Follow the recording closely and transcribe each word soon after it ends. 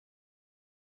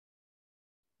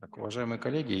Так, уважаемые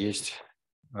коллеги, есть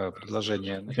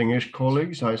предложение. Distinguished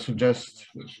colleagues, I suggest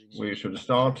we should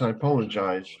start. I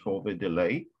apologize for the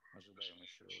delay.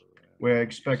 We're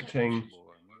expecting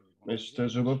Mr.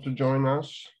 Zubov to join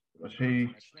us, but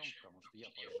he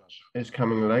is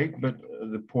coming late. But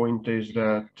the point is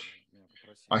that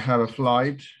I have a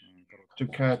flight to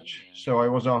catch, so I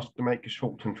was asked to make a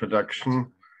short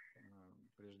introduction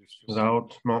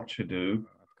without much ado.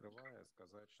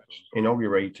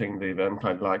 Inaugurating the event,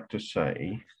 I'd like to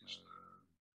say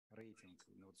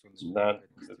that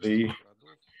the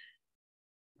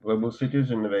Global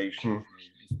Cities Innovation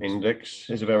Index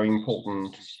is a very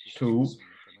important tool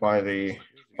by the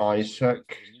ISSEK.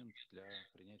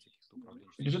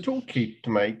 It is a toolkit to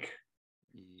make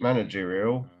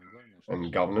managerial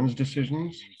and governance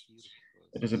decisions.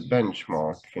 It is a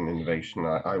benchmark in innovation,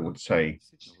 I would say.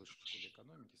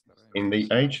 In the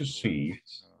HSE,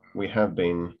 we have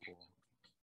been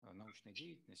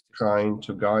trying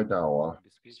to guide our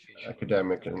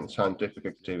academic and scientific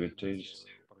activities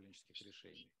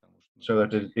so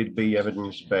that it be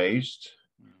evidence-based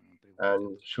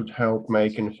and should help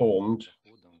make informed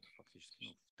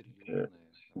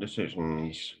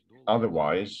decisions.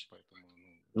 Otherwise,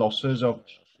 losses of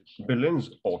billions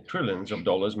or trillions of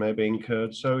dollars may be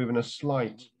incurred, so even a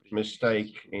slight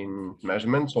mistake in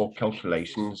measurements or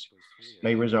calculations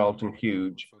may result in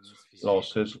huge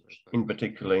losses, in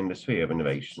particular in the sphere of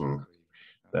innovation.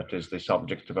 That is the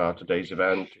subject of our today's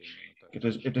event. It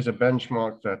is a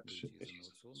benchmark that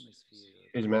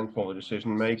is meant for the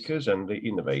decision makers and the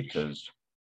innovators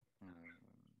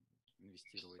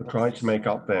who try to make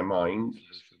up their mind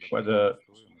whether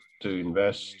to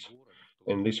invest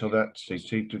in this or that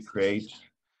city to create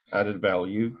added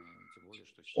value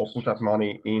or put up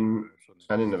money in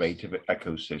an innovative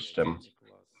ecosystem.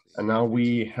 And now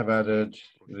we have added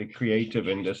the creative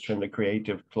industry and the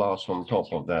creative class on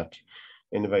top of that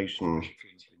innovation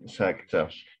sector.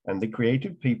 And the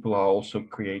creative people are also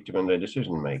creative in their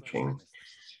decision making.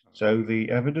 So the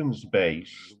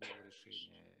evidence-based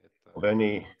of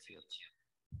any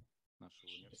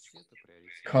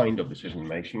kind of decision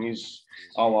making is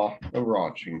our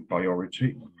overarching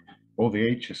priority for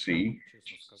the HSE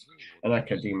and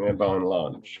academia by and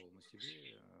large.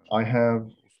 I have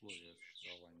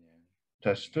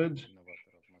tested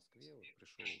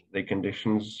the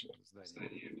conditions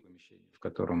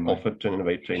offered to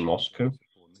innovator in Moscow.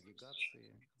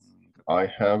 I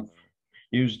have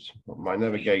used my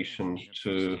navigation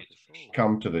to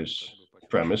come to this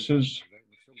premises,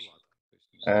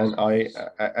 and I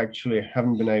actually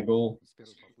haven't been able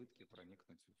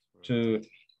to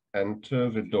enter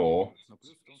the door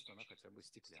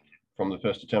from the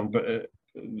first attempt, but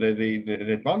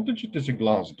the advantage it is a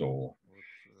glass door,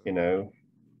 you know,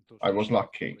 I was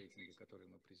lucky.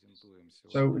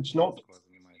 So it's not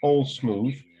all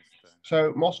smooth.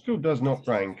 So Moscow does not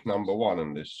rank #1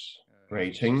 in this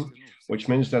rating, which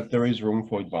means that there is room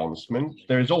for advancement.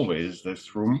 There is always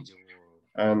this room,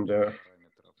 and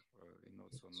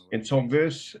it's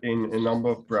obvious in a number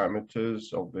of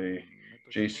parameters of the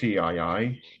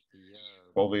GCII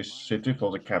for this city,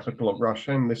 for the capital of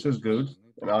Russia, and this is good.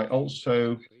 And I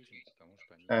also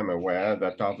am aware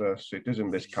that other cities in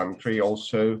this country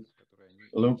also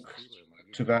look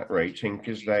to that rating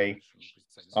because they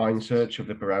are in search of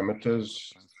the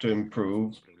parameters to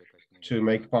improve, to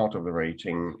make part of the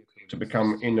rating, to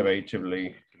become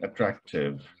innovatively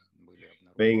attractive.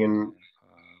 Being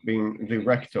the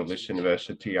rector of this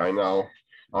university, I now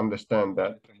understand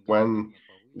that when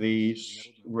the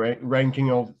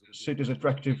ranking of cities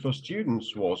attractive for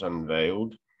students was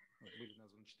unveiled,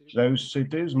 those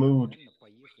cities moved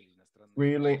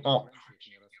really up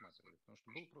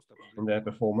in their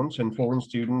performance, and foreign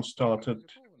students started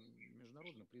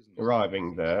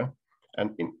arriving there,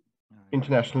 and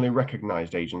internationally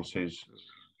recognized agencies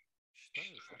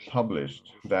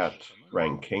published that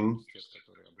ranking,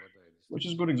 which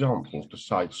is a good example to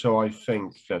cite. So I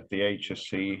think that the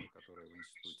HSE,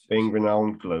 being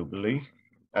renowned globally,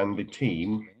 and the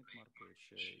team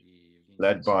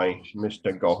led by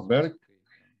Mr. Gohberg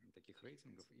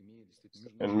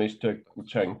and Mr.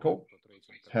 Kuchenko,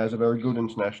 has a very good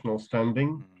international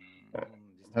standing,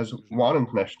 has won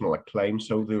international acclaim,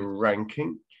 so the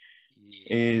ranking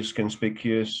is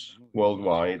conspicuous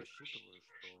worldwide.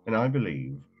 And I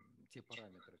believe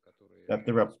that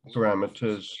the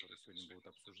parameters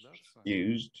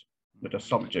used that are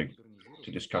subject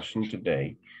to discussion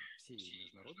today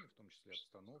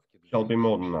shall be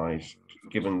modernized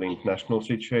given the international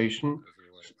situation,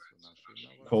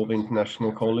 for the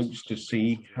international colleagues to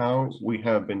see how we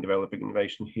have been developing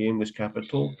innovation here in this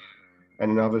capital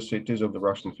and in other cities of the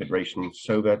Russian Federation,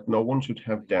 so that no one should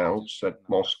have doubts that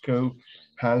Moscow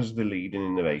has the lead in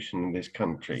innovation in this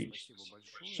country.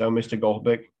 So, Mr.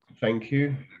 Goldbeck, thank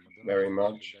you very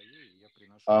much.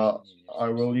 I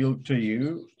will yield to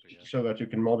you so that you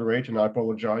can moderate, and I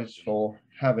apologize for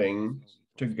having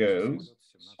to go.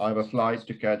 I have a flight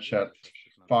to catch at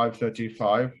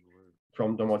 5:35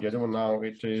 from Domodedovo. Now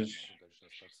it is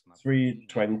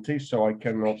 3:20, so I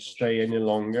cannot stay any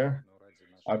longer.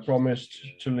 I promised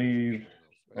to leave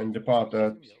and depart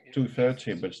at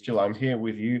 2:30, but still I'm here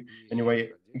with you.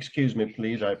 Anyway, excuse me,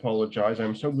 please, I apologize.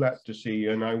 I'm so glad to see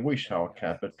you, and I wish our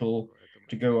capital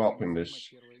to go up in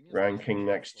this ranking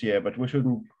next year, but we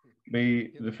shouldn't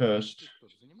be the first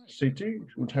city, we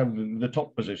should have the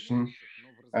top position,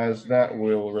 as that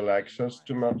will relax us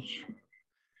too much,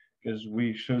 because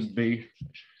we should be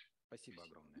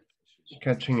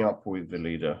catching up with the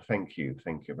leader. Thank you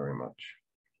very much.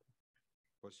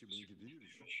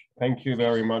 Thank you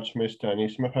very much, Mr.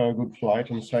 Anisimov. Have a good flight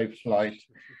and safe flight.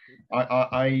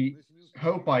 I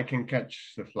hope I can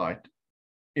catch the flight.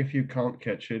 If you can't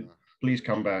catch it, please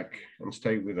come back and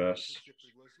stay with us.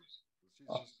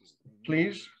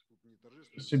 Please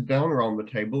sit down around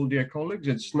the table, dear colleagues.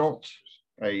 It's not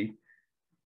a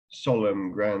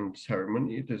solemn grand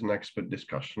ceremony. It is an expert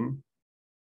discussion.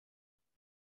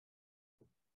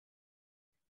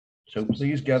 So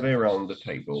please gather around the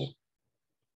table.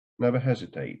 Never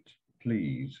hesitate,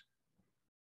 please.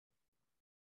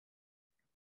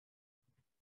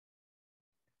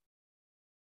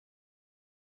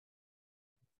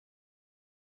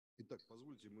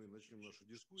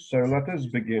 So let us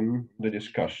begin the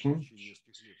discussion.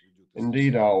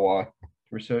 Indeed, our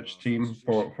research team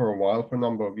for a while, for a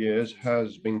number of years,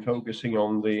 has been focusing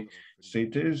on the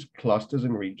cities, clusters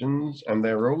and regions and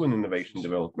their role in innovation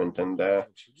development, and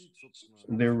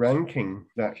the ranking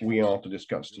that we are to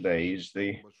discuss today is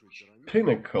the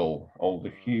pinnacle of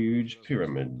the huge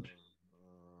pyramid,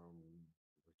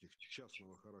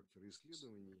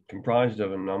 comprised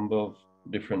of a number of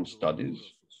different studies.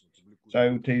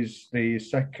 So it is the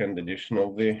second edition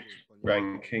of the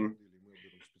ranking.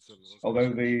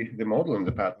 Although the model and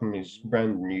the pattern is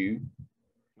brand new,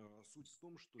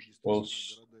 we'll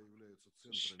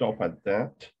stop at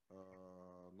that.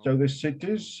 So the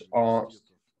cities are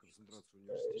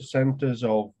centers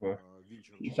of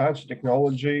science and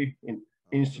technology,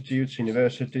 institutes,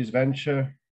 universities,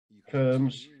 venture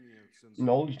firms,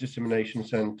 knowledge dissemination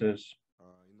centers,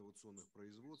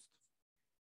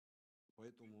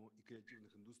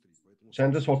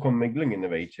 centers for commingling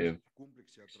innovative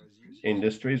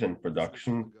industries and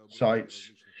production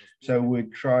sites. So we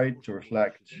tried to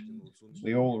reflect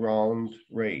the all-round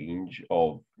range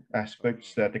of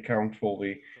aspects that account for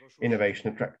the innovation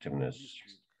attractiveness.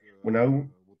 We know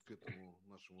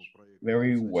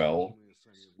very well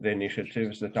the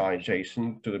initiatives that are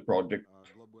adjacent to the project,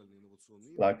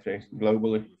 like the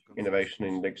Global Innovation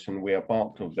Index, and we are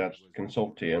part of that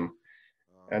consortium.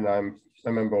 And I'm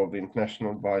a member of the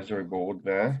International Advisory Board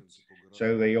there.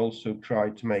 So they also try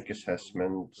to make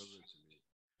assessments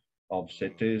of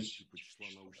cities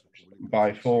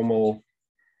by formal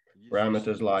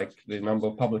parameters like the number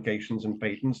of publications and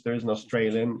patents. There is an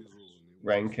Australian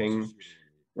ranking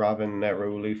rather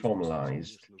narrowly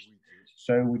formalized.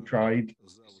 So we tried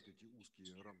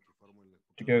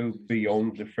to go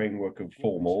beyond the framework of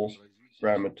formal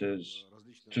parameters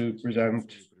to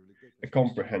present a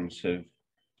comprehensive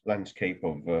landscape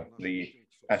of the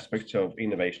aspects of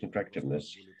innovation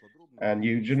attractiveness. And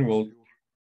Eugen will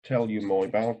tell you more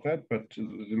about that, but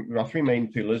there are three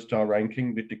main pillars to our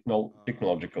ranking: the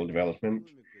technological development,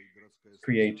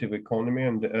 creative economy,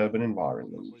 and the urban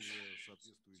environment.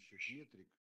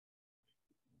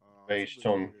 Based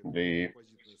on the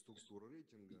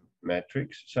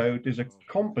metrics, so it is a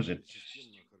composite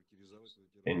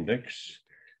index.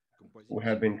 We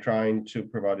have been trying to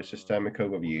provide a systemic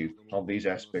overview of these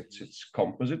aspects. It's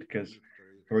composite because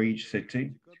for each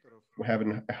city, we have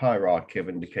a hierarchy of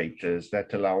indicators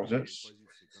that allows us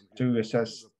to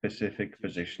assess specific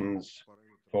positions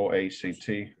for a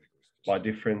city by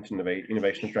different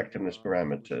innovation attractiveness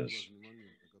parameters.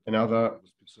 Another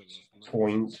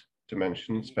point to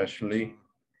mention especially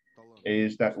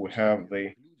is that we have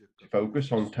the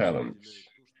focus on talents.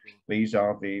 These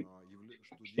are the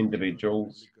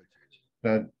individuals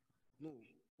that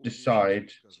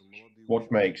decide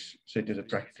what makes cities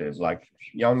attractive. Like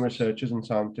young researchers and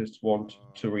scientists want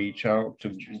to reach out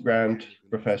to grand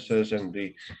professors, and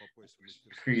the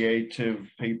creative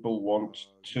people want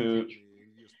to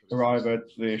arrive at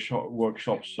the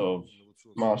workshops of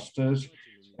masters,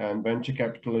 and venture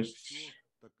capitalists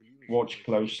watch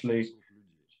closely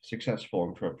successful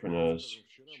entrepreneurs.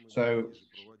 So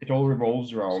it all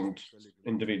revolves around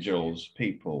individuals,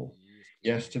 people.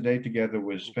 Yesterday, together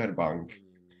with Sberbank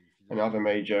and other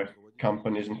major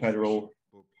companies and federal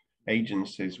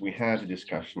agencies, we had a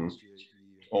discussion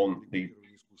on the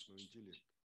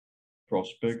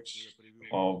prospects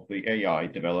of the AI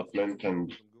development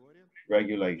and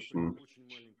regulation.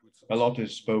 A lot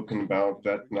is spoken about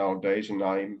that nowadays, and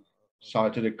I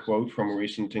cited a quote from a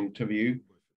recent interview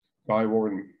by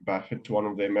Warren Buffett to one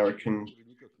of the American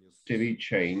TV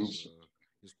chains.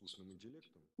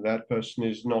 That person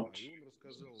is not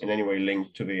in any way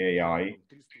linked to the AI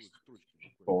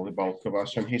for the bulk of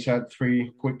us. And he said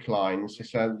 3 quick lines. He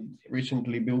said,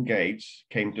 recently Bill Gates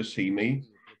came to see me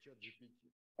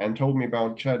and told me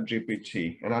about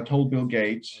ChatGPT. And I told Bill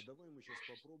Gates,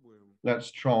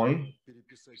 let's try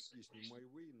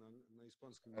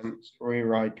and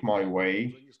rewrite my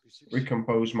way,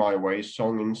 recompose my way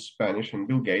song in Spanish. And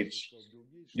Bill Gates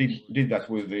did that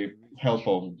with the help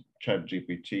of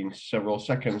ChatGPT in several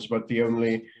seconds. But the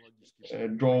only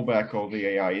drawback of the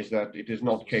AI is that it is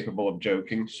not capable of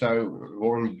joking. So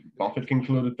Warren Buffett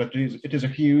concluded that it is a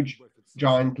huge,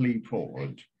 giant leap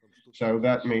forward. So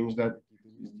that means that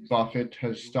Buffett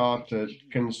has started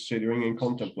considering and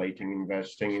contemplating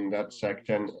investing in that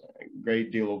sector, and a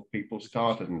great deal of people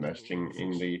started investing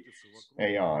in the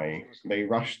AI. They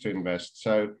rushed to invest.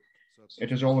 So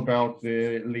it is all about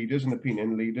the leaders and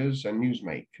opinion leaders and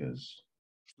newsmakers.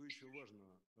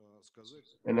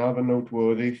 Another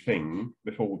noteworthy thing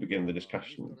before we begin the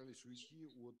discussion,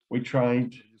 we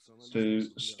tried to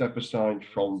step aside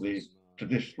from the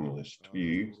traditionalist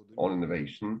view on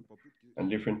innovation and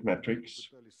different metrics,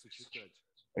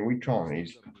 and we tried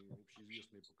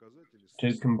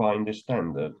to combine the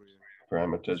standard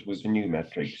parameters with the new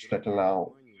metrics that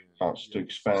allow us to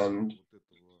expand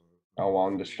our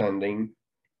understanding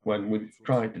when we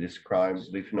try to describe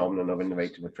the phenomenon of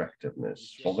innovative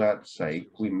attractiveness. For that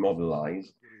sake, we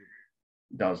mobilized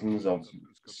dozens of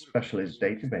specialist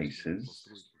databases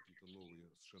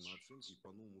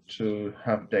to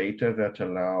have data that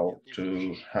allow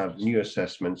to have new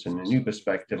assessments and a new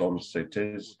perspective on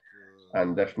cities.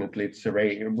 And definitely it's a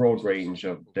broad range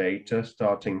of data,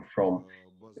 starting from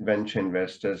venture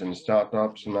investors and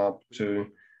startups and up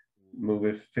to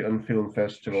movie and film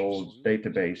festival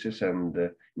databases and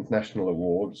international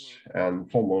awards and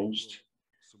foremost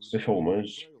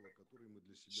performers.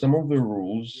 Some of the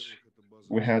rules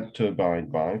we had to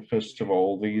abide by. First of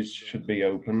all, these should be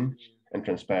open and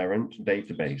transparent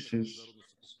databases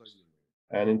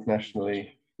and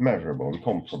internationally measurable and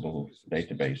comparable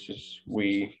databases.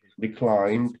 We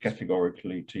declined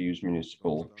categorically to use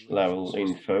municipal level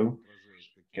info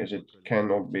because it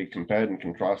cannot be compared and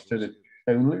contrasted. It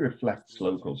only reflects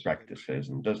local practices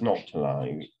and does not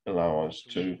allow us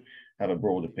to have a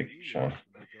broader picture.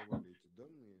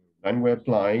 And we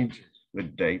applied the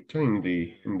data in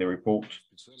the report,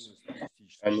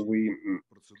 and we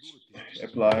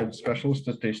applied special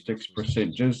statistics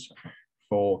procedures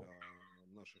for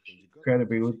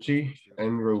credibility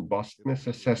and robustness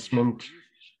assessment.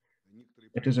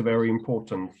 It is a very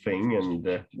important thing,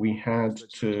 and we had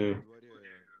to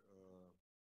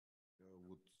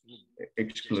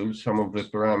exclude some of the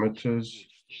parameters.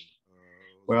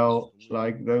 Well,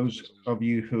 like those of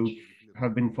you who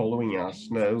have been following us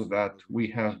know that we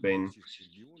have been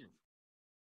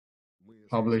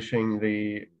publishing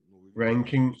the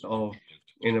ranking of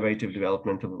innovative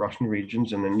development of the Russian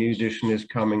regions, and a new edition is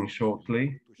coming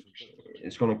shortly.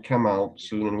 It's going to come out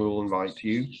soon, and we will invite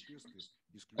you.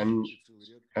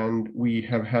 And we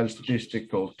have had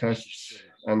statistical tests,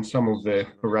 and some of the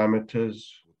parameters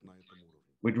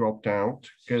we dropped out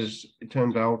because it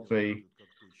turned out they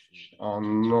are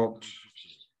not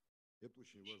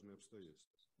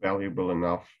valuable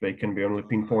enough. They can be only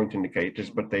pinpoint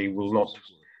indicators, but they will not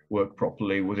work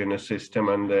properly within a system.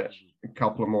 And a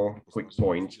couple of more quick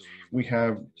points. We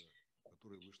have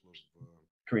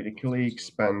critically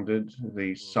expanded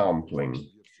the sampling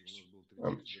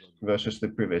versus the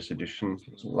previous edition.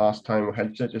 Last time we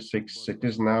had 36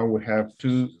 cities, now we have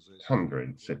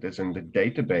 200 cities, and the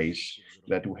database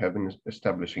that we have been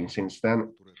establishing since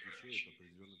then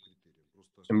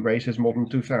embraces more than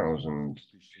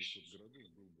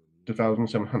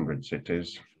 2,700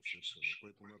 cities.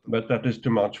 But that is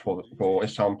too much for a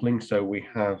sampling, so we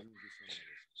have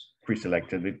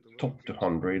pre-selected the top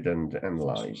 200 and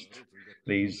analyzed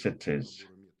these cities.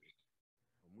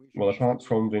 Well, apart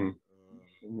from the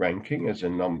ranking as a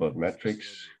number of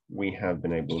metrics, we have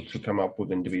been able to come up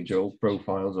with individual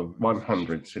profiles of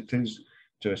 100 cities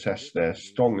to assess their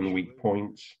strong and weak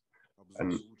points.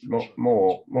 And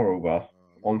moreover,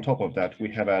 On top of that, we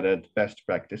have added best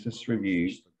practices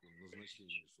review.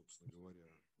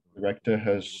 The director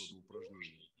has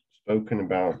spoken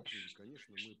about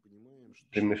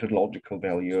the methodological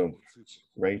value of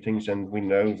ratings, and we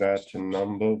know that a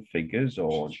number of figures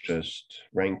or just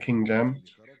ranking them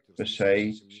per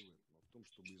se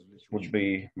would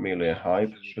be merely a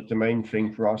hype, but the main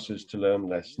thing for us is to learn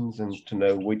lessons and to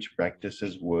know which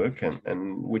practices work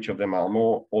and which of them are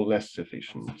more or less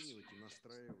sufficient.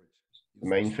 The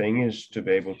main thing is to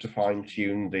be able to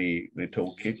fine-tune the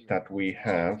toolkit that we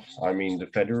have, I mean the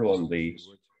federal and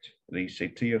the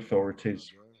city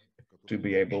authorities, to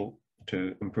be able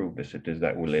to improve the cities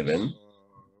that we live in.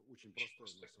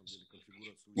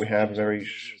 We have a very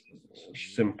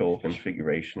simple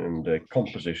configuration and the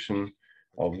composition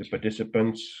of the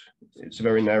participants. It's a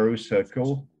very narrow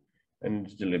circle and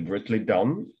it's deliberately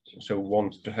done. So we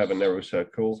want to have a narrow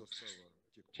circle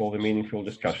for the meaningful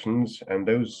discussions, and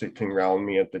those sitting around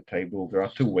me at the table, there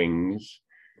are two wings,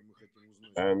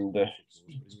 and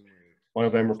one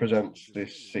of them represents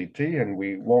this city, and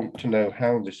we want to know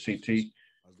how the city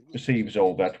perceives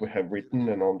all that we have written,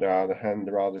 and on the other hand,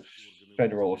 there are the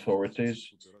federal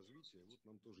authorities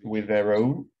with their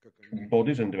own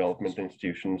bodies and development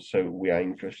institutions, so we are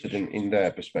interested in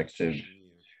their perspective.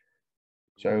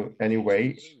 So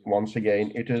anyway, once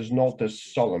again, it is not a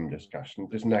solemn discussion,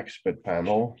 it is an expert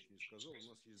panel.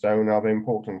 So another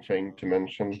important thing to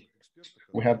mention,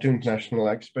 we have two international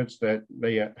experts that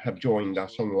they have joined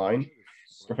us online.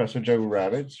 Professor Joe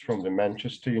Ravitz from the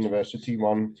Manchester University,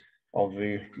 one of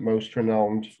the most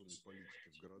renowned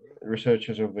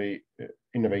researchers of the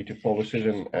innovative policies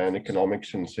and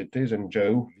economics in cities, and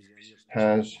Joe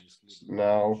has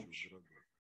now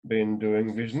been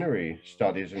doing visionary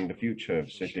studies in the future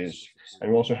of cities. And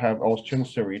we also have Austrian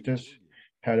Saritas,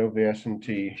 head of the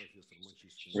S&T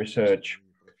research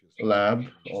lab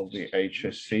of the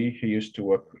HSE. He used to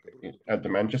work at the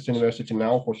Manchester University,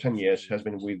 now for 10 years has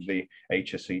been with the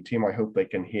HSE team. I hope they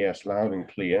can hear us loud and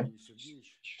clear.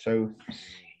 So,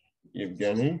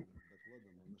 Evgeny,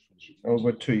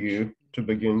 over to you to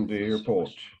begin the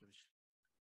report.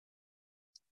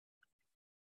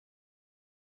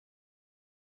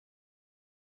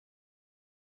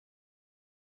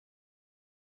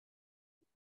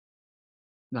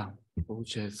 Да,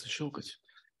 получается щелкать.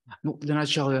 Ну, для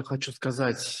начала я хочу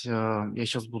сказать, я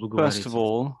сейчас буду говорить. First of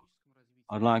all,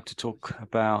 I'd like to talk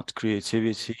about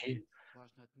creativity,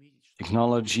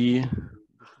 technology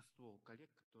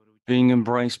being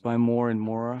embraced by more and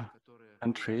more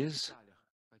countries,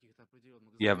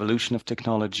 the evolution of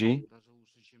technology.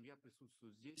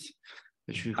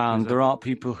 And there are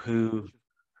people who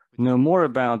know more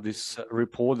about this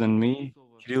report than me.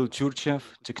 Kirill Turchev,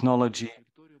 technology,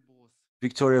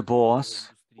 Victoria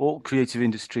Boas, all creative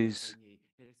industries,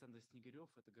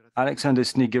 Alexander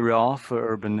Snigiryov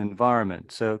for urban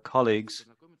environment. So colleagues,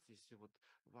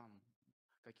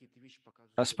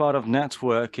 as part of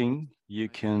networking, you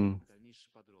can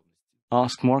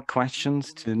ask more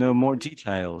questions to know more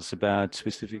details about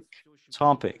specific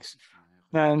topics.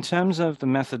 Now, in terms of the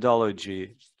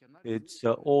methodology, it's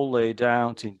all laid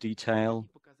out in detail.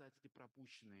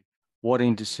 What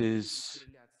indices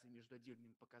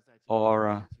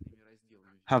are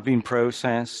have been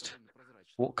processed,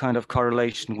 what kind of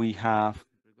correlation we have.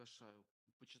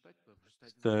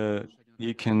 So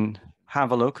you can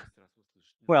have a look.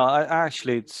 Well,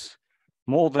 actually, it's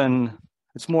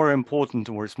more important,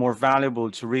 or it's more valuable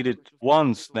to read it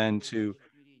once than to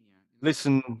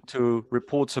listen to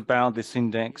reports about this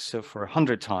index for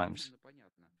 100 times.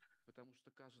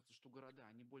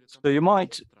 So you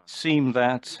might seem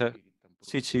that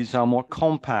cities are more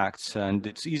compact and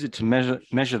it's easy to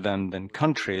measure them than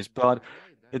countries, but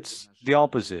it's the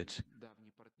opposite.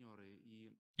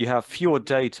 You have fewer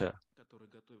data.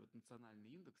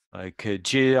 Like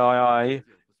GII,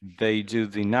 they do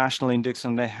the national index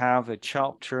and they have a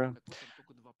chapter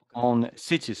on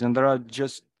cities, and there are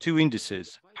just two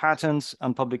indices, patents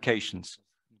and publications.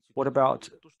 What about,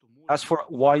 as for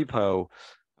WIPO,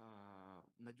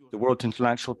 the World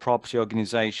Intellectual Property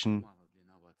Organization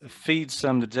feeds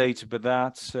them the data, but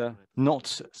that's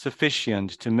not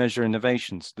sufficient to measure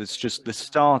innovations. That's just the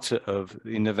start of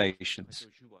innovations.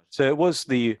 So it was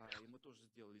the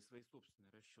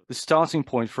starting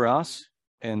point for us,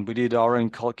 and we did our own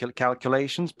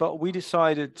calculations, but we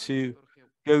decided to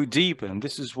go deeper, and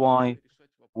this is why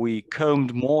we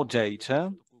combed more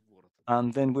data,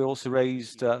 and then we also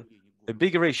raised a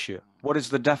bigger issue. What is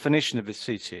the definition of a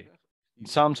city? And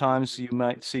sometimes you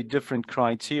might see different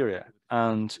criteria,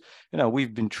 and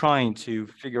we've been trying to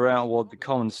figure out what the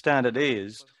common standard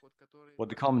is, what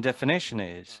the common definition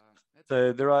is.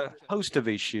 So there are a host of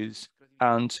issues,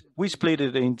 And we split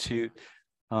it into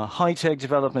high-tech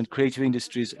development, creative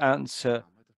industries, and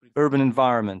urban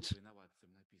environment.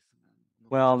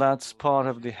 Well, that's part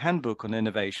of the handbook on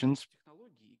innovations.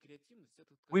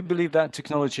 We believe that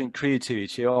technology and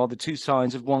creativity are the two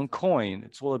sides of one coin.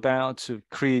 It's all about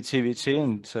creativity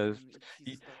and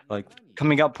like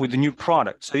coming up with a new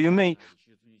product. So you may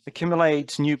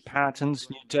accumulate new patterns,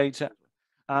 new data,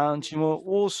 and you will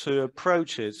also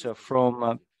approach it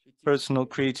from personal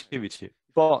creativity.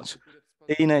 But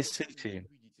in a city,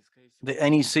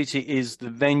 any city is the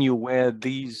venue where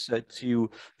these two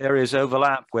areas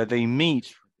overlap, where they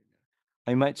meet.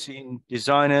 I might see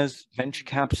designers, venture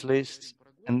capitalists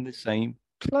in the same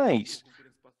place.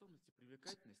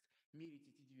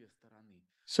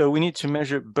 So we need to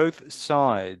measure both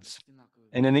sides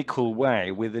in an equal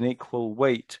way, with an equal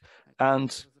weight.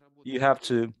 And you have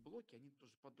to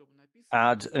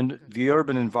add the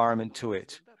urban environment to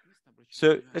it.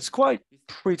 So it's quite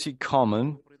pretty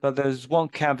common, but there's one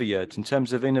caveat in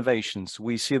terms of innovations.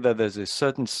 We see that there's a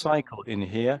certain cycle in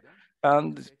here,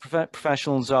 and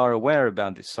professionals are aware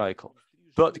about this cycle.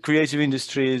 But the creative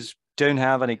industries don't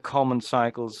have any common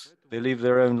cycles. They live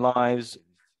their own lives,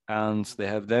 and they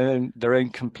have their own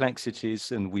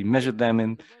complexities, and we measure them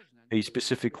in a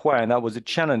specific way, and that was a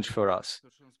challenge for us.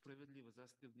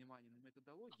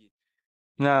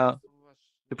 Now,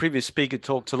 the previous speaker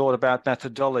talked a lot about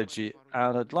methodology,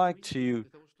 and I'd like to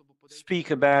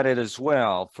speak about it as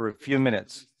well for a few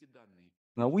minutes.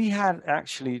 Now, we had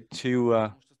actually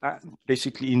to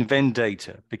basically invent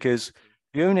data, because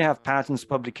we only have patents,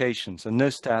 publications, and no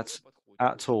stats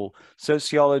at all.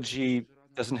 Sociology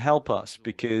doesn't help us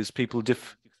because people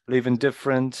live in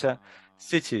different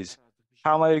cities.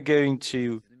 How am I going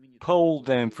to poll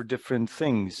them for different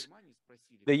things?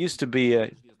 There used to be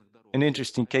an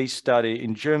interesting case study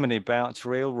in Germany about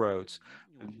railroads.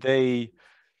 They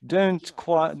don't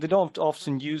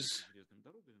often use,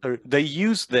 they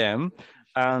use them,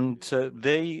 and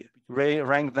they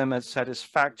rank them as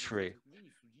satisfactory,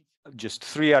 just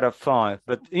 3 out of 5.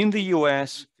 But in the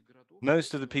US,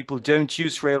 most of the people don't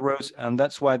use railroads, and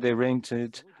that's why they ranked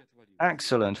it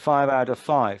excellent, 5 out of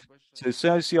 5. So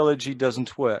sociology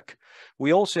doesn't work.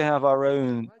 We also have our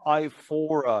own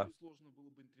I4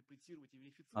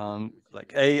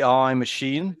 like AI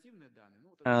machine,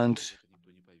 and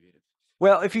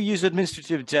well, if you use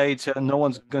administrative data, no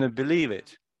one's going to believe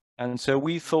it. And so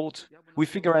we thought we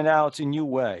figure it out a new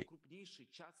way.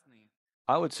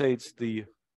 I would say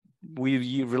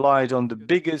we relied on the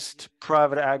biggest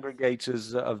private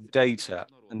aggregators of data,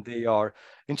 and they are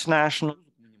international,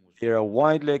 they are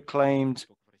widely acclaimed,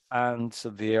 and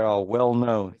they are well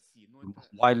known,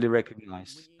 widely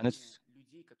recognized. And it's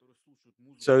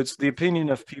the opinion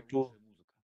of people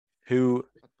who,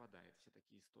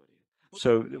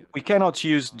 so we cannot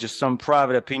use just some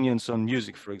private opinions on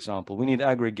music, for example. We need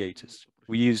aggregators.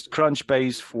 We used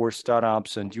Crunchbase for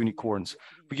startups and unicorns.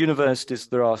 For universities,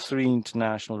 there are 3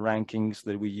 international rankings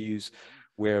that we use,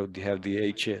 where you have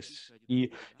the HSE,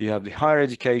 you have the higher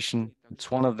education, it's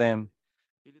one of them.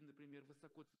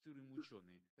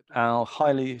 Our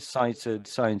highly cited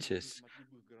scientists,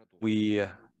 we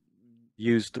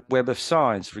used Web of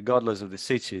Science, regardless of the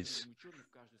cities.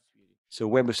 So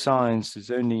Web of Science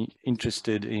is only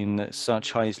interested in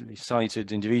such highly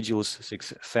cited individuals,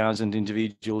 6,000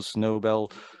 individuals,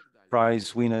 Nobel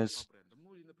Prize winners.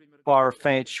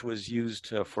 Farfetch was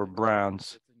used for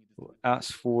brands.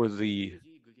 As for the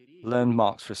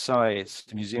landmarks for sites,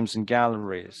 museums and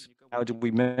galleries, how do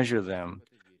we measure them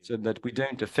so that we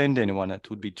don't offend anyone that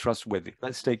would be trustworthy?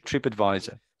 Let's take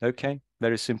TripAdvisor. Okay,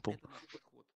 very simple.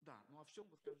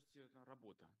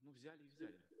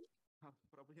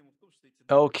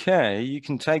 Okay, you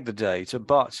can take the data,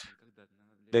 but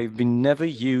they've been never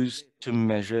used to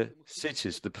measure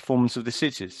cities, the performance of the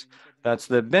cities. That's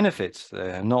the benefits.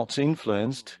 They're not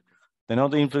influenced. They're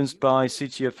not influenced by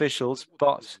city officials,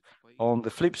 but on the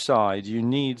flip side, you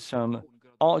need some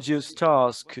arduous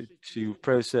task to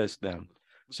process them.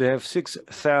 So you have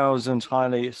 6,000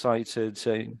 highly cited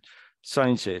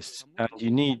scientists, and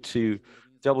you need to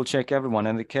double check everyone,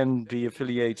 and they can be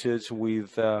affiliated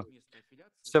with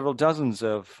several dozens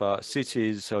of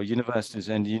cities or universities,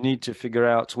 and you need to figure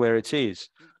out where it is.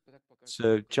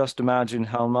 So just imagine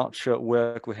how much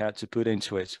work we had to put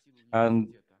into it.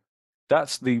 And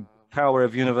that's the power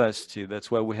of university. That's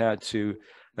where we had to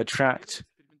attract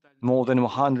more than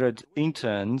 100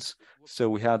 interns. So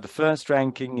we had the first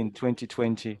ranking in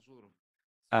 2020.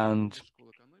 And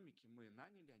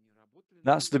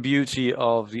that's the beauty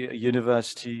of the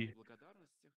university.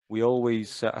 We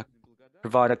always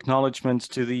provide acknowledgement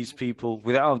to these people.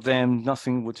 Without them,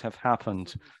 nothing would have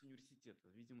happened.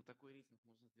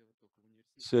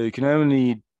 So you can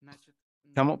only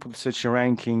come up with such a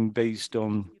ranking based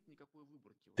on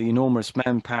the enormous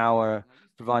manpower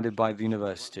provided by the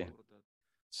university.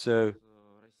 So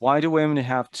why do we only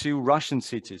have 2 Russian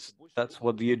cities? That's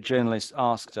what the journalist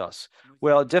asked us.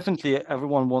 Well, definitely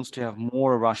everyone wants to have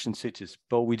more Russian cities,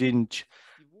 but we didn't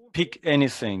pick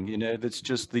anything, you know, that's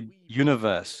just the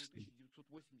universe.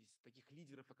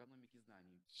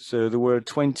 So there were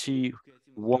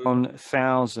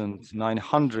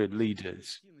 21,900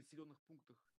 leaders.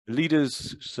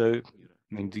 Leaders, so I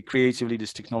mean the creative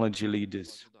leaders, technology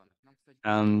leaders,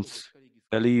 and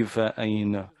they live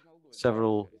in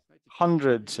several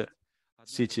hundred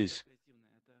cities.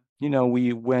 You know,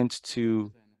 we went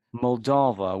to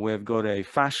Moldova. We've got a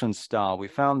fashion star. We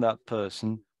found that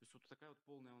person.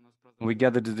 We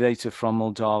gathered the data from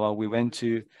Moldova. We went to,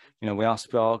 you know, we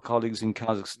asked our colleagues in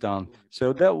Kazakhstan.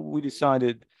 So that we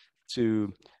decided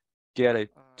to get a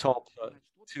top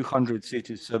 200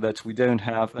 cities so that we don't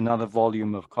have another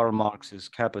volume of Karl Marx's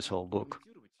Capital book.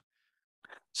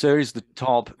 So here's the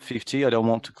top 50. I don't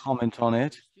want to comment on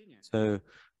it, so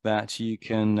that you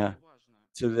can,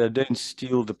 so that I don't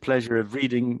steal the pleasure of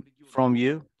reading from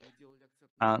you.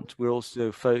 And we're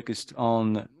also focused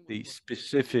on the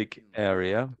specific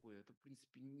area.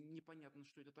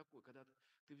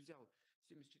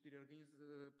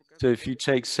 So if you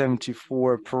take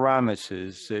 74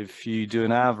 parameters, if you do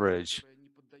an average,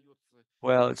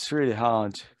 well, it's really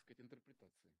hard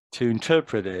to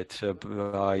interpret it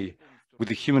with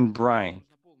the human brain.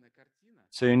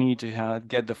 So you need to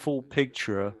get the full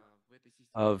picture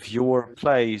of your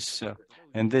place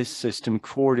in this system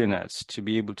coordinates to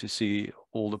be able to see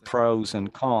all the pros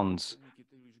and cons.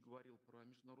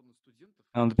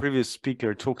 And the previous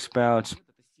speaker talks about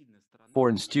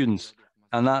foreign students,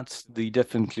 and that's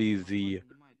definitely the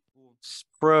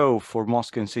pro for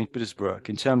Moscow and St. Petersburg.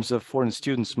 In terms of foreign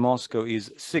students, Moscow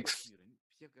is 6th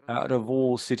out of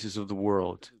all cities of the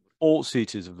world. All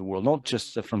cities of the world, not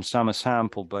just from some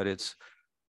sample, but it's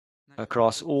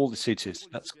across all the cities.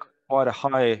 That's quite a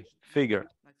high figure.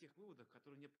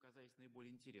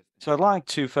 So I'd like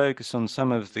to focus on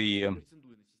some of the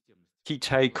key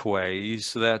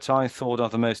takeaways that I thought are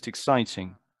the most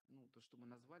exciting.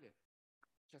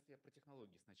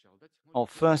 Well,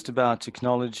 first about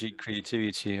technology,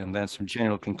 creativity, and then some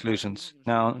general conclusions.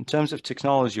 Now, in terms of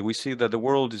technology, we see that the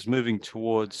world is moving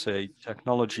towards a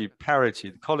technology parity.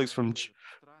 The colleagues from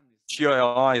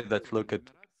GII that look at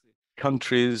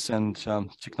countries and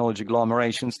technology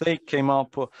agglomerations, they came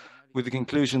up with the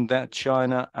conclusion that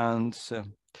China and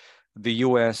the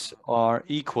US are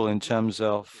equal in terms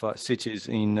of cities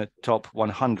in the top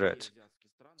 100.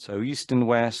 So East and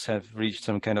West have reached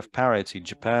some kind of parity.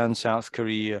 Japan, South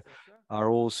Korea are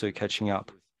also catching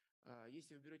up.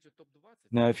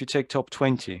 Now, if you take top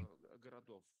 20,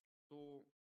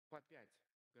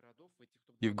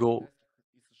 you've got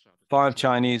 5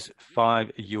 Chinese,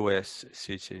 5 US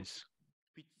cities.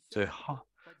 So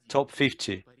top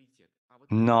 50,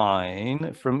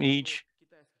 9 from each,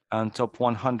 and top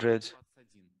 100,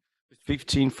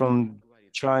 15 from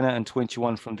China and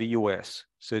 21 from the US.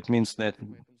 So it means that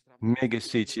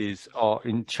megacities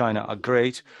in China are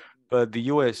great, but the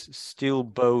US still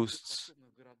boasts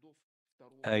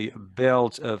a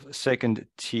belt of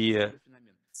 2nd-tier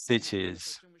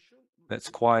cities. That's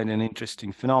quite an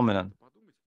interesting phenomenon.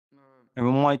 And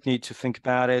we might need to think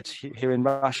about it here in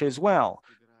Russia as well.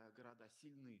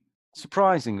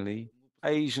 Surprisingly,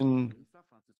 Asian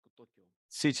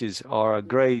cities are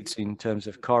great in terms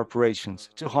of corporations.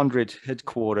 200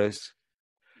 headquarters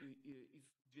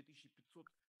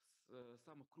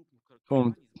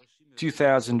from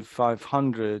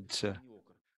 2,500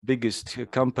 biggest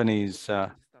companies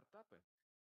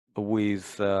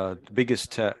with the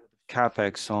biggest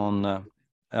capex on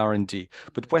R&D.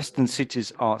 But Western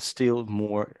cities are still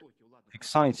more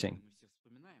exciting.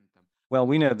 Well,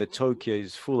 we know that Tokyo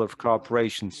is full of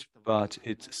corporations, but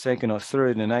it's 2nd or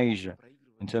 3rd in Asia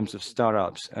in terms of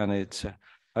startups, and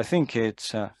I think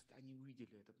it's only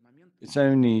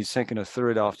 2nd or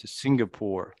 3rd after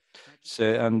Singapore. So,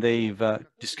 and they've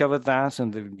discovered that,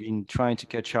 and they've been trying to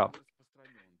catch up.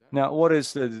 Now, what are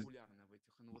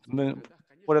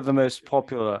the most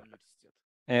popular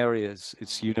areas?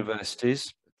 It's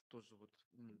universities.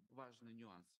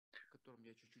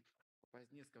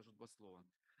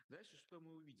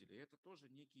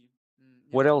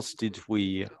 What else did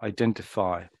we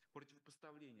identify?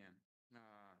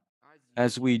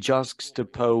 As we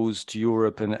juxtaposed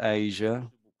Europe and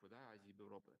Asia,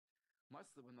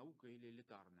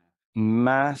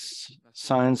 mass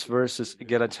science versus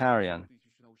egalitarian.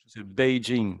 So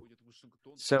Beijing,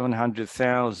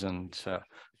 700,000,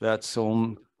 that's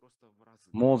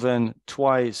more than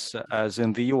twice as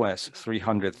in the US,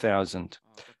 300,000.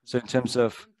 So in terms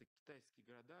of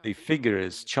the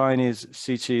figures, Chinese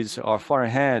cities are far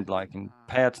ahead, like in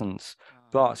patents.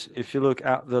 But if you look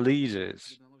at the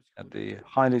leaders, at the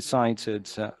highly cited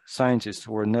scientists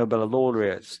who are Nobel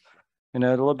laureates, the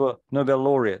Nobel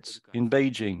laureates in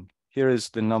Beijing, here is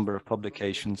the number of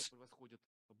publications.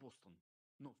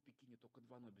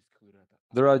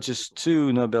 There are just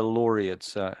 2 Nobel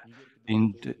laureates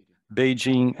in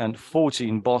Beijing and 40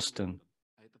 in Boston.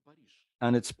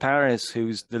 And it's Paris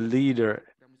who's the leader,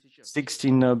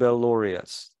 16 Nobel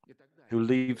laureates who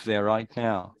live there right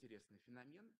now.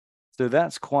 So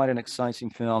that's quite an exciting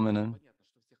phenomenon,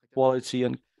 quality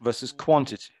versus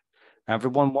quantity.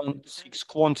 Everyone seeks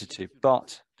quantity,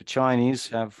 but the Chinese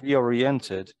have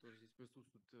reoriented.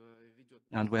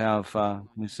 And we have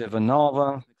Ms.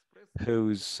 Ivanova,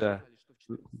 who's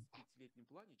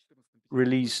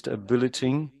released a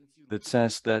bulletin that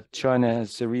says that China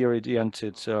has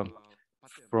reoriented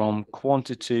from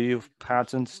quantity of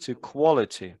patents to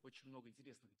quality.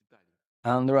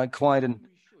 And there are quite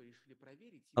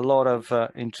a lot of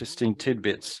interesting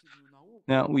tidbits.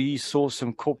 Now, we saw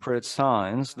some corporate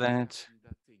science that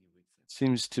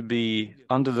seems to be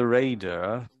under the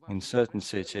radar in certain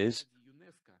cities.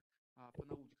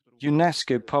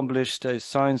 UNESCO published a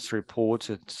science report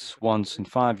once in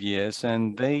 5 years,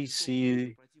 and they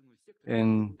see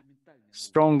in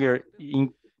stronger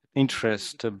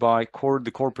interest by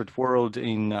the corporate world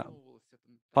in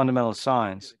fundamental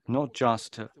science, not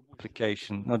just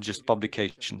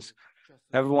publications.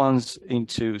 Everyone's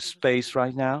into space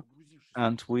right now,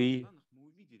 and we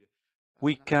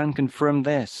can confirm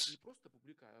this.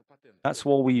 That's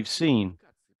what we've seen.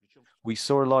 We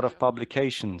saw a lot of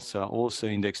publications also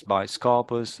indexed by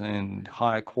Scopus and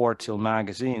high quartile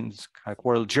magazines, high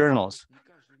quartile journals.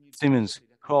 Siemens,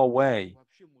 Huawei,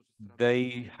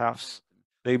 they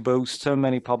boast so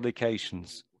many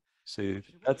publications. So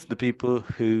that's the people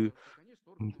who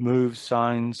move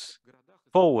science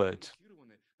forward.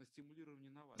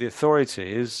 The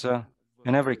authorities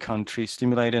in every country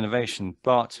stimulate innovation,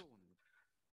 but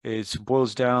it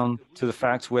boils down to the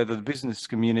fact whether the business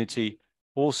community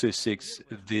also seeks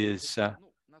this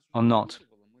or not.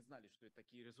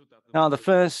 Now, the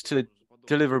first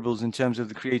deliverables in terms of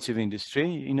the creative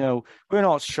industry, we're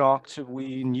not shocked.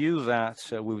 We knew that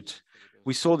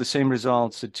we saw the same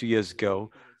results 2 years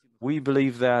ago. We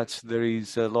believe that there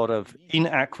is a lot of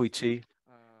inequity.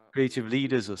 Creative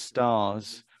leaders or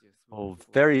stars are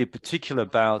very particular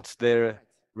about their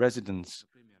residents.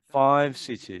 5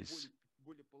 cities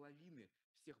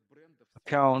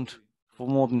account for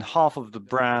more than half of the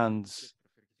brands,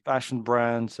 fashion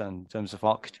brands, and in terms of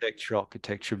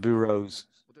architecture bureaus.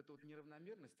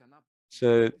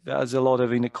 So there's a lot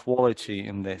of inequality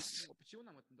in this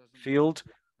field.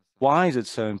 Why is it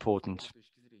so important?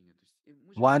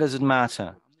 Why does it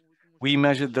matter? We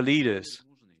measured the leaders.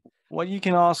 Well, you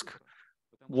can ask,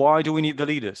 why do we need the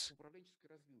leaders?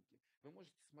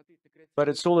 But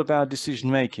it's all about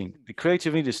decision-making. The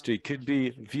creative industry could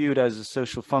be viewed as a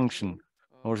social function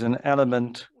or as an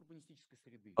element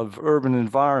of urban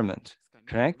environment,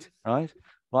 correct? Right?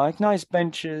 Like nice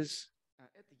benches,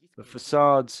 the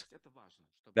facades,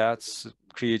 that's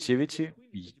creativity.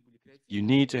 You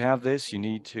need to have this, you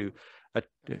need to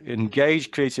engage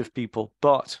creative people,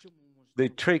 but the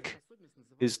trick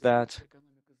is that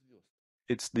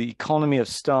it's the economy of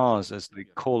stars, as they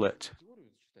call it.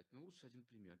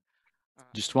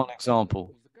 Just one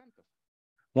example.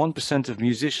 1% of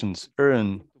musicians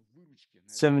earn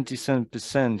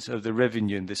 77% of the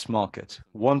revenue in this market.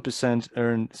 1%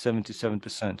 earn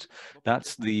 77%.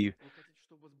 That's the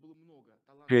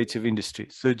creative industry.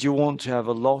 So do you want to have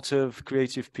a lot of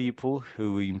creative people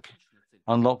who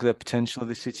unlock their potential in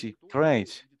the city?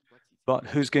 Great. But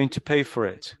who's going to pay for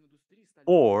it?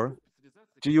 Or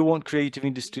do you want creative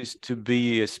industries to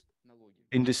be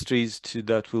industries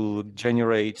that will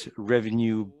generate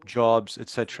revenue, jobs,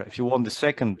 etc.? If you want the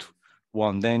second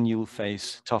one, then you'll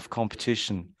face tough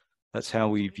competition. That's how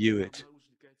we view it.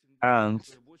 And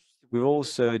we've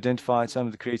also identified some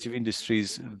of the creative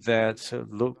industries that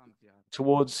look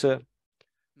towards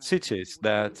cities,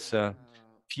 that's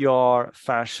PR,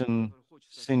 fashion,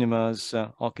 cinemas,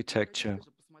 architecture.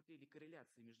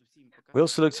 We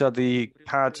also looked at the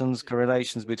patterns,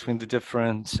 correlations between the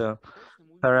different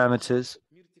parameters.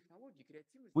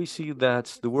 We see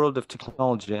that the world of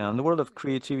technology and the world of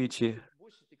creativity,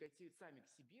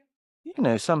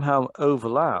 somehow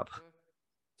overlap.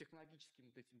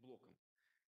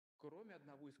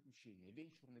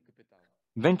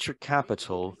 Venture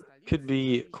capital could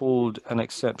be called an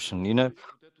exception.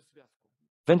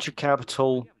 Venture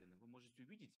capital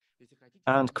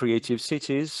and creative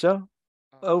cities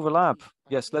overlap.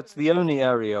 Yes, that's the only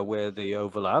area where they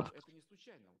overlap.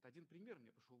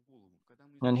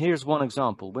 And here's one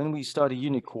example. When we study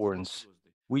unicorns,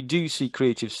 we do see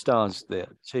creative stars there.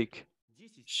 Take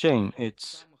Shane,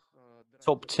 it's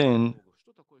top 10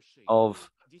 of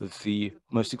the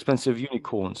most expensive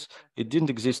unicorns. It didn't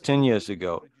exist 10 years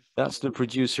ago. That's the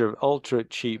producer of ultra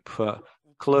cheap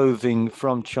clothing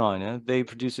from China. They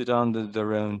produce it under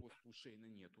their own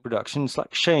production. It's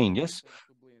like Shane, yes?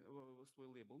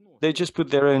 They just put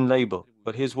their own label,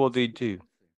 but here's what they do.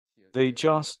 They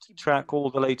just track all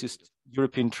the latest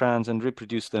European trends and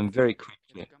reproduce them very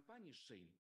quickly.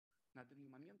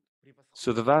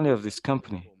 So the value of this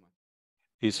company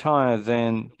is higher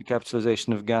than the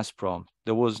capitalization of Gazprom.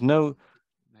 There was no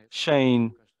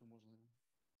Shane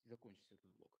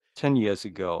 10 years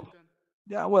ago.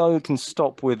 Yeah, well, we can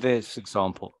stop with this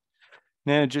example.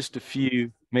 Now, just a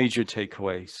few major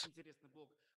takeaways.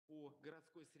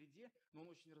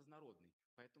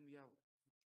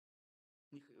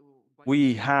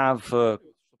 We have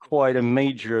quite a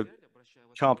major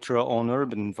chapter on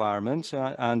urban environment,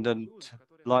 and I'd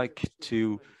like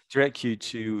to direct you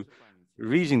to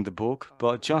reading the book,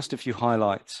 but just a few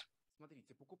highlights.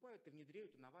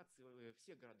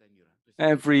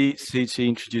 Every city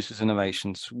introduces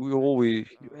innovations.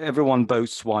 Everyone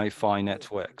boasts Wi-Fi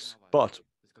networks, but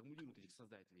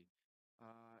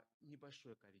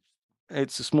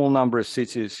it's a small number of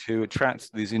cities who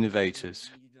attract these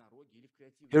innovators.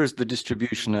 Here's the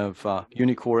distribution of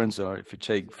unicorns, or if you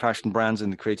take fashion brands in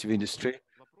the creative industry,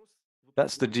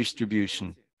 that's the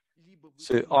distribution.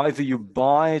 So either you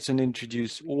buy it and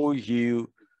introduce, or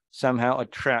you somehow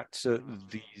attract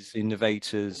these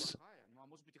innovators.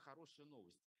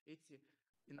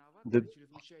 The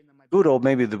good, or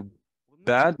maybe the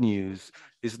bad news,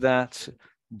 is that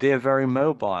they're very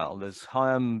mobile. There's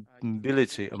higher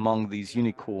mobility among these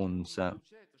unicorns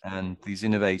and these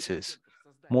innovators.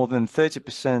 More than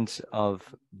 30%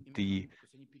 of the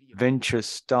venture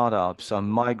startups are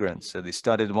migrants. So they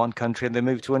started in one country and they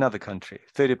moved to another country.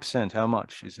 30%, how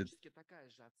much? Is it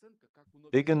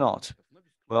big or not?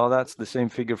 Well, that's the same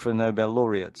figure for Nobel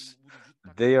laureates.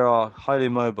 They are highly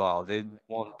mobile. They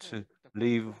want to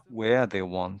live where they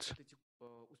want.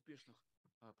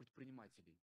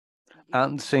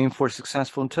 And the same for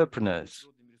successful entrepreneurs.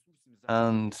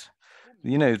 And,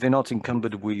 you know, they're not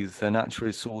encumbered with natural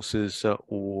resources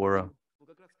or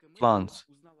plants.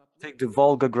 Take the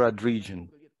Volgograd region.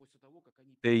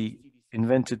 They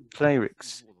invented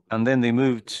playrix, and then they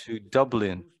moved to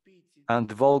Dublin, and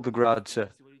the Volgograd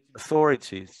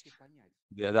authorities,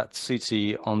 that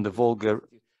city on the Volga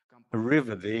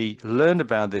River, they learned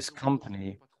about this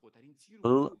company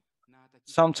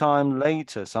sometime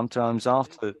later, sometimes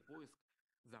after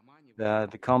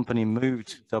the company moved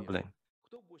to Dublin.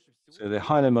 So they're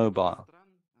highly mobile.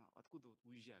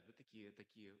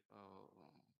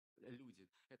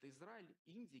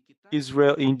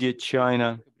 Israel, India,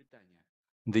 China,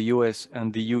 the US,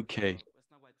 and the UK.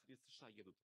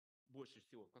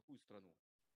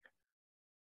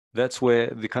 That's where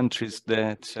the countries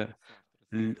that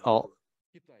are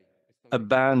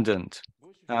abandoned.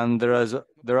 And there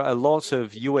are a lot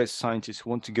of US scientists who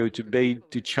want to go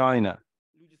to China.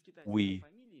 We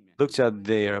looked at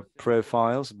their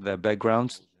profiles, their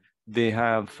backgrounds. They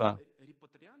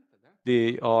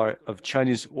are of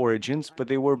Chinese origins, but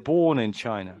they were born in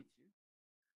China.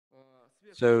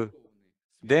 So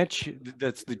that's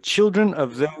the children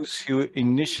of those who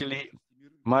initially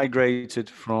migrated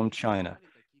from China.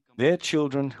 Their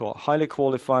children, who are highly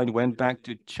qualified, went back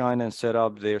to China and set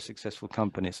up their successful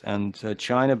companies. And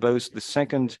China boasts the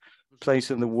second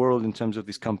place in the world in terms of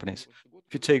these companies.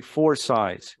 If you take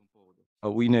Foresight,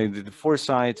 we know that the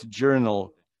Foresight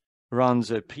journal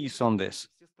runs a piece on this.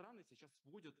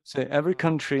 So every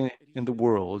country in the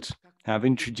world have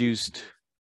introduced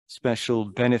special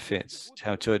benefits,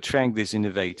 how to attract these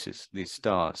innovators, these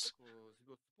stars.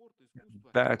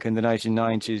 Back in the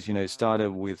 1990s, you know, it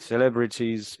started with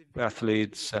celebrities,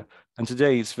 athletes, and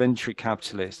today it's venture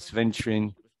capitalists,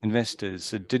 venture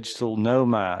investors, digital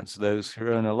nomads, those who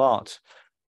earn a lot.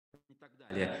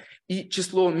 And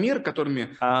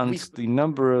the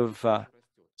number of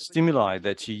stimuli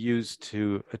that you use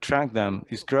to attract them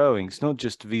is growing. It's not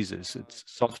just visas, it's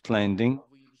soft landing.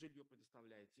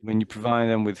 When you provide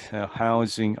them with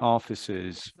housing,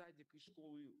 offices,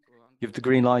 give the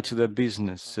green light to their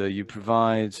business, you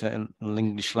provide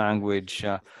English language,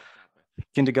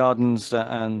 kindergartens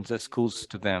and schools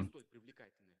to them.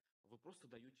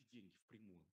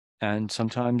 And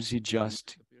sometimes you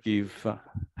just give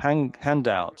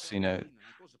handouts, you know.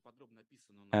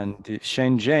 And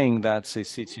Shenzhen, that's a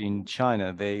city in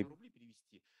China, they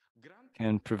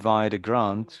can provide a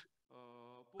grant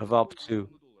of up to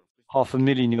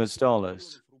 $500,000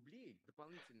 US.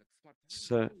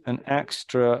 So an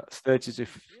extra 30 to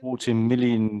 40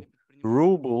 million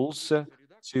rubles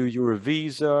to your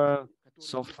visa,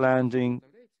 soft landing,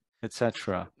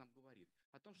 etc.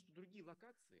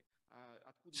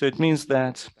 So it means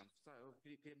that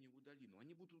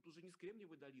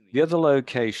the other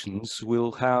locations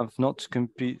will have to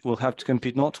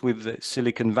compete not with the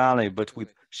Silicon Valley, but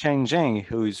with Shenzhen,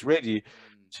 who is ready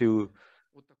to,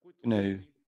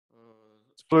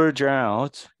 splurge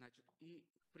out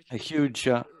a huge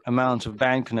amount of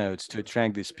banknotes to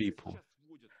attract these people.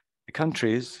 The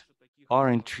countries are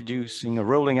introducing or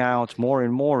rolling out more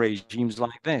and more regimes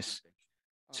like this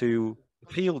to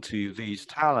appeal to these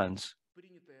talents.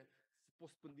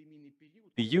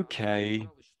 The UK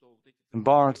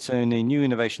embarked on a new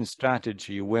innovation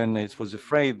strategy when it was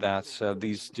afraid that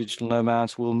these digital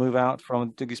nomads will move out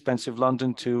from the expensive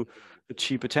London to the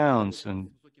cheaper towns and,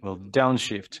 well,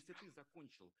 downshift.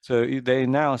 So they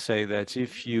now say that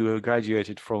if you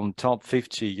graduated from top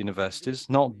 50 universities,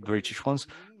 not British ones,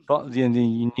 but then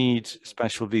you need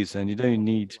special visa and you don't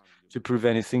need to prove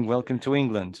anything. Welcome to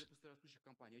England.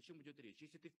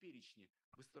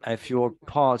 If you're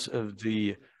part of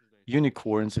the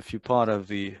unicorns, if you're part of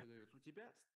the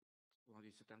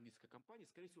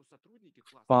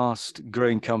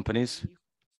fast-growing companies,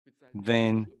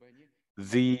 then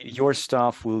your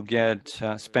staff will get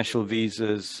special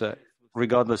visas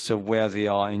regardless of where they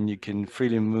are, and you can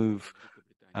freely move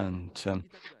and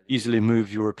easily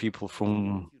move your people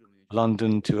from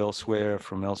London to elsewhere,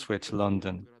 from elsewhere to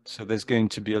London. So there's going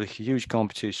to be a huge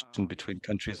competition between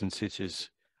countries and cities,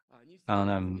 and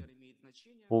I'm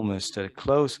almost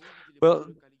close. Well,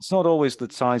 it's not always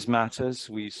that size matters.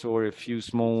 We saw a few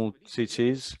small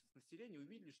cities.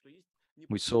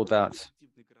 We saw that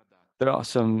there are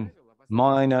some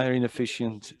minor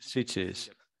inefficient cities.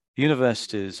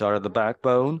 Universities are the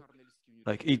backbone,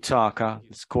 like Ithaca,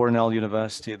 it's Cornell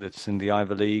University that's in the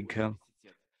Ivy League.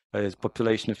 There's a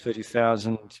population of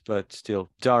 30,000, but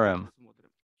still Durham.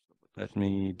 Let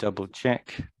me double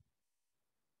check.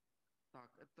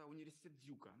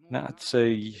 That's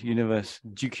a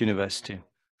Duke University.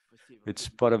 It's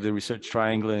part of the Research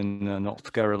Triangle in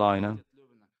North Carolina.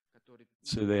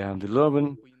 So they have the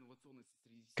Leuven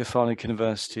Catholic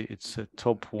University. It's a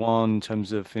top one in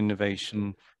terms of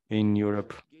innovation in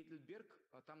Europe.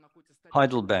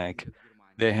 Heidelberg,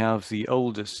 they have the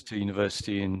oldest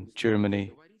university in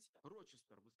Germany.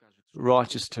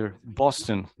 Rochester,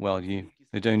 Boston, well,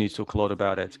 they don't need to talk a lot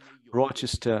about it.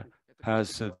 Rochester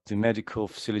has the medical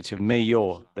facility of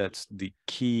Mayo. That's the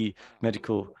key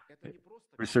medical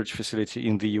research facility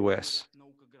in the US.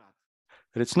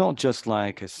 But it's not just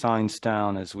like a science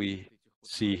town as we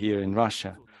see here in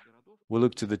Russia. We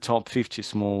look to the top 50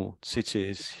 small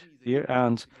cities here,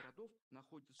 and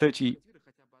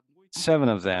 37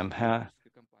 of them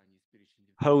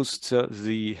host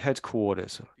the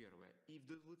headquarters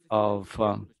of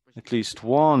at least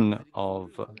one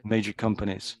of major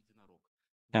companies.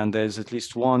 And there's at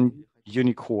least one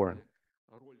unicorn.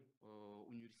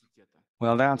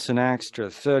 Well, that's an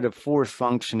extra third or fourth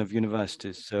function of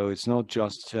universities. So it's not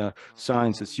just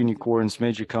science, it's unicorns,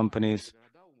 major companies,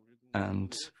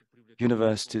 and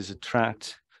universities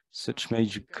attract such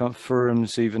major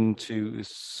firms even to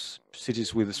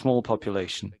cities with a small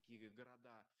population.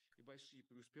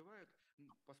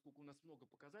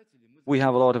 We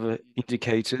have a lot of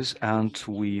indicators, and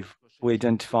we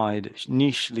identified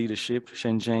niche leadership.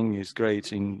 Shenzhen is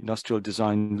great in industrial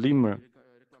design. Lima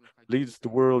leads the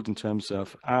world in terms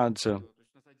of ads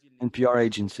and PR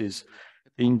agencies.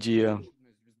 India,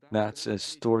 that's a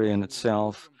story in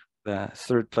itself. The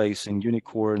third place in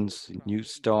unicorns, new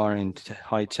star in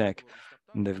high tech,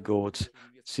 and they've got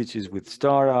cities with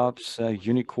startups,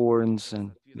 unicorns,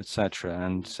 and etc.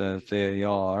 And they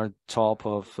are top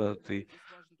of the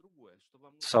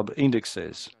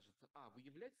sub-indexes.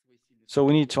 So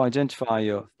we need to identify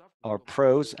our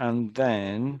pros and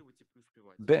then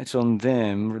bet on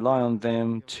them, rely on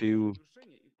them to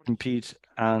compete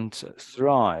and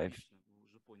thrive.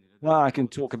 Well, I can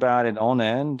talk about it on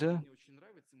end.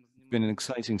 It's been an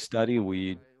exciting study.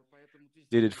 We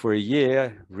did it for a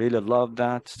year, really loved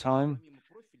that time.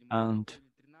 And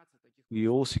we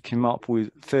also came up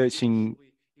with 13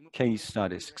 case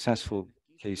studies, successful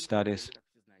case studies.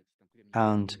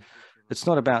 And it's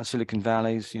not about Silicon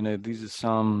Valleys, these are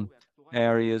some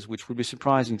areas which would be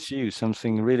surprising to you,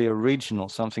 something really original,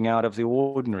 something out of the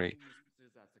ordinary,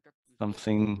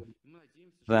 something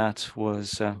that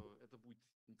was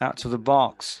out of the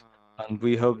box. And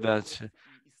we hope that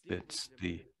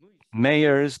the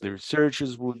mayors, the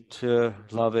researchers would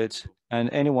love it, and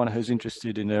anyone who's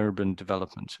interested in urban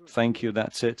development. Thank you.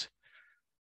 That's it.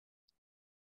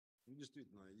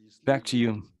 Back to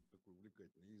you.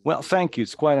 Well, thank you.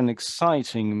 It's quite an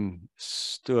exciting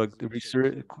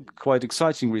research, quite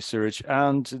exciting research,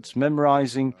 and it's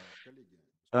memorizing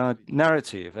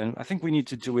narrative. And I think we need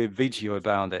to do a video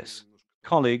about this.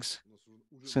 Colleagues,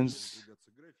 since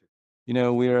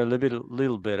we're a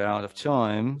little bit out of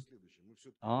time,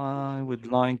 I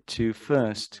would like to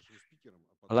first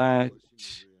allow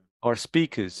our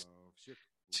speakers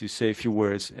to say a few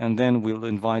words, and then we'll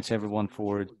invite everyone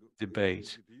for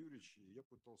debate.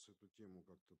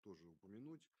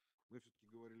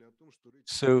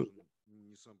 So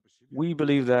we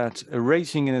believe that a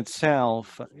rating in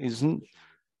itself is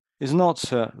not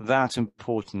that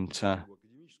important.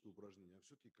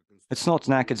 It's not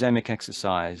an academic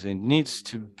exercise. It needs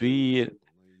to be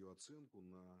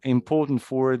important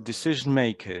for decision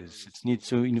makers. It needs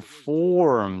to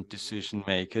inform decision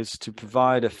makers, to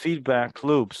provide a feedback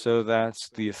loop so that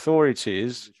the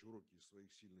authorities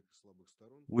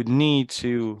would need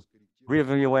to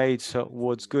reevaluate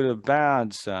what's good or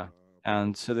bad,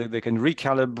 and so that they can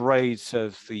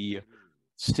recalibrate the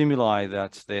stimuli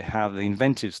that they have, the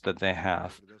inventives that they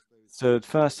have. So at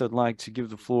first, I'd like to give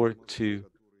the floor to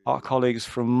our colleagues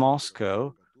from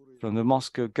Moscow, from the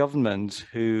Moscow government,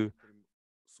 who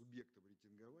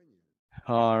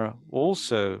are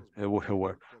also who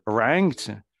were ranked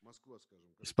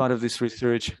as part of this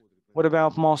research. What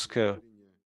about Moscow?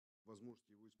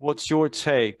 What's your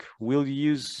take? Will you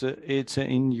use it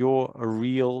in your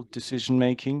real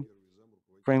decision-making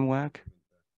framework?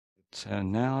 So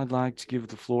now I'd like to give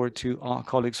the floor to our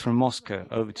colleagues from Moscow.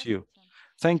 Over to you.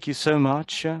 Thank you so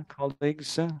much,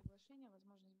 colleagues.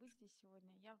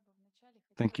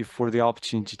 Thank you for the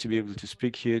opportunity to be able to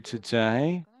speak here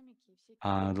today.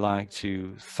 I'd like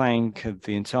to thank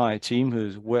the entire team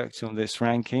who's worked on this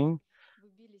ranking.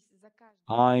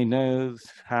 I know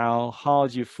how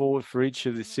hard you fought for each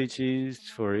of the cities,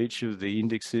 for each of the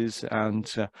indexes,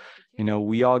 and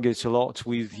we argued a lot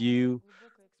with you.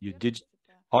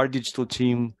 Our digital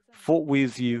team fought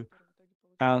with you,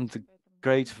 and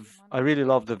I really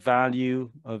love the value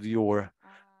of your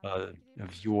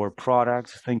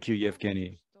product. Thank you,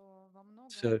 Yevgeny.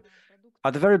 So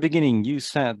at the very beginning, you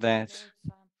said that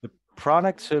the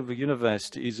product of a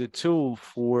university is a tool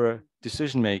for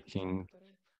decision making.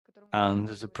 And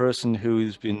as a person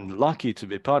who's been lucky to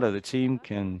be part of the team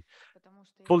can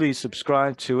fully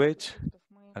subscribe to it.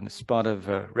 And as part of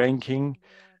a ranking,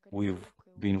 we've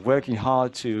been working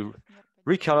hard to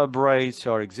recalibrate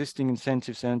our existing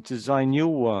incentives and design new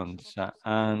ones.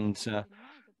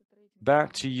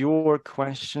 Back to your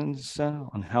questions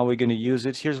on how we're going to use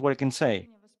it, here's what I can say.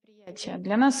 From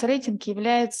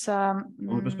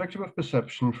the perspective of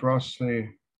perception, for us, the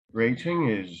rating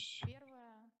is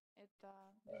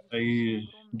a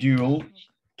dual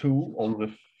tool.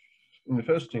 In the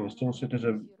first instance, it is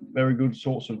a very good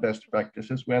source of best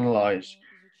practices. We analyze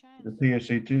the peer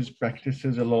cities'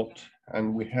 practices a lot,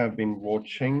 and we have been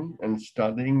watching and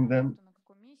studying them,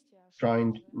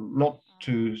 trying not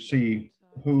to see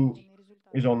who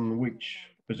is on which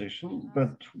position,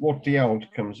 but what the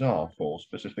outcomes are for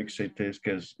specific cities,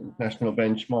 because national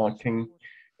benchmarking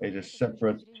is a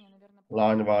separate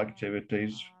line of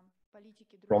activities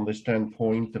from the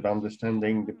standpoint of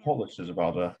understanding the policies of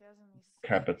other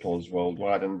capitals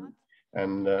worldwide.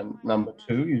 And number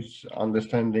two is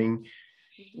understanding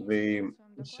the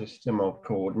system of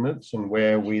coordinates and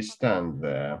where we stand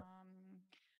there.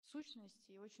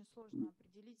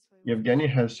 Yevgeny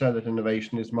has said that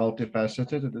innovation is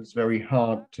multifaceted. It is very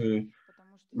hard to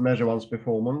measure one's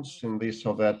performance in this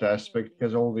or that aspect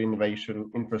because all the innovation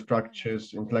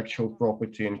infrastructures, intellectual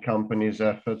property, and companies'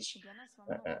 efforts,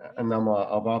 a number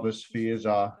of other spheres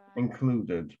are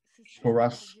included. For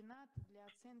us,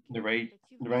 the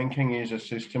ranking is a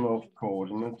system of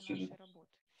coordinates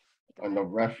and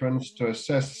of reference to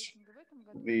assess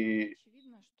the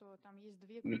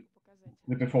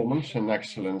performance and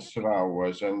excellence of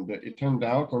ours. And it turned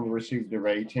out when we received the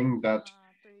rating that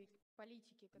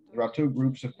there are two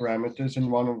groups of parameters. In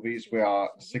one of these, we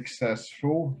are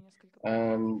successful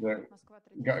and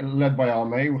led by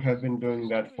Arme, we have been doing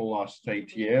that for the last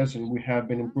 8 years, and we have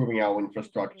been improving our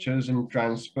infrastructures in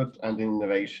transport and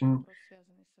innovation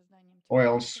or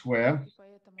elsewhere,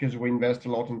 because we invest a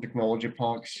lot in technology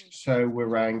parks. So we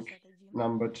rank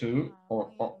number 2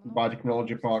 by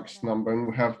technology parks number, and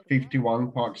we have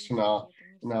 51 parks in our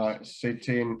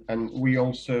city, and we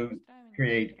also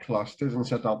create clusters and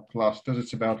set up clusters.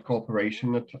 It's about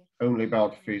cooperation, not only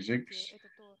about physics.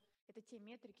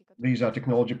 These are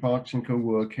technology parks and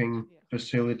co-working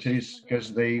facilities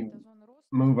because they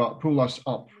pull us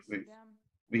up with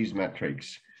these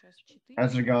metrics.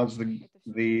 As regards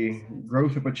the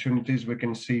growth opportunities, we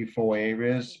can see 4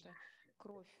 areas.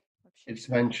 It's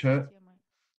venture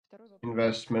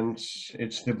investments,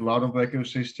 it's the blood of the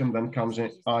ecosystem, then comes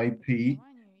in IP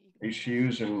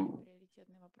issues and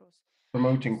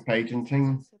promoting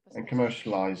patenting and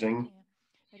commercializing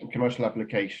and commercial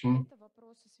application.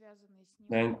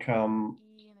 Then come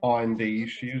R&D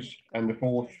issues, and the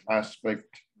fourth aspect,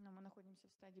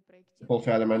 the fourth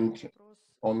element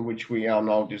on which we are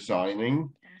now designing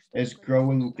is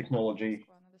growing technology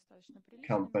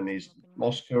companies.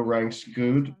 Moscow ranks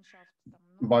good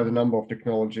by the number of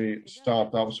technology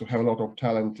startups who have a lot of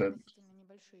talented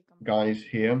guys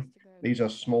here. These are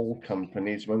small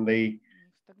companies. When they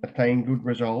attain good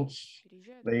results,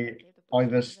 they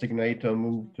either stagnate or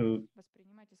move to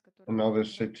another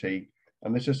city.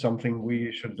 And this is something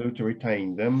we should do to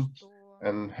retain them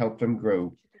and help them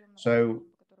grow. So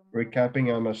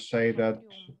recapping, I must say that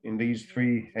in these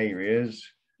 3 areas,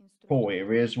 4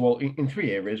 areas, well, in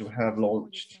 3 areas, we have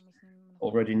launched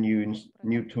already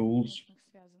new tools.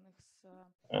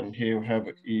 And here we have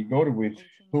Igor, with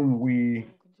whom we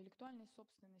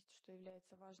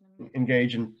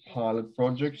engage in pilot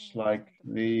projects like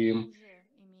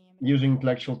using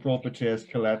intellectual property as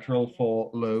collateral for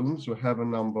loans. We have a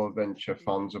number of venture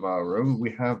funds of our own.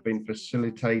 We have been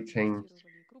facilitating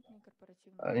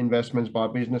investments by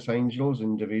business angels,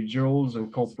 individuals,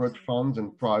 and corporate funds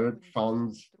and private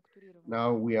funds.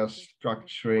 Now we are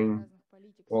structuring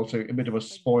also a bit of a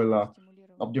spoiler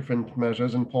of different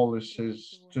measures and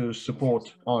policies to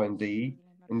support R&D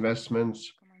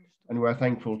investments. And we're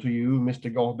thankful to you,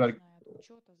 Mr. Goldberg,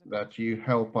 that you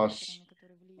help us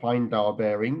find our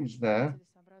bearings there,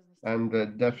 and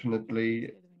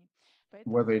definitely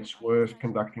whether it's worth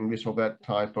conducting this or that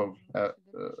type of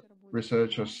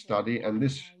research or study. And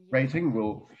this rating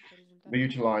will be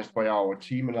utilized by our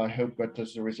team, and I hope that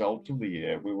as a result of the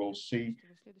year, we will see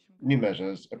new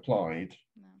measures applied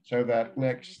so that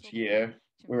next year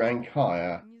we rank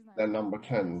higher than number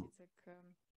 10.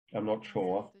 I'm not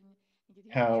sure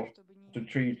how to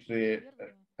treat the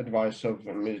advice of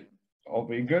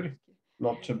Igor,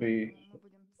 not to be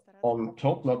on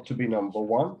top, not to be number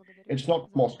 1. It's not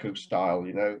Moscow style,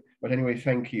 you know, but anyway,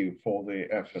 thank you for the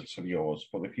efforts of yours,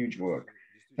 for the huge work.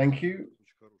 Thank you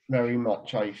very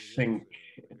much. I think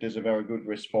it is a very good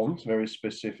response, very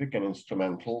specific and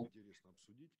instrumental,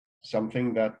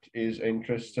 something that is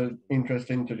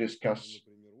interesting to discuss.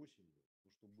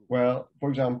 Well, for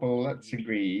example, let's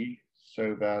agree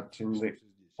so that in the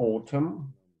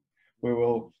autumn, we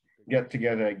will get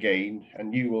together again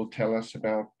and you will tell us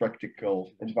about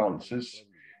practical advances.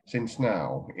 Since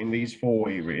now, in these 4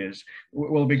 areas,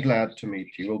 we'll be glad to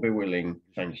meet you. We'll be willing.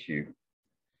 Thank you.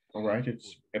 All right,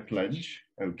 it's a pledge.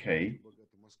 Okay.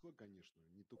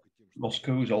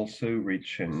 Moscow is also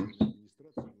rich in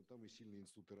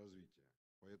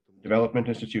development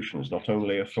institutions, not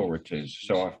only authorities.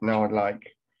 So now I'd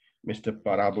like Mr.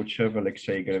 Parabuchev,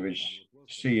 Alexei Igorovich,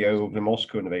 CEO of the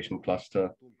Moscow Innovation Cluster,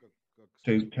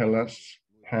 to tell us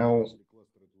how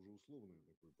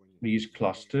these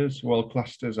clusters, well,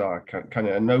 clusters are kind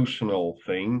of a notional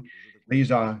thing.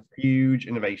 These are huge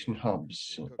innovation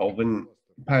hubs of a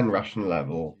pan-Russian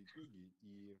level.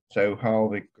 So how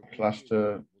the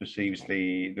cluster perceives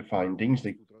the findings,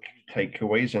 the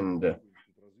takeaways, and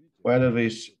whether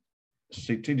this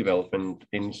city development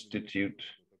institution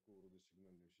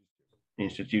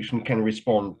can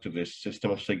respond to this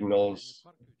system of signals.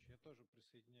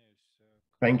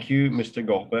 Thank you, Mr.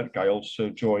 Goldberg. I also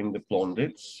joined the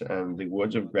plaudits and the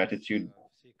words of gratitude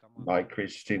by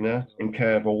Christina in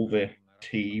care of all the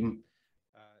team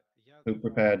who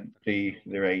prepared the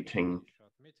rating.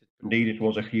 Indeed, it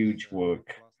was a huge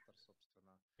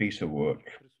piece of work.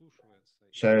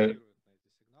 So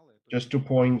just 2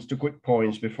 quick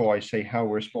points before I say how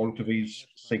we respond to these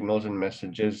signals and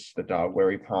messages that are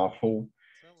very powerful.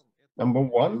 Number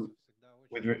 1,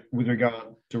 with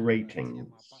regard to ratings,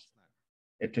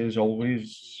 it is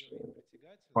always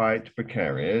quite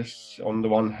precarious. On the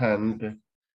one hand,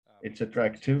 it's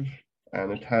attractive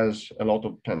and it has a lot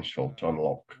of potential to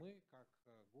unlock.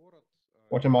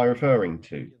 What am I referring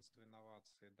to?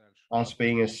 Us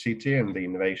being a city and the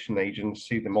innovation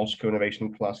agency, the Moscow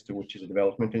Innovation Cluster, which is a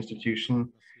development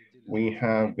institution, we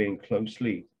have been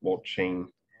closely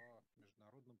watching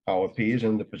our peers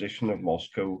and the position of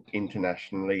Moscow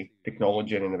internationally,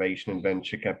 technology and innovation and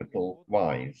venture capital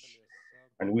wise.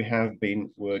 And we have been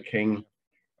working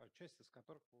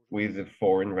with the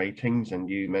foreign ratings, and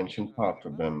you mentioned part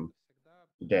of them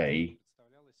today.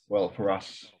 Well, for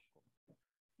us,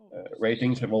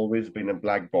 ratings have always been a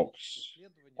black box,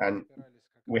 and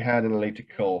we had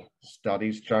analytical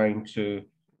studies trying to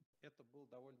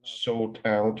sort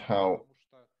out how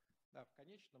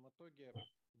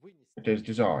it is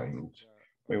designed.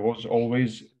 It was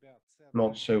always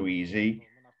not so easy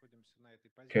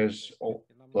because,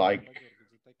 like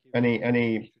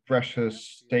any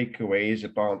precious takeaways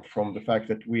apart from the fact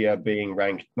that we are being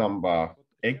ranked number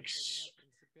X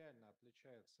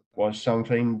was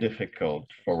something difficult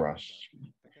for us.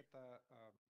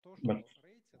 But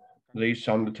this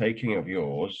undertaking of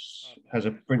yours has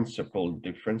a principal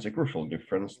difference, a crucial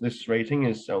difference. This rating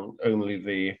is only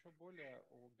the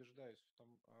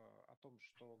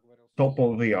top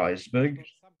of the iceberg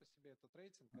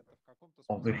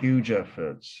of the huge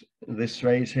efforts. This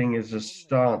rating is a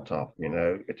startup,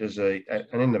 it is an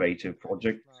innovative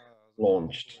project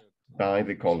launched by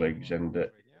the colleagues, and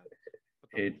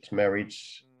it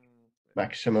merits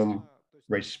maximum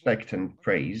respect and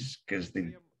praise because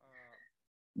the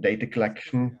data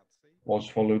collection was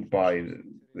followed by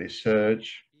the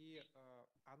search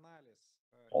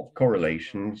of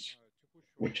correlations,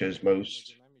 which is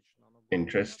most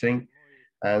interesting,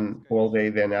 and well,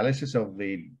 the analysis of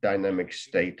the dynamic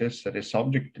status that is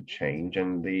subject to change,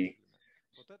 and the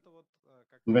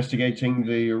investigating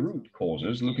the root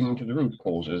causes, looking into the root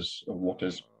causes of what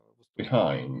is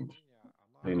behind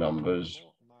the numbers.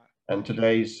 And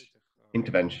today's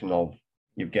intervention of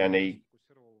Evgeny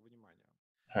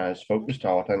has focused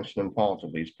our attention on part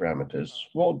of these parameters.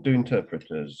 What do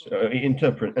entrepreneurs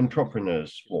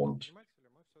want?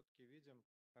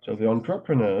 So the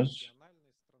entrepreneurs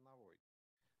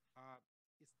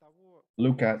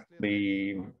look at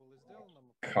the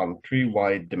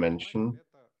country-wide dimension,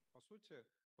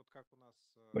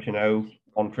 but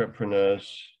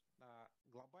entrepreneurs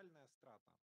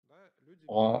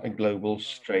are a global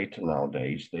strain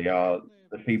nowadays. They are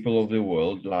the people of the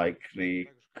world, like the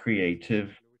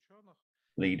creative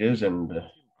leaders and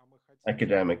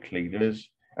academic leaders.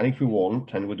 And if we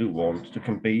want, and we do want, to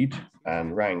compete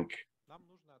and rank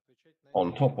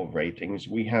on top of ratings,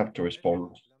 we have to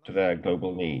respond to their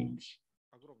global needs.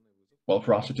 Well,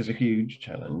 for us, it is a huge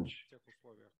challenge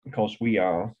because we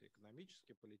are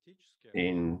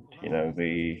in,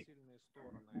 the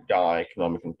dire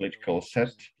economic and political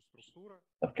set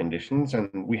of conditions, and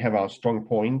we have our strong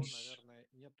points,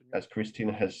 as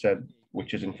Christina has said,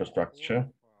 which is infrastructure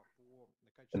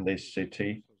in this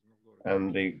city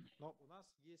and the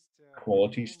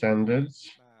quality standards,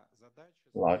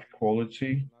 life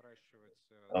quality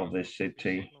of this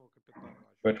city.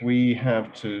 But we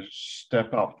have to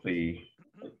step up the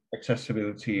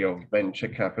accessibility of venture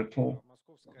capital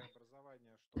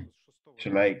to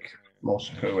make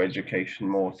Moscow education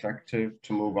more attractive,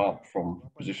 to move up from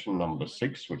position number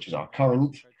 6, which is our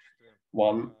current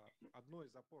one,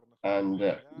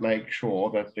 and make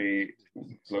sure that the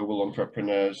global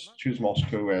entrepreneurs choose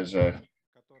Moscow as a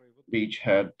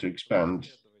beachhead to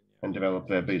expand and develop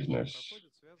their business.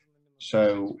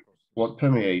 So what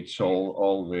permeates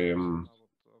all the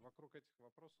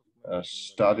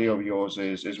study of yours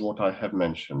is what I have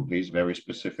mentioned, these very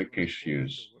specific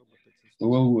issues. We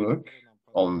will work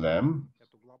on them,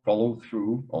 follow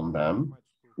through on them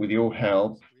with your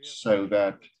help so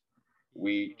that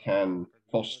we can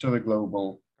foster the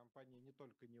global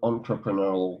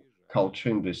entrepreneurial culture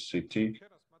in this city,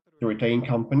 to retain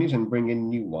companies and bring in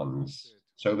new ones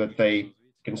so that they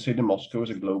consider Moscow as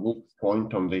a global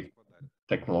point on the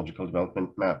technological development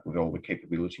map with all the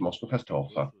capability Moscow has to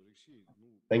offer.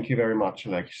 Thank you very much,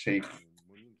 Alexei.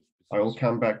 I will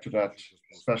come back to that,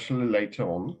 especially later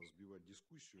on.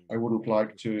 I wouldn't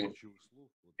like to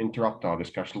interrupt our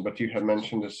discussion, but you have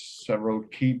mentioned several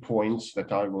key points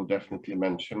that I will definitely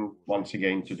mention once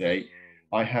again today.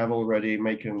 I have already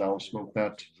made an announcement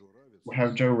that we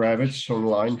have Joe Ravitz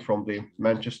online from the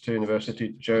Manchester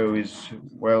University. Joe is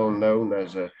well known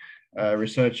as a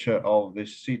researcher of the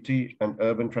city and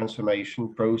urban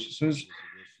transformation processes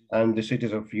and the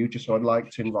cities of future. So I'd like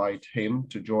to invite him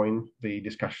to join the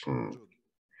discussion.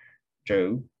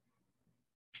 Joe,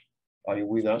 are you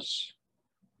with us?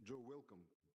 Joe, welcome.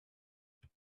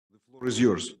 The floor is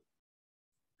yours.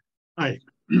 Hi,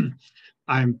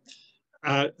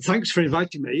 thanks for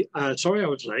inviting me. Sorry I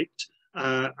was late,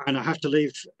 and I have to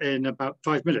leave in about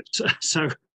 5 minutes. So,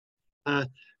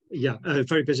 yeah, a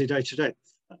very busy day today.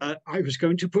 I was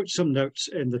going to put some notes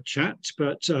in the chat,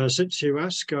 but since you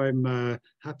ask, I'm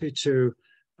happy to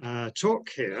talk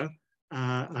here.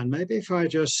 And maybe if I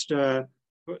just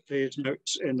put these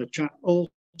notes in the chat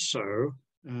also,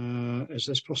 is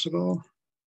this possible?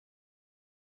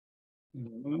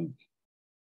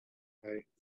 Okay.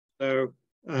 So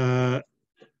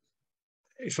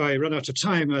if I run out of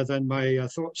time, then my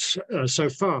thoughts so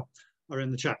far are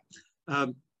in the chat.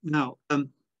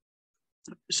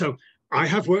 So I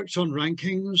have worked on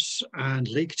rankings and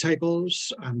league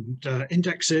tables and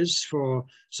indexes for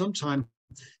some time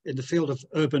in the field of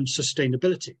urban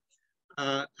sustainability.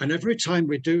 And every time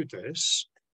we do this,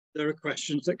 there are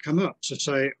questions that come up to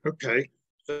say, okay,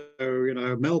 so, you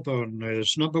know, Melbourne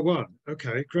is #1.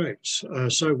 Okay, great.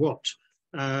 So what?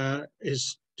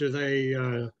 Do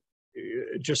they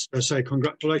just say,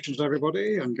 congratulations,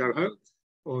 everybody, and go home?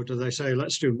 Or do they say,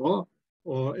 let's do more?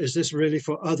 Or is this really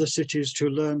for other cities to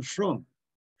learn from?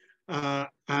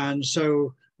 And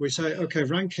so we say, okay,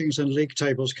 rankings and league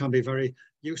tables can be very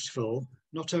useful,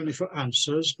 not only for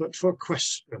answers, but for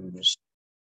questions.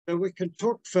 So we can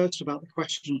talk first about the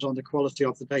questions on the quality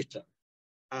of the data.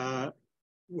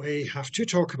 We have to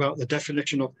talk about the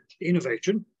definition of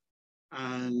innovation.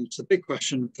 And the big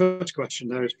question, first question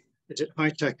there is it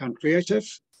high-tech and creative,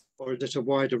 or is it a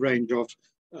wider range of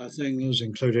things,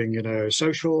 including, you know,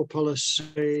 social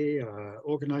policy,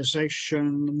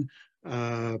 organization,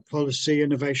 policy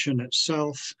innovation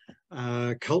itself,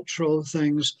 cultural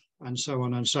things, and so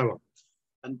on and so on.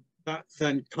 And that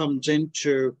then comes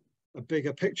into a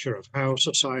bigger picture of how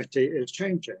society is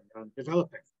changing and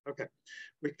developing. Okay,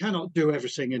 we cannot do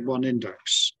everything in one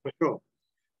index, for sure.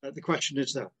 The question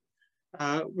is there.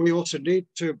 We also need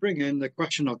to bring in the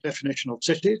question of definition of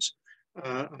cities.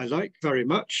 I like very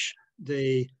much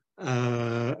the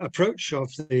approach of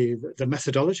the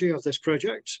methodology of this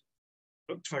project.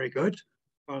 Looked very good, as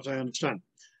far as I understand.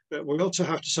 But we also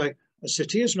have to say a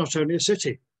city is not only a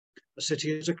city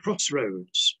is a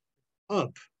crossroads,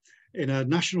 hub in a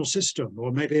national system,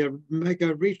 or maybe a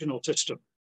mega regional system.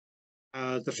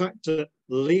 The fact that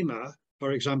Lima,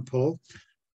 for example,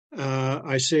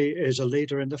 I see is a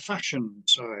leader in the fashion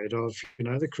side of, you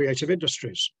know, the creative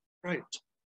industries. Right.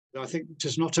 I think it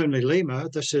is not only Lima,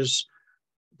 this is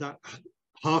that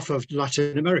half of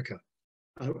Latin America,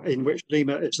 in which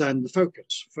Lima is then the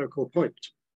focal point.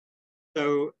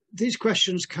 So these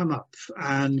questions come up,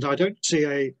 and I don't see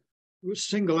a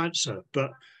single answer,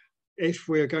 but if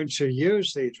we're going to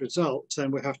use these results,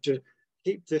 then we have to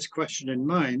keep this question in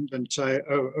mind and say,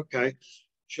 oh, okay,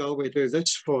 shall we do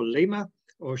this for Lima,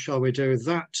 or shall we do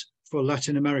that for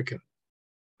Latin America?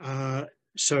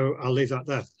 So I'll leave that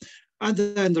there. And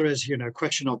then there is, you know,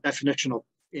 question of definition of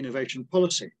innovation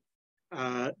policy.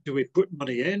 Do we put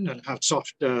money in and have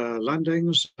soft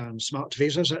landings and smart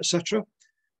visas, etc.?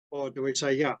 Or do we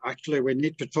say, yeah, actually, we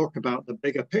need to talk about the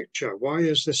bigger picture. Why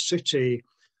is this city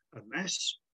a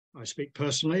mess? I speak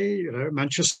personally, you know,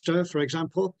 Manchester, for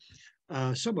example,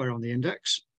 somewhere on the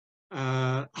index.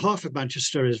 Half of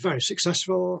Manchester is very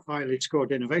successful, highly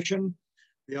scored innovation.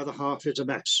 The other half is a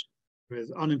mess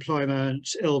with unemployment,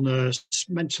 illness,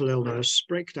 mental illness,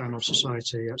 breakdown of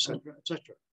society, etc.,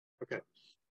 etc. Okay.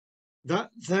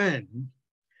 That then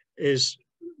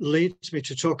leads me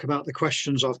to talk about the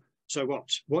questions of, so what?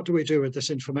 What do we do with this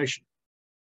information?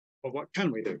 Or what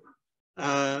can we do?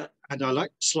 And I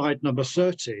like slide number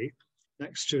 30,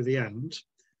 next to the end.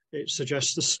 It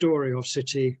suggests the story of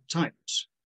city types,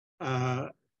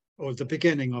 or the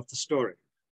beginning of the story.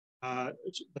 The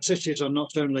cities are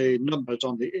not only numbers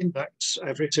on the index,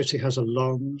 every city has a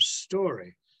long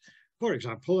story. For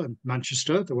example, in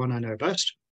Manchester, the one I know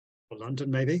best, or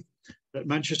London maybe, but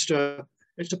Manchester,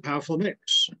 it's a powerful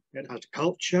mix. It has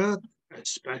culture,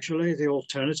 especially the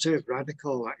alternative,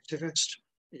 radical, activist,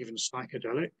 even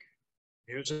psychedelic,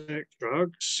 music,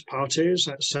 drugs, parties,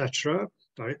 etc.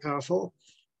 Very powerful.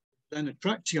 Then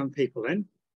attract young people in.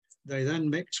 They then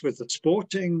mix with the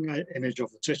sporting image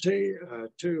of the city,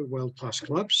 2 world-class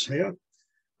clubs here.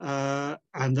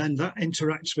 And then that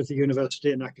interacts with the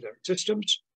university and academic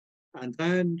systems. And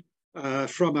then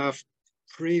from our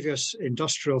previous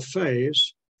industrial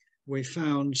phase, we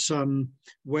found some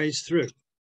ways through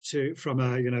from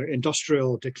a, you know,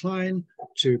 industrial decline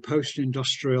to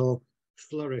post-industrial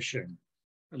flourishing.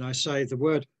 And I say the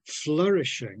word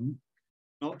flourishing,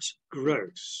 not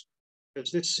growth,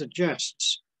 because this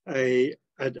suggests a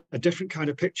different kind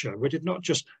of picture. We did not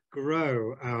just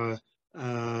grow our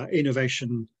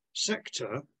innovation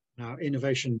sector, our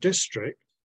innovation district,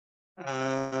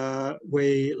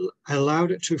 we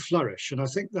allowed it to flourish. And I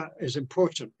think that is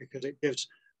important because it gives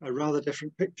a rather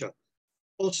different picture.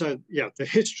 Also, yeah, the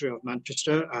history of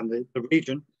Manchester and the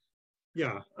region,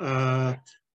 yeah,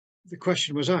 the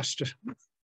question was asked,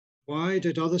 why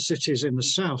did other cities in the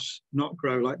south not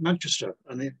grow like Manchester?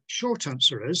 And the short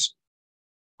answer is,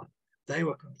 they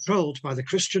were controlled by the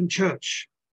Christian church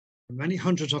for many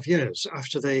hundreds of years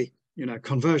after the, you know,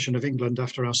 conversion of England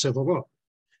after our Civil War.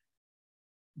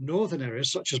 Northern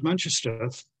areas such as Manchester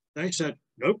They said,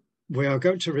 nope, we are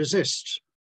going to resist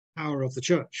the power of the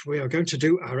church. We are going to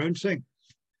do our own thing.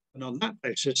 And on that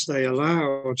basis, they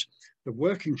allowed the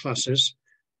working classes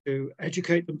to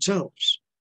educate themselves.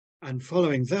 And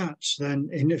following that, then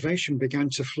innovation began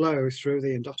to flow through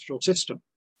the industrial system.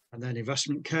 And then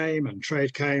investment came and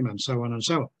trade came and so on and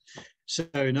so on. So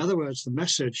in other words, the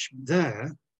message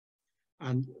there,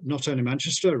 and not only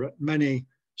Manchester, but many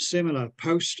similar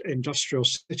post-industrial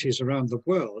cities around the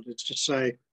world, is to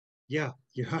say, yeah,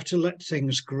 you have to let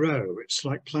things grow. It's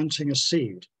like planting a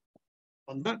seed.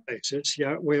 On that basis,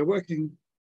 yeah, we're working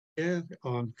here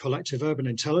on collective urban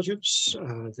intelligence.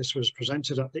 This was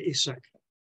presented at the ISSEK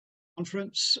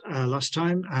conference last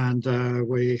time, and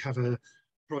we have a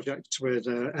project with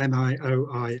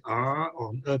MIOIR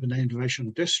on urban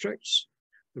innovation districts.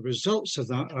 The results of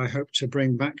that I hope to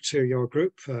bring back to your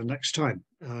group next time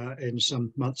in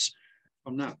some months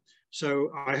from now.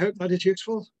 So I hope that is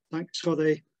useful. Thanks for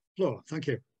the floor. Thank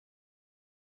you.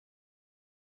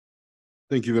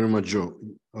 Thank you very much, Joe.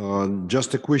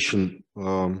 Just a question.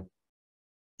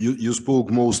 You spoke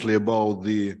mostly about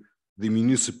the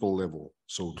municipal level,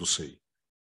 so to say.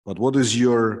 But what is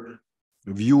your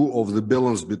view of the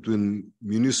balance between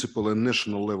municipal and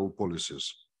national level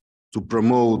policies to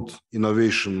promote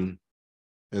innovation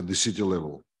at the city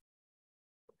level?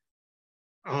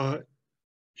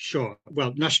 Sure.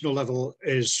 Well, national level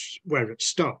is where it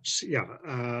starts, yeah,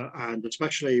 and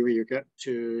especially when you get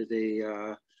to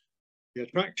the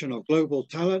attraction of global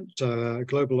talent,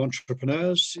 global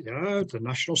entrepreneurs. Yeah, the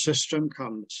national system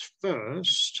comes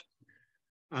first,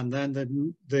 and then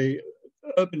the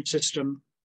urban system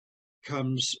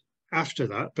comes after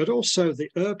that. But also,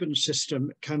 the urban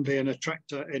system can be an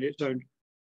attractor in its own,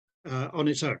 on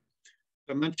its own.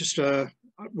 So Manchester,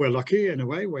 we're lucky in a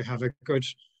way. We have a good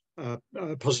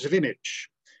positive image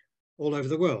all over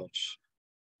the world,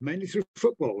 mainly through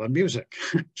football and music,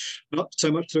 not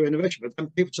so much through innovation. But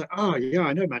then people say, oh, yeah,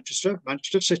 I know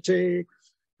Manchester City,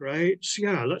 great.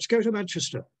 Yeah, let's go to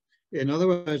Manchester. In other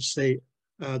words,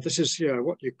 this is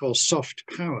what you call soft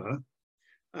power,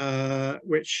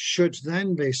 which should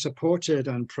then be supported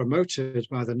and promoted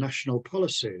by the national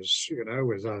policies,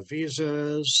 with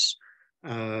visas,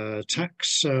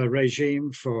 tax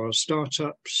regime for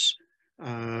startups,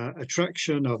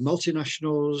 attraction of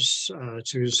multinationals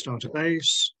to start a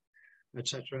base,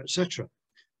 etc., etc.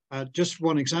 Just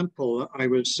one example, I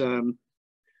was in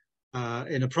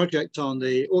a project on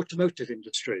the automotive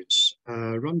industries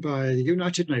run by the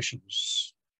United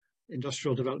Nations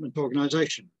Industrial Development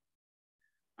Organization.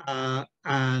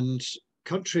 And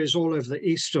countries all over the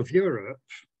east of Europe,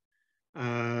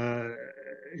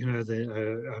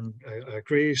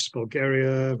 Greece,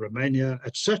 Bulgaria, Romania,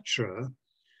 etc.,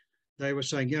 they were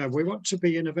saying, yeah, we want to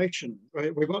be innovation.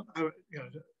 Right? We want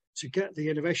to get the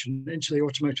innovation into the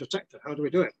automotive sector. How do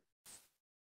we do it?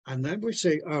 And then we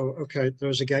say, oh, okay,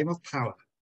 there's a game of power.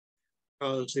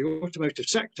 Because the automotive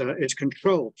sector is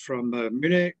controlled from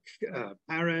Munich,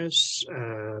 Paris,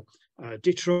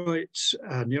 Detroit,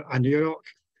 and New York,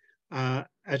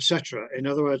 etc. In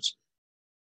other words,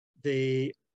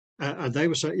 and they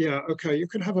were saying, yeah, okay, you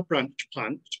can have a branch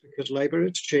plant because labor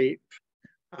is cheap,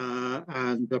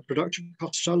 and the production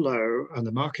costs are low, and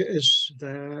the market is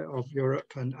there of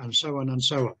Europe, and so on and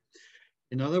so on.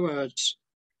 In other words,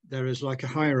 there is like a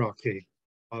hierarchy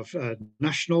of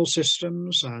national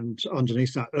systems, and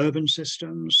underneath that urban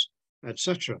systems,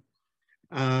 etc.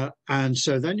 And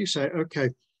so then you say,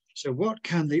 okay, so what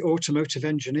can the automotive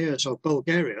engineers of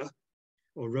Bulgaria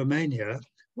or Romania,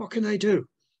 what can they do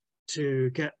to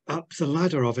get up the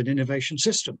ladder of an innovation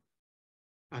system?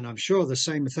 And I'm sure the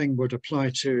same thing would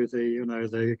apply to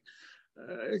the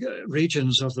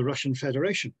regions of the Russian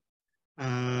Federation.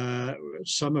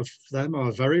 Some of them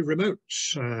are very remote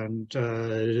and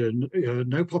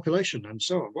no population and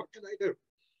so on. What can they do?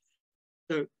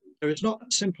 So there is not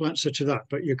a simple answer to that,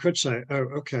 but you could say, oh,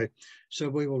 okay, so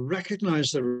we will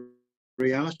recognize the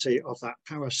reality of that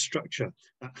power structure,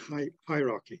 that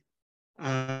hierarchy.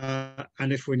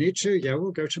 And if we need to, yeah,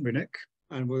 we'll go to Munich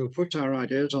and we'll put our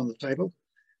ideas on the table,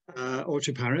 or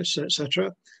to Paris,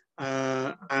 etc.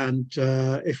 And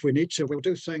if we need to, we'll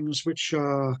do things which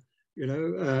are,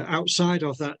 outside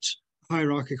of that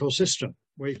hierarchical system.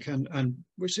 We can, and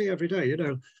we see every day,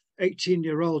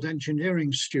 18-year-old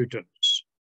engineering students,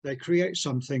 they create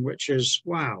something which is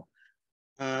wow.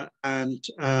 And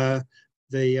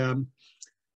the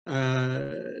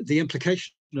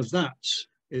implication of that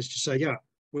is to say, yeah,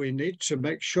 we need to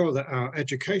make sure that our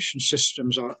education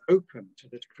systems are open to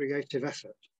this creative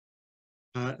effort,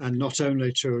 and not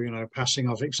only to, passing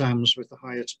of exams with the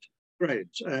highest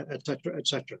grades, etc.,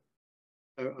 etc.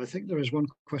 So I think there is one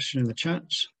question in the chat.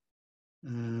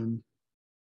 A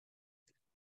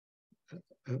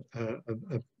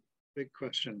big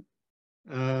question.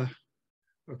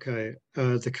 Okay,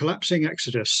 the collapsing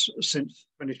exodus since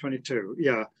 2022.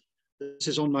 Yeah, this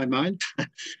is on my mind.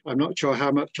 I'm not sure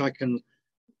how much I can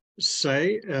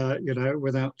say, you know,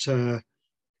 without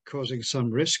causing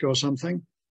some risk or something.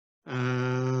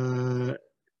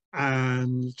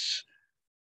 And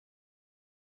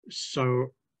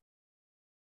so,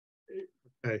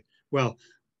 okay, well,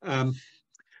 I'm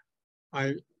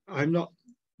not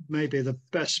maybe the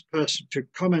best person to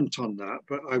comment on that,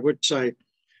 but I would say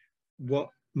what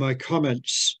my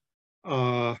comments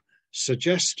are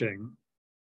suggesting,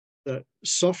 that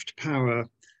soft power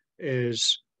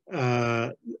is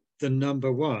the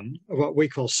number one, what we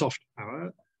call soft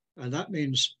power, and that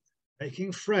means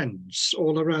making friends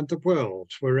all around the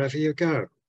world, wherever you go.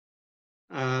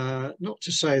 Not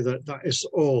to say that that is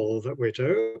all that we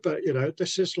do, but you know,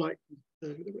 this is like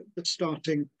the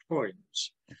starting point.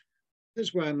 This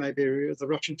is where maybe the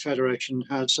Russian Federation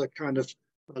has a kind of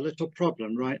a little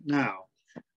problem right now.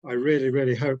 I really,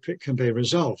 really hope it can be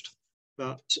resolved.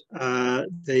 But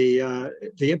the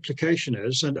implication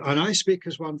is, and I speak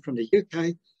as one from the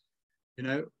UK, you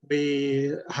know,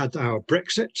 we had our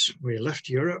Brexit, we left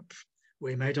Europe,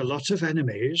 we made a lot of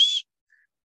enemies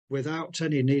without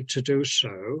any need to do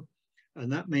so.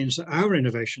 And that means that our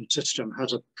innovation system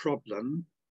has a problem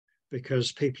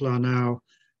because people are now,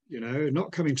 you know,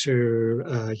 not coming to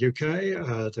UK.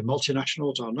 The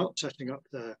multinationals are not setting up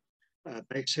their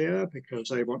base here because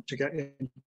they want to get into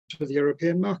the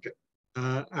European market.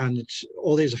 And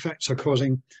all these effects are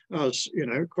causing us, you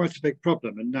know, quite a big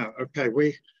problem. And now, okay,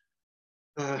 we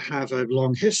have a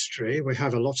long history. We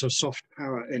have a lot of soft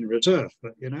power in reserve,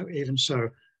 but, you know, even so,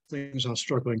 things are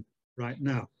struggling right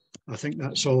now. I think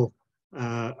that's all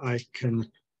I can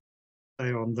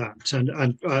say on that.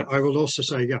 And I will also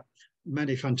say, yeah,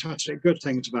 many fantastic good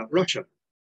things about Russia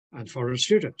and foreign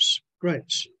students,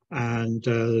 great, and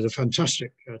the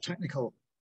fantastic technical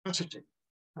capacity.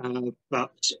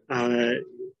 But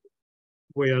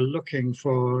we are looking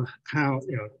for how,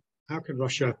 you know, how can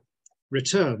Russia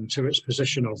return to its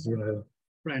position of, you know,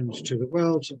 friend to the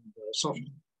world and soft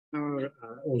power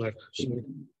all over. So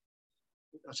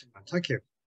that's it. Thank you.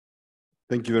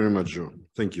 Thank you very much, Joe.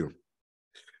 Thank you.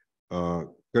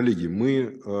 Коллеги,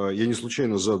 я не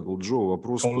случайно задал Джо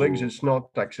вопрос. Colleagues, it's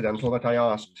not accidental that I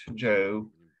asked Joe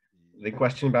the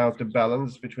question about the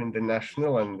balance between the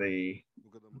national and the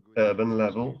urban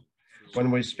level. When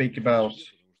we speak about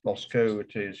Moscow,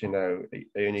 it is, you know,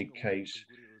 a unique case.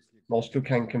 Moscow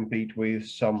can compete with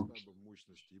some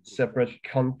separate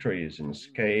countries in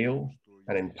scale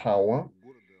and in power.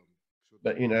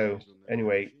 But, you know,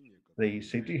 anyway, the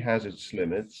city has its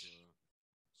limits,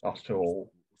 after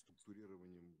all,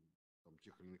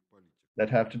 that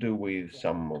have to do with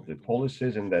some of the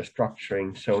policies and their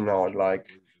structuring. So now I'd like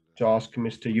to ask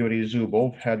Mr. Yuri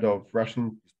Zubov, head of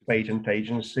Russian Patent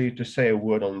Agency, to say a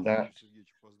word on that.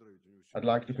 I'd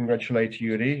like to congratulate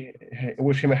Yuri,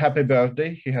 wish him a happy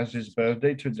birthday. He has his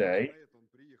birthday today.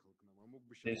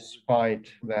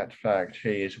 Despite that fact,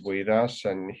 he is with us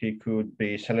and he could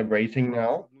be celebrating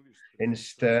now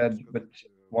instead. But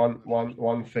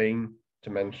one thing to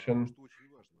mention,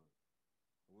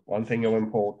 one thing of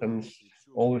importance,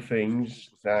 all the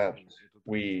things that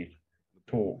we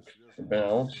talked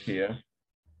about here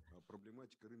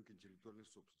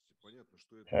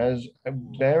has a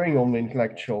bearing on the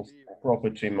intellectual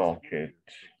property market.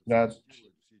 That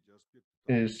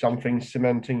is something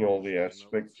cementing all the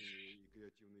aspects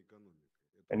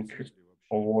and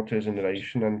of what is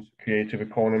innovation and creative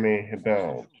economy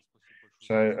about.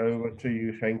 So over to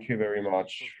you. Thank you very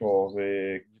much for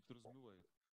the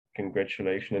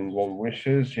congratulations and warm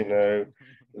wishes. You know,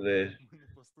 the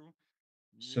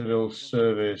civil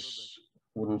service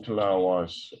wouldn't allow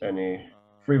us any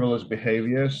frivolous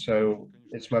behavior, so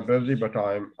it's my birthday, but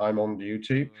I'm on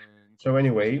duty. So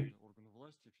anyway,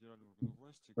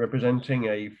 representing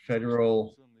a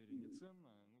federal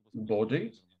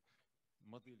body,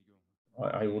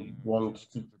 I would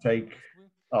want to take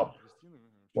up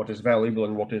what is valuable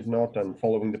and what is not, and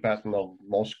following the pattern of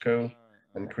Moscow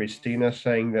and Christina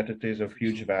saying that it is of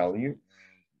huge value,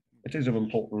 it is of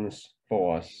importance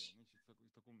for us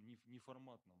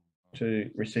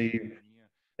to receive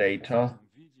data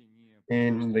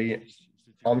in the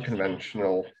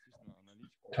unconventional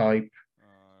type,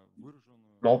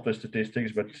 not the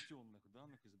statistics, but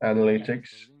analytics.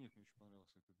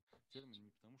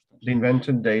 The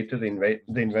invented data, the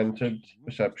invented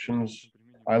perceptions.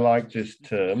 I like this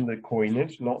term, the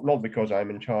coinage, not because I'm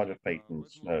in charge of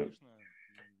patents, no.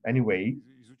 Anyway,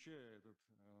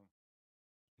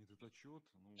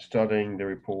 studying the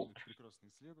report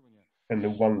and the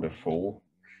wonderful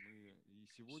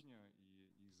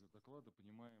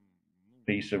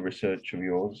piece of research of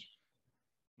yours.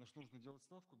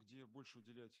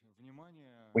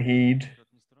 We heed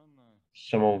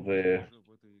some of the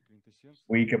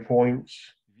weaker points,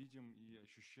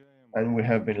 and we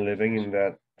have been living in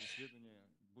that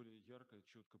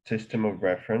system of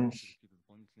reference.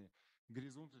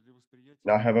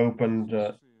 I have opened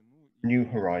new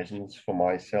horizons for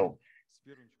myself,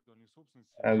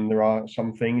 and there are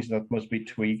some things that must be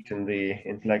tweaked in the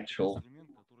intellectual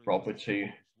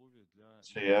property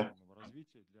sphere,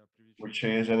 which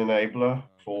is an enabler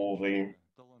for the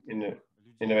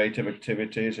innovative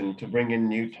activities and to bring in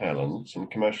new talents and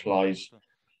commercialize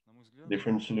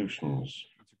different solutions.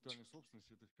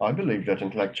 I believe that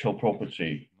intellectual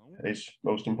property is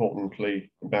most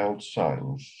importantly about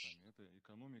science,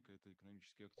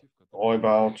 or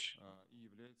about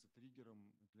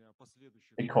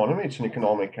economy. It's an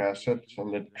economic asset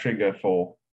and a trigger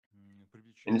for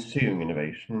ensuing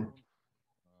innovation,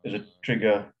 is a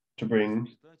trigger to bring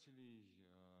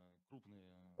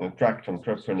and attract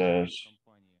entrepreneurs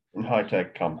in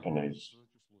high-tech companies.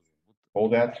 For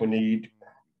that, we need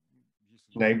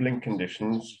enabling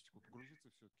conditions.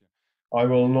 I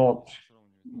will not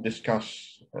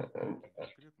discuss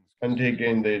and dig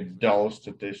in the dull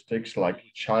statistics like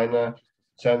China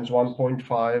sends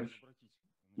 1.5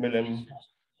 million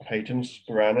patents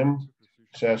per annum.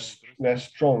 They're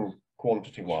strong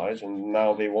quantity-wise, and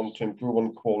now they want to improve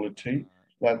on quality.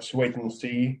 Let's wait and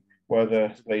see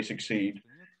whether they succeed.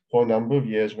 For a number of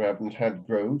years, we haven't had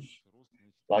growth.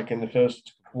 Like in the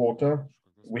first quarter,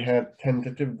 we had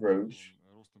tentative growth,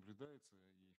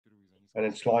 and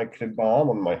it's like the balm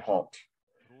on my heart.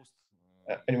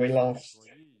 Anyway, last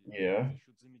year,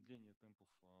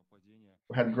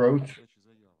 we had growth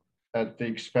at the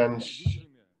expense.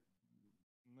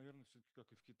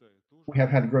 We have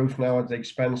had growth now at the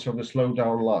expense of the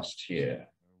slowdown last year.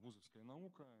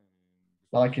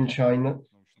 Like in China,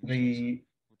 the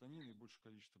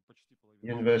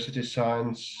university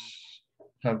science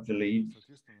have the lead.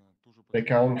 They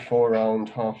account for around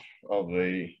half of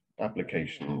the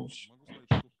applications.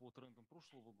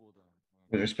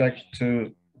 With respect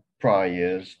to prior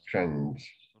year's trends,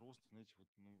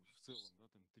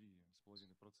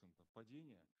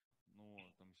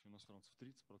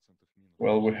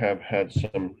 well, we have had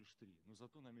some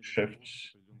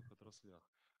shifts.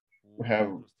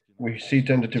 We see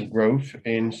tentative growth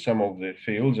in some of the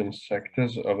fields and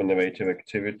sectors of innovative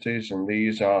activities, and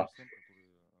these are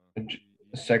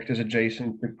sectors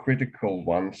adjacent to critical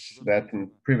ones that in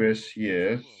previous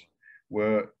years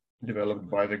were developed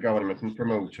by the government and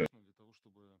promoted.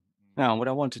 Now, what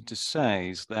I wanted to say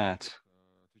is that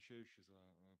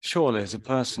surely as a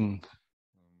person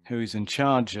who is in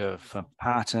charge of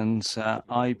patents,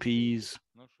 IPs,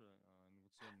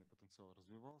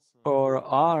 for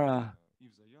our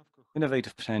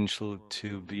innovative potential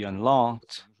to be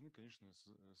unlocked,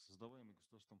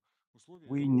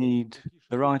 we need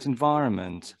the right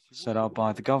environment set up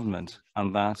by the government,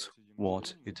 and that's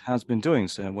what it has been doing.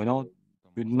 So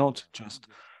we not just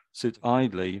sit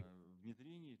idly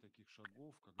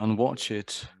and watch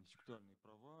it.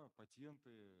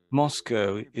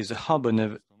 Moscow is a hub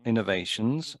of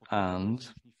innovations, and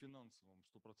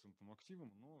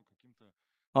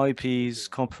IPs,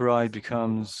 copyright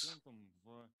becomes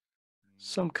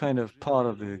some kind of part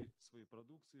of the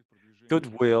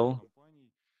goodwill,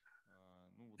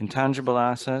 intangible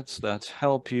assets that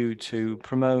help you to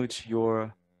promote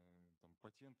your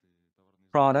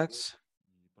products.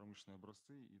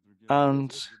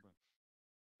 And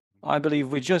I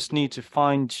believe we just need to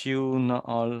fine-tune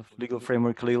our legal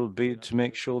framework a little bit to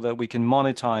make sure that we can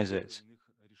monetize it.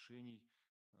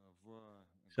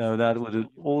 So that would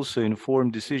also inform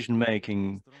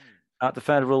decision-making at the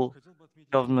federal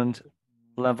government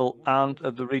level and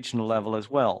at the regional level as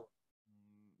well.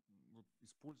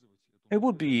 It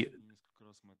would be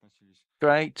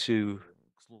great to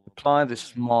apply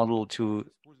this model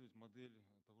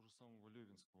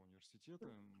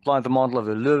apply the model of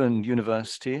the Leuven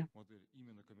University,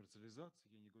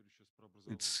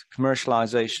 its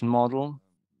commercialization model.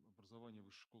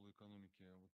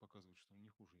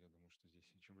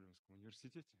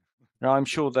 Now, I'm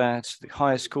sure that the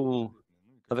High School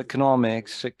of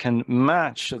Economics can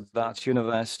match that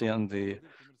university, and the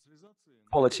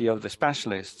quality of the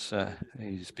specialists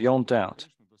is beyond doubt.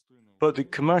 But the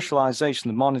commercialization,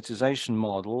 the monetization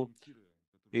model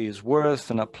is worth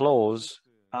an applause,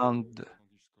 and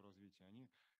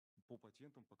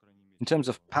in terms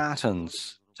of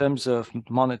patents, in terms of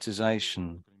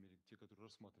monetization,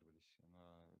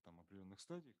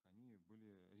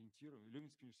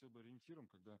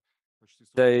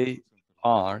 They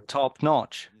are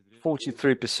top-notch.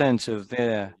 43% of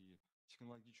their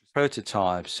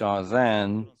prototypes are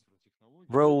then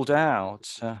rolled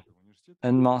out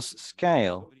in mass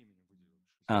scale.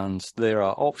 And there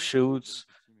are offshoots,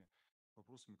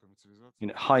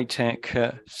 high-tech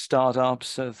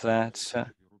startups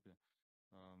that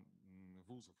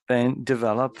then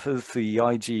develop the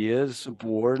ideas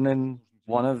born in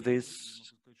one of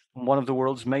the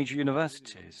world's major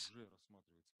universities.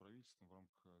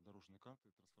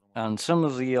 And some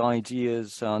of the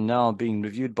ideas are now being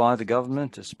reviewed by the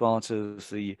government as part of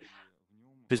the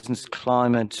business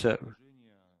climate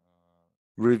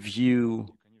review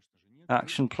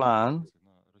action plan.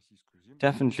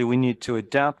 Definitely, we need to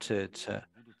adapt it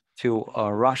to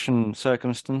Russian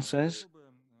circumstances.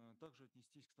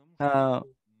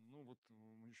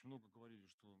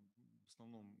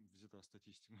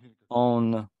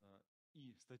 On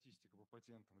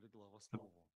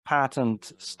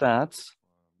patent stats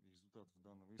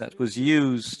that was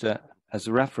used as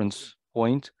a reference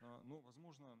point,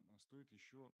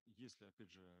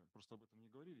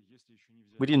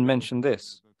 we didn't mention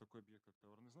this.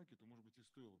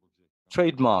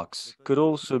 Trademarks could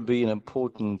also be an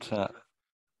important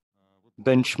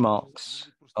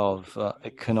benchmarks of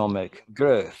economic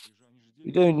growth.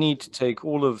 We don't need to take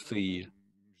all of the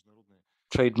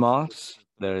trademarks.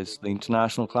 There is the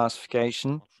international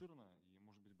classification.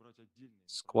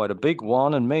 It's quite a big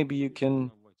one, and maybe you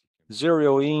can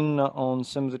zero in on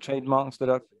some of the trademarks that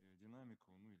are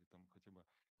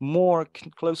more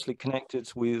closely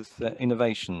connected with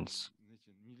innovations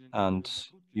and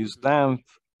use them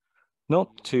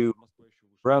not to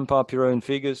ramp up your own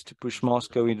figures to push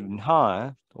Moscow even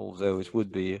higher, although it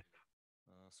would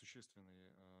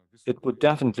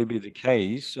definitely be the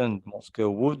case, and Moscow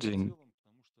would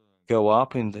go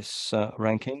up in this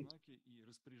ranking.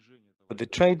 But the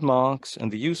trademarks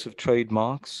and the use of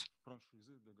trademarks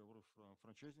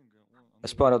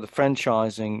as part of the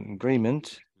franchising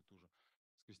agreement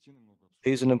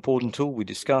is an important tool. We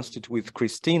discussed it with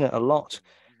Christina a lot.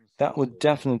 That would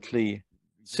definitely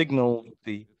signal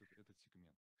the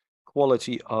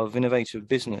quality of innovative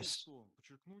business.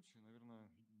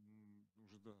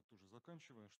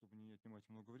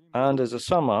 And as a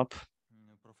sum up,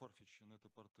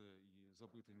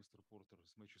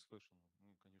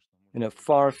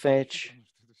 Farfetch,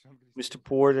 Mr.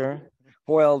 Porter,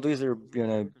 well, these are,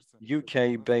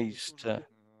 UK-based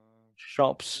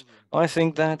shops. I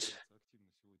think that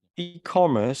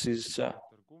e-commerce is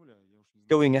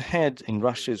going ahead in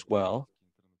Russia as well.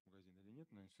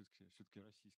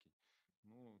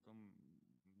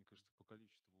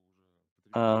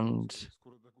 And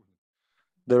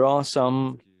there are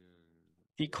some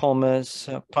e-commerce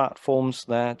platforms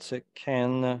that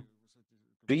can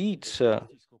beat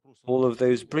all of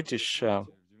those British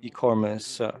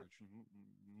e-commerce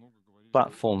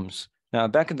platforms. Now,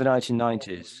 back in the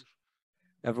 1990s,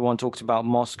 everyone talked about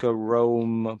Moscow,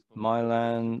 Rome,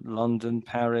 Milan, London,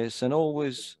 Paris, and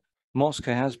always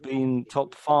Moscow has been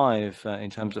top 5 in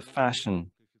terms of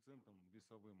fashion.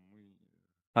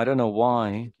 I don't know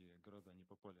why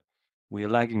we are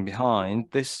lagging behind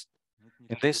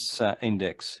in this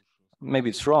index. Maybe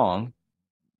it's wrong.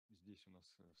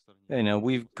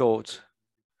 We've got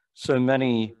so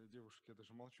many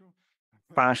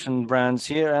fashion brands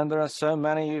here, and there are so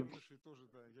many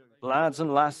lads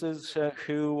and lasses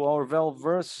who are well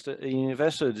versed,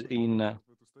 invested in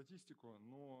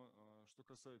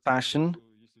fashion.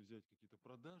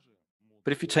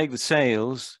 But if you take the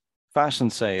sales, fashion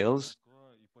sales,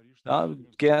 I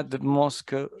would get that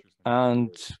Moscow and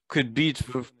could beat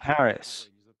Paris.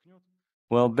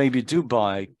 Well, maybe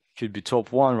Dubai could be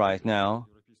top 1 right now,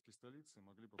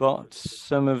 but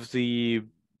some of the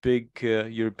big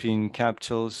European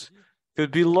capitals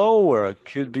could be lower,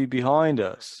 could be behind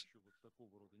us.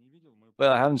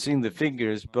 Well, I haven't seen the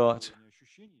figures, but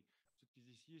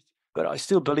I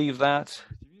still believe that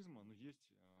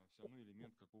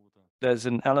there's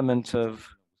an element of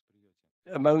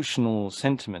emotional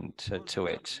sentiment to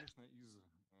it.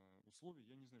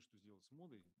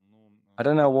 I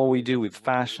don't know what we do with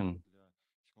fashion.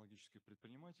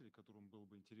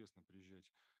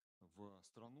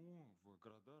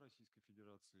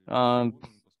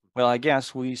 Well, I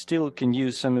guess we still can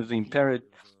use some of the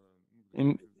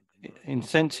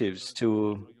incentives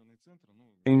to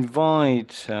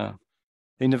invite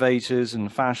innovators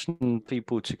and fashion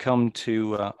people to come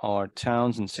to our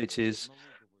towns and cities.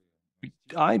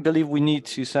 I believe we need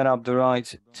to set up the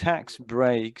right tax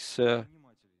breaks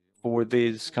for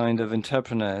these kind of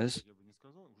entrepreneurs.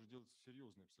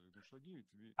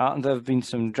 And there have been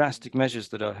some drastic measures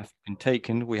that have been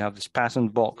taken. We have this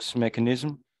patent box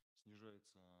mechanism.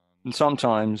 And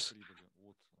sometimes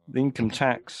the income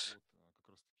tax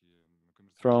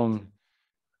from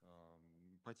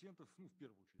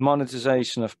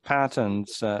monetization of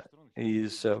patents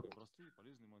is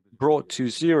brought to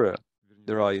zero.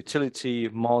 There are utility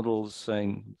models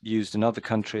used in other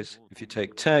countries. If you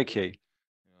take Turkey,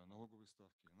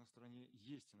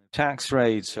 tax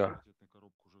rates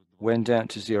went down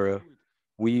to zero.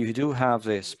 We do have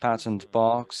this patent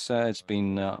box. It's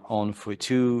been on for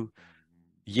 2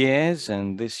 years,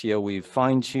 and this year we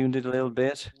fine-tuned it a little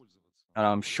bit, and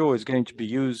I'm sure it's going to be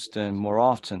used more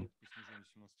often.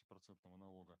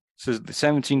 So the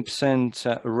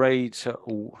 17% rate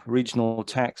regional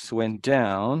tax went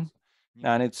down,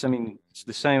 and it's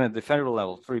the same at the federal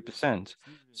level, 3%.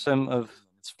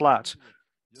 It's flat.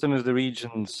 Some of the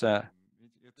regions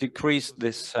decrease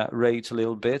this rate a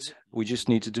little bit. We just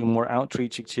need to do more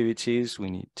outreach activities.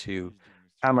 We need to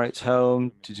hammer it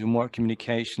home, to do more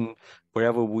communication.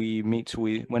 Whenever we meet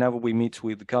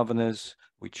with the governors,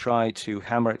 we try to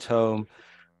hammer it home.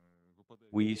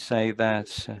 We say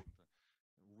that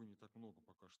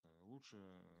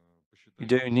you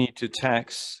don't need to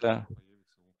tax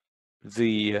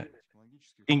the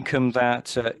income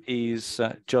that is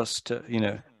just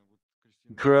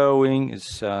growing.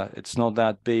 It's not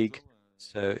that big,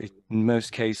 so in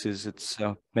most cases it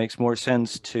makes more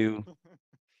sense to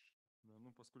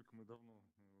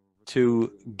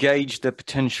gauge the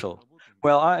potential.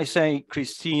 Well, I say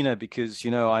Christina because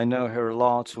I know her a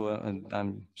lot, and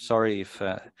I'm sorry if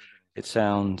it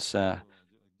sounds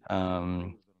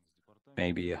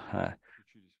maybe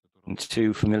in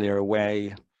too familiar a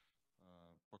way.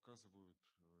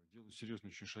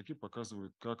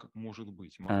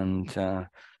 And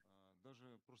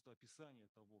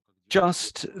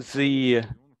just the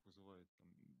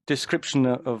description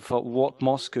of what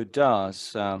Moscow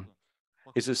does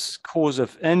is a cause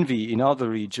of envy in other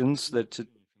regions that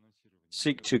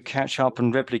seek to catch up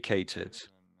and replicate it.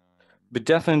 But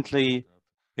definitely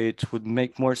it would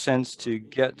make more sense to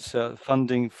get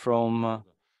funding from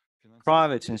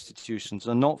private institutions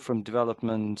and not from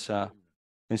development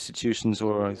institutions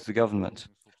or the government.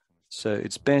 So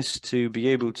it's best to be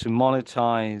able to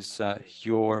monetize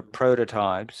your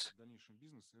prototypes.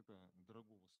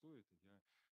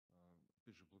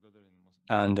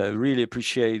 And I really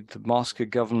appreciate the Moscow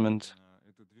government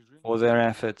for their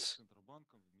efforts.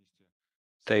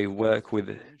 They work with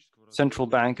the Central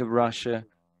Bank of Russia.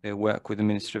 They work with the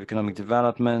Ministry of Economic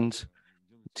Development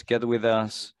together with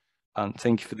us. And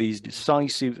thank you for these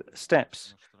decisive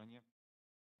steps.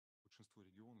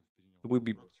 It would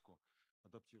be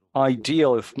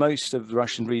ideal if most of the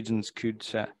Russian regions could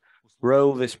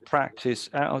roll this practice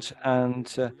out and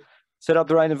set up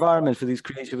the right environment for these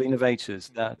creative innovators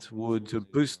that would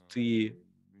boost the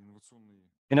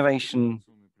innovation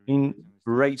in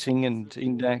rating and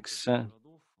index, the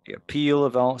appeal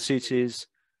of our cities,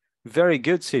 very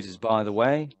good cities, by the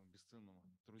way,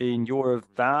 in your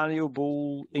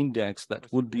valuable index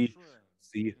that would be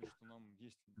the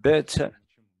better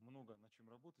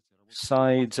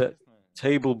side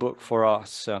table book for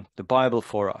us, the Bible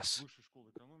for us.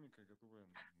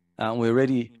 And we're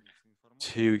ready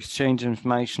to exchange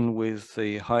information with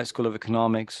the High School of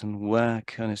Economics and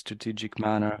work in a strategic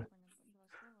manner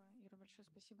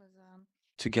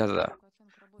together.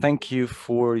 Thank you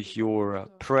for your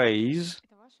praise.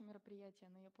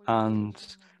 And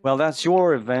well, that's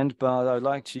your event, but I'd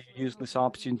like to use this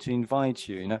opportunity to invite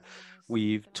you.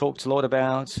 We've talked a lot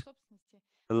about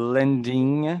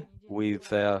lending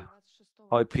with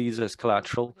IPs as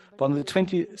collateral, but on the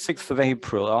 26th of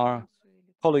April, our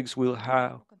colleagues will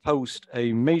host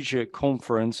a major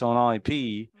conference on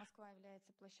IP.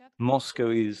 Moscow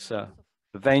is the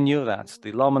venue, that's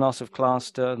the Lomonosov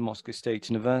cluster, Moscow State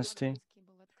University.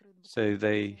 So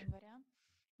they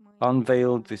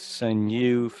unveiled this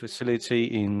new facility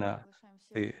in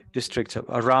the district of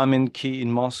Aramenki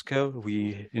in Moscow.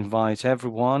 We invite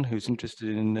everyone who's interested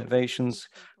in innovations,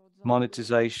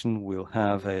 monetization. We'll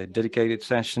have a dedicated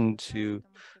session to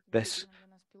this.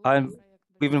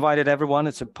 We've invited everyone.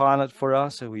 It's a pilot for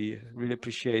us. So we really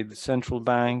appreciate the Central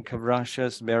Bank of Russia,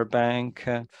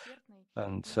 Sberbank,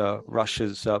 and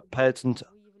Russia's patent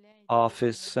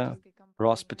office,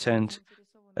 Rospatent.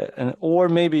 Or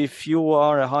maybe if you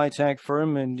are a high-tech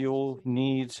firm and you'll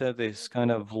need this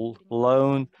kind of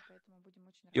loan,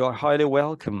 you're highly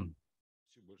welcome.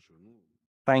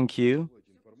 Thank you.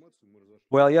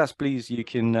 Well, yes, please, you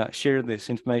can share this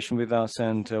information with us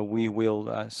and we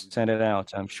will send it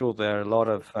out. I'm sure there are a lot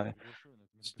of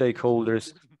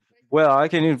stakeholders Well, I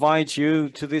can invite you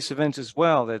to this event as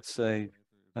well. That's an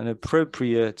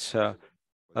appropriate, a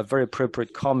very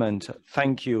appropriate comment.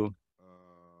 Thank you.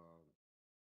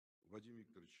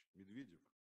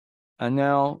 And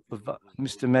now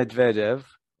Mr. Medvedev,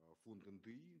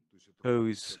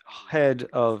 who's head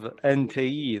of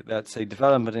NTE, that's a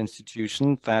development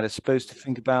institution that is supposed to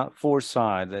think about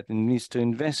foresight, that needs to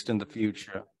invest in the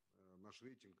future.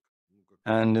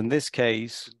 And in this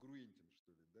case,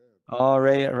 our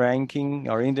ranking,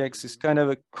 our index is kind of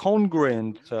a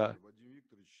congruent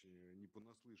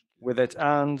with it.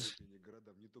 And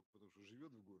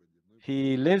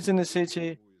he lives in the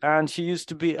city, and he used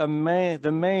to be the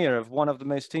mayor of one of the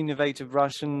most innovative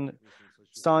Russian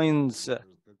science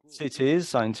cities,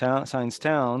 science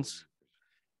towns.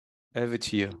 Over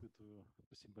to you.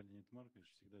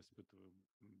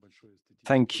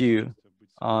 Thank you.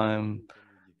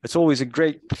 It's always a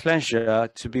great pleasure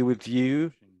to be with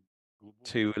you,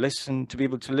 to be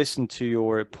able to listen to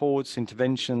your reports,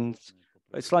 interventions.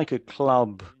 It's like a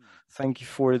club. Thank you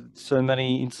for so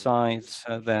many insights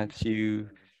that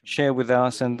you share with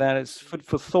us, and that is food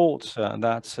for thought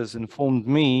that has informed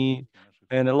me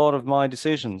in a lot of my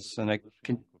decisions, and I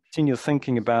continue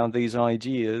thinking about these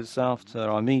ideas after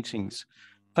our meetings.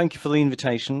 Thank you for the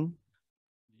invitation.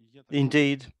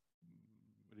 Indeed,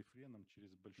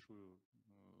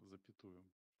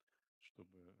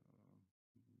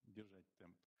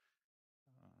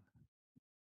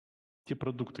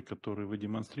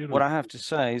 what I have to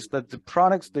say is that the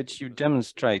products that you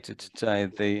demonstrated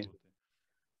today,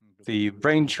 the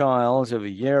brainchild of a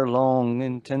year-long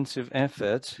intensive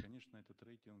effort,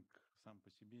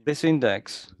 this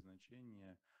index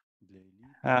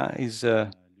is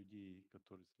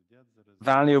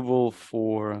valuable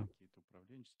for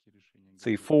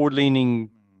the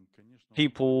forward-leaning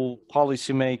people,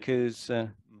 policymakers,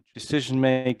 decision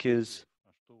makers.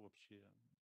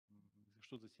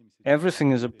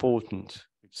 Everything is important.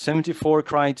 74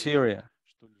 criteria,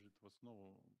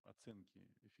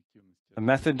 a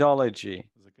methodology,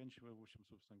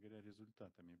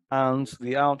 and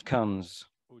the outcomes.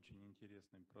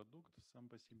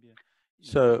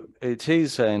 So it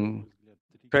is a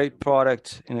great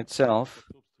product in itself,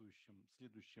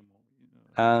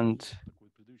 and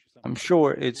I'm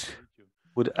sure it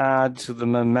would add to the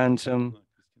momentum.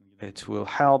 It will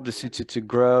help the city to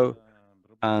grow,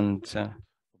 and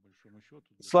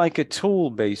it's like a tool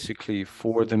basically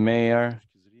for the mayor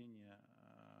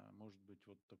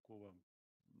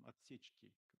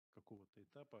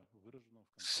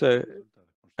So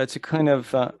it's a kind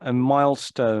of a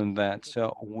milestone that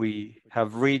we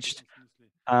have reached,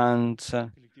 and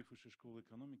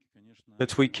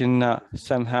that we can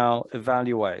somehow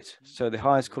evaluate. So the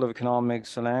High School of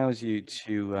Economics allows you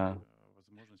to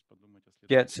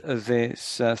get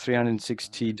this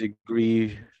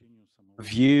 360-degree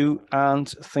view and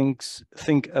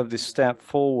think of the step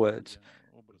forward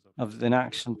of an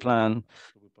action plan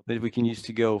that we can use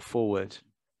to go forward.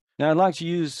 Now, I'd like to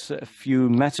use a few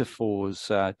metaphors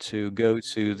to go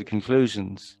to the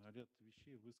conclusions.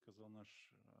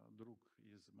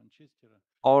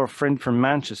 Our friend from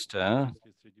Manchester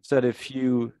said a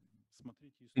few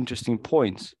interesting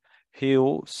points. He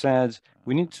said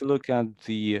we need to look at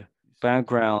the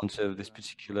background of this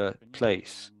particular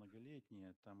place.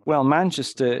 Well,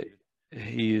 Manchester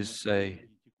has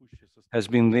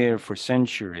been there for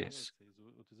centuries,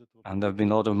 and there have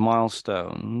been a lot of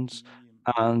milestones.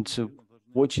 And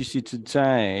what you see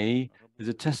today is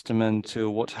a testament to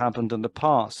what happened in the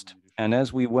past. And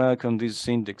as we work on these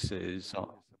indexes,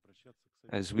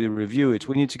 as we review it,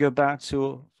 we need to go back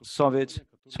to Soviet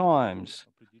times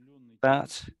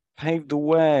that paved the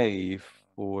way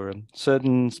for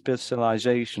certain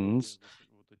specializations.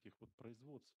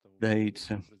 They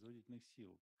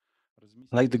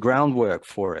laid the groundwork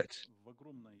for it.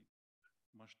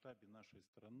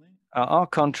 Our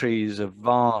country is a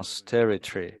vast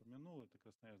territory,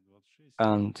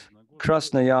 and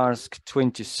Krasnoyarsk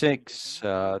 26,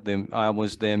 I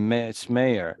was its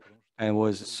mayor, and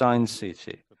was a science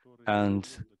city, and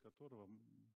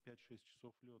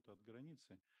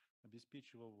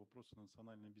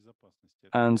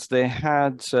they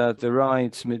had the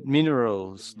right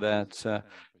minerals that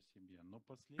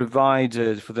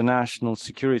provided for the national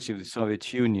security of the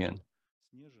Soviet Union.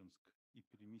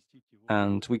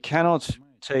 And we cannot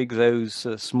take those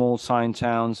small science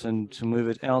towns and to move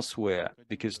it elsewhere,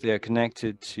 because they are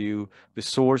connected to the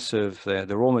source of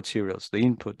the raw materials, the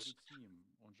inputs.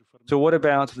 So what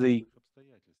about the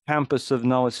campus of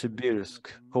Novosibirsk,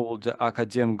 called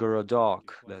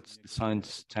Akademgorodok? That's the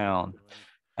science town.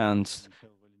 And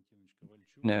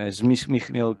as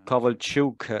Mikhail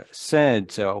Kovalchuk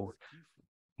said,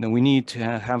 Then we need to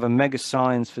have a mega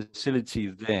science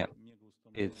facility there.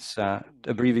 It's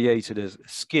abbreviated as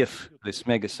SCIF, this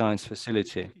mega science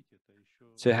facility.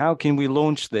 So how can we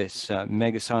launch this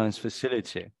mega science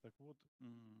facility?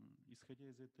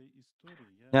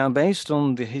 Now, based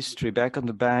on the history, back on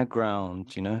the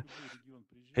background,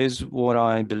 here's what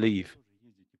I believe.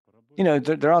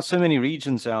 There are so many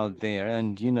regions out there,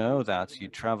 and you know that you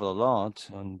travel a lot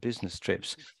on business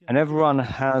trips, and everyone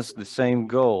has the same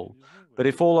goal. But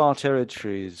if all our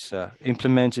territories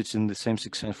implement it in the same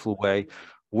successful way,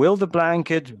 will the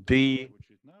blanket be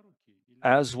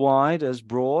as wide, as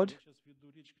broad,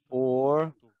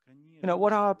 or,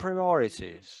 what are our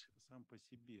priorities?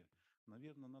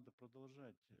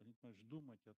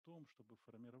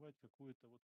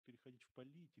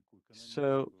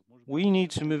 So we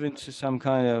need to move into some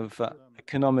kind of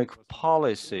economic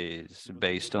policies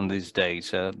based on this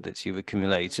data that you've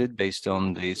accumulated, based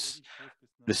on the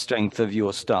strength of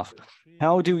your stuff.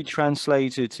 How do we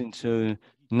translate it into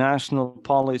national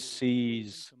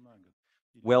policies,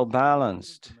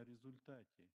 well-balanced,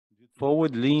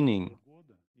 forward-leaning,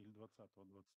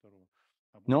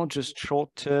 not just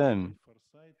short-term,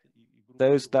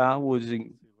 those that would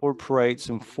incorporate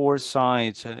some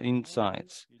foresight and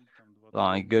insights,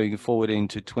 like going forward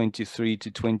into 23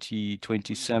 to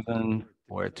 2027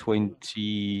 or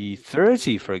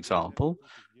 2030, for example,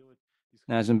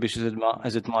 as ambitious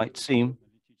as it might seem.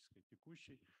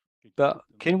 But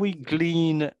can we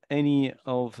glean any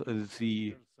of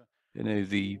the,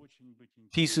 the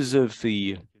pieces of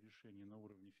the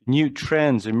new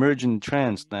trends, emergent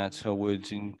trends that would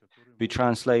be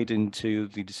translated into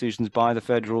the decisions by the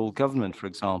federal government, for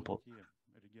example?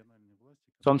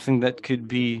 Something that could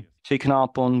be taken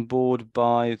up on board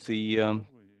by the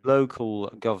local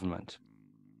government.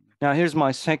 Now, here's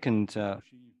my second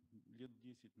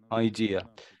idea.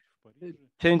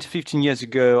 10 to 15 years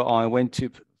ago, I went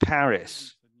to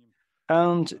Paris,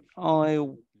 and I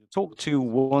talked to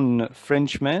one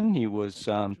Frenchman. He was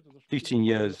 15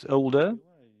 years older.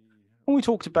 And we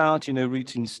talked about,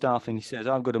 routine stuff, and he says,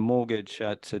 I've got a mortgage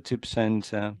at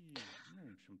 2%.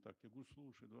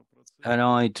 And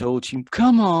I told him,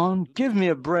 come on, give me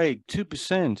a break,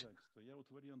 2%.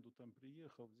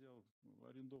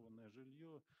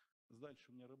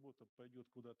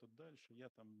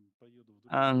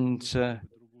 And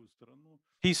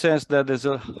he says that there's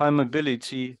a high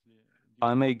mobility.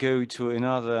 I may go to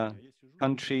another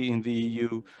country in the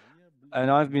EU. And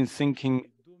I've been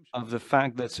thinking of the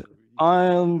fact that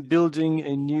I'm building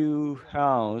a new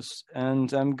house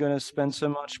and I'm going to spend so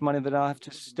much money that I have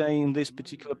to stay in this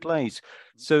particular place.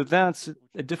 So that's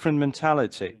a different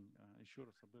mentality.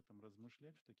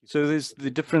 So there's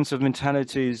the difference of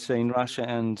mentalities in Russia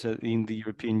and in the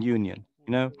European Union.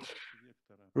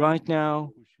 Right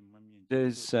now,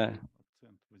 there's a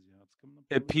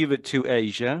pivot to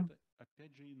Asia,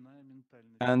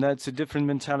 and that's a different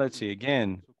mentality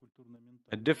again.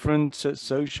 A different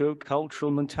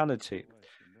socio-cultural mentality.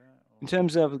 In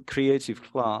terms of creative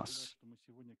class,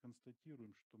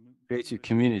 creative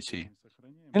community,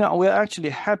 we're actually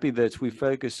happy that we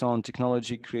focus on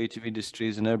technology, creative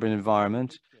industries, and urban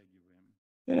environment.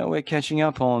 We're catching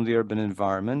up on the urban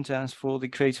environment. As for the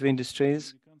creative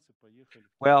industries,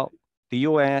 well, the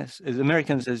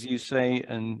Americans, as you say,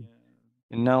 and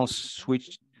now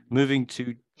moving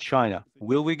to China.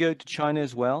 Will we go to China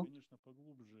as well?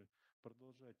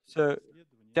 So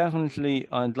definitely,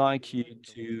 I'd like you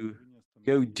to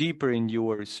go deeper in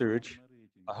your research.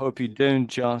 I hope you don't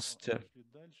just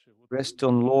rest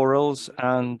on laurels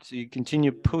and you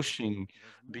continue pushing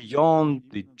beyond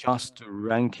the just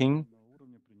ranking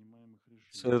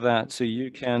so that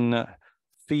you can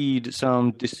feed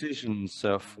some decisions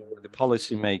for the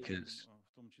policymakers.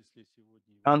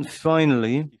 And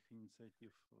finally,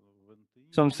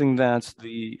 something that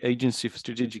the Agency for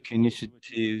Strategic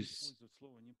Initiatives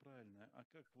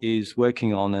is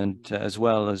working on, and as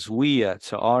well as we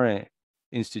at our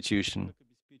institution.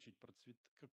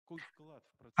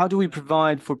 How do we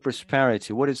provide for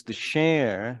prosperity? What is the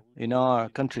share in our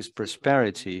country's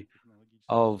prosperity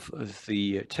of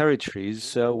the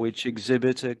territories which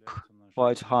exhibit a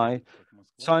quite high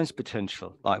science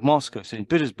potential, like Moscow, St.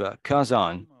 Petersburg,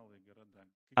 Kazan,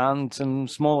 and some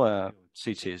smaller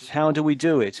cities? How do we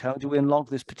do it? How do we unlock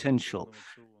this potential?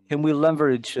 Can we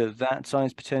leverage that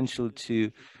science potential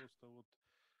to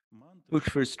push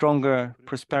for stronger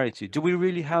prosperity? Do we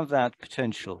really have that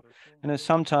potential?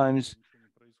 Sometimes,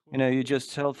 you just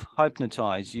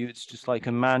self-hypnotize. It's just like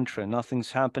a mantra.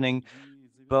 Nothing's happening,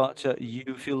 but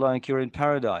you feel like you're in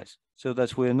paradise. So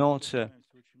that we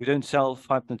don't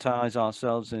self-hypnotize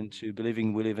ourselves into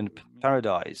believing we live in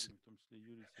paradise.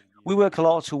 We work a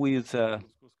lot with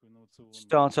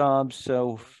startups,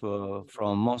 so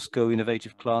from Moscow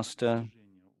Innovative Cluster.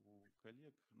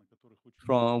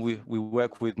 We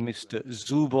work with Mr.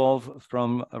 Zubov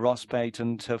from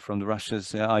Rospatent, from the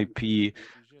Russia's IP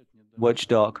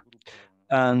watchdog,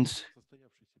 and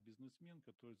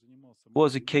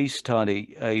was a case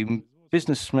study. A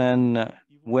businessman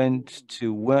went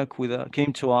to work with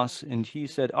came to us, and he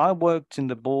said, "I worked in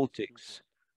the Baltics,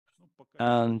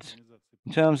 and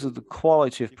in terms of the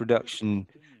quality of production,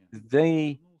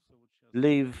 they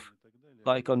live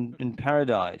like in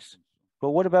paradise.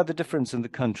 But what about the difference in the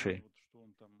country?"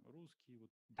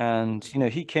 And, you know,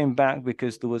 he came back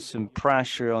because there was some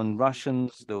pressure on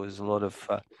Russians. There was a lot of,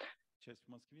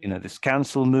 you know, this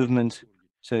cancel movement.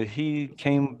 So he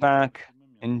came back,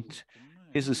 and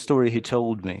here's a story he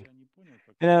told me.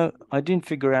 You know, I didn't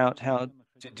figure out how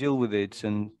to deal with it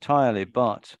entirely,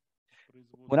 but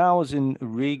when I was in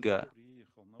Riga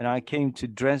and I came to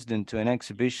Dresden to an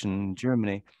exhibition in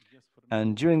Germany,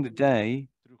 and during the day,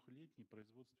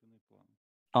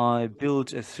 I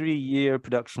built a 3-year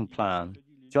production plan,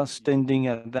 just standing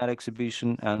at that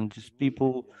exhibition, and just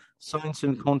people signed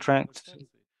some contracts.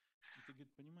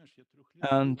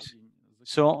 And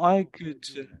so I could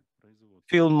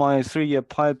fill my 3-year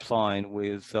pipeline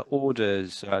with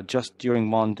orders just during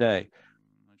one day.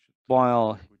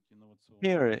 While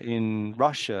here in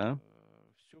Russia,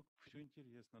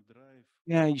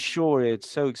 yeah, sure, it's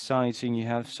so exciting. You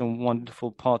have some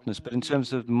wonderful partners, but in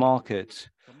terms of markets,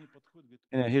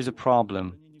 you know, here's a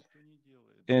problem.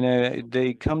 You know,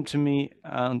 they come to me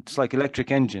and it's like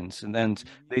electric engines, and then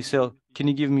they say, "Can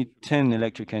you give me 10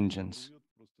 electric engines?"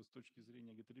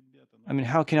 I mean,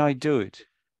 how can I do it?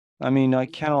 I mean, I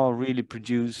cannot really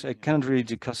produce, I can't really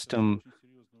do custom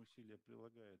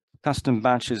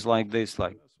batches like this,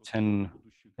 like 10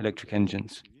 electric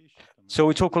engines. So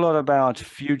we talk a lot about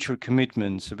future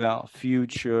commitments, about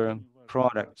future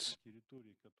products.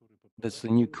 That's the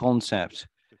new concept.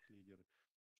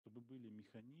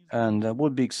 And that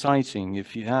would be exciting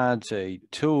if you had a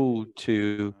tool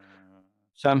to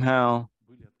somehow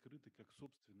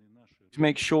to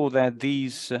make sure that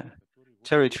these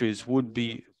territories would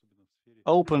be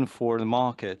open for the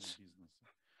market,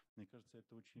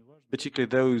 particularly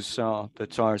those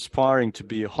that are aspiring to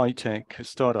be high-tech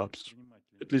startups.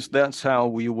 At least that's how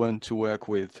we want to work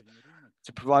with,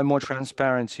 to provide more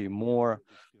transparency, more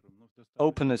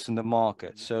openness in the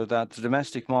market, so that the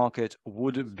domestic market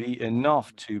would be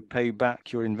enough to pay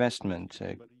back your investment,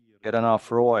 to get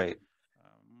enough ROI.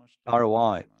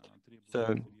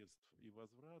 So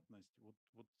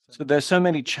there's so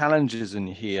many challenges in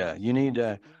here. You need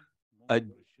a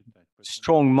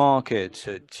strong market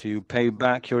to pay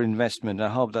back your investment. I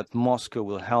hope that Moscow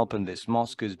will help in this.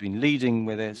 Moscow has been leading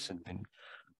with this and been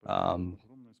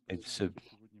it's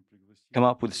come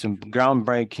up with some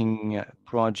groundbreaking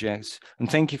projects.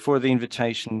 And thank you for the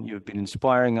invitation. You've been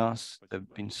inspiring us. There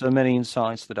have been so many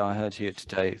insights that I heard here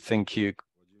today. Thank you.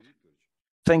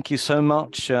 Thank you so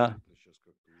much, Mr.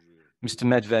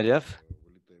 Medvedev.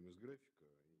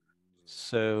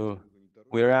 So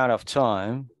we're out of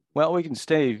time. Well, we can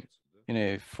stay, you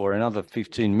know, for another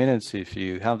 15 minutes if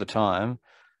you have the time.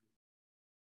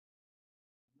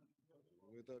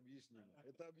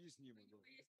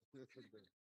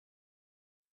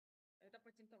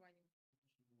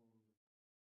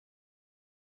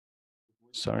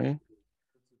 Sorry.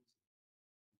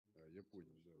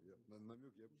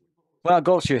 Well, I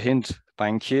got your hint.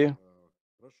 Thank you.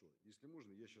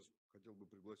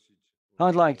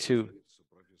 I'd like to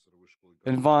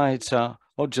invite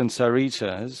Odjan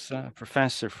Sarita, a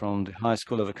professor from the High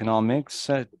School of Economics,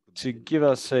 to give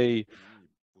us a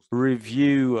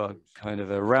review, kind of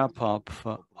a wrap up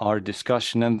for our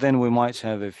discussion, and then we might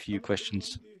have a few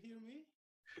questions.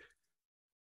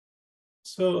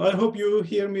 So I hope you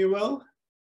hear me well.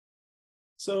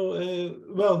 So,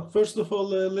 well, first of all,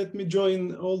 let me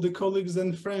join all the colleagues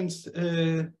and friends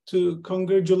to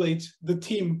congratulate the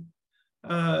team.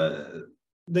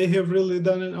 They have really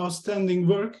done an outstanding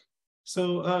work.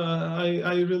 So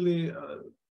I really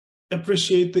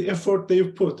appreciate the effort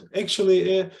they've put.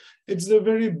 Actually, it's a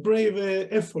very brave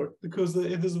effort because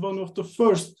it is one of the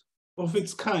first of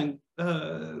its kind,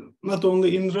 not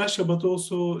only in Russia, but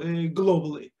also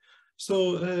globally.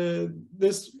 So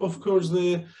this, of course,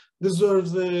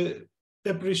 deserves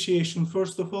appreciation,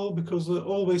 first of all, because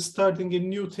always starting a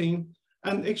new thing.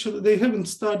 And actually, they haven't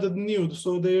started new.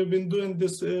 So they have been doing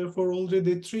this for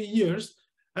already 3 years.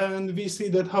 And we see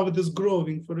that how it is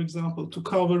growing, for example, to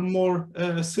cover more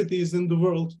cities in the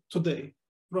world today,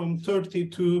 from 30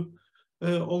 to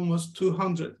almost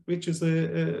 200, which is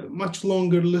a much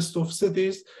longer list of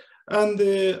cities. And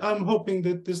I'm hoping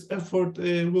that this effort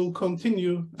will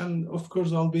continue. And of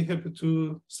course, I'll be happy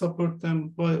to support them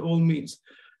by all means.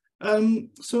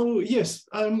 So yes,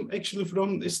 I'm actually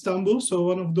from Istanbul, so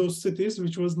one of those cities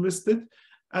which was listed.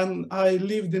 And I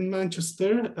lived in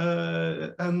Manchester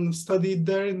and studied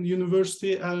there in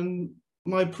university, and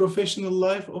my professional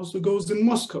life also goes in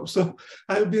Moscow. So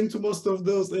I've been to most of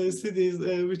those cities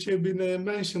which have been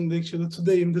mentioned actually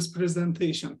today in this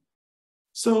presentation.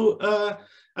 So,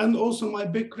 and also my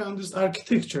background is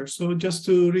architecture. So just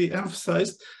to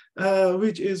re-emphasize,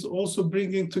 which is also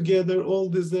bringing together all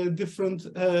these different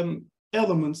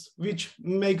elements which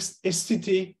makes a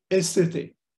city,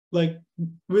 like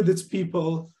with its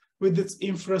people, with its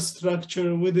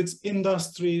infrastructure, with its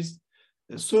industries,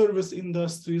 service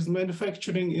industries,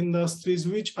 manufacturing industries,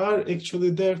 which are actually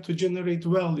there to generate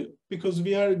value, because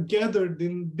we are gathered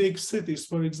in big cities,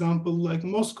 for example, like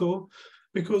Moscow,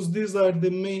 because these are the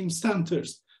main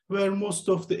centers where most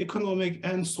of the economic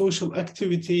and social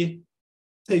activity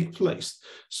take place.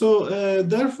 So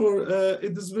therefore,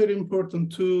 it is very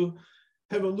important to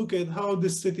have a look at how the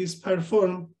cities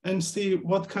perform and see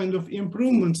what kind of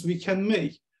improvements we can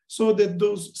make so that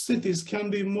those cities can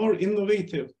be more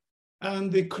innovative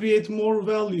and they create more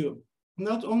value,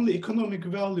 not only economic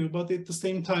value, but at the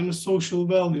same time social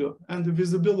value and the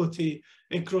visibility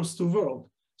across the world,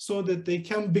 so that they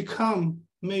can become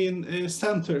main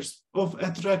centers of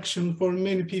attraction for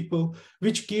many people,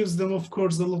 which gives them, of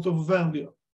course, a lot of value.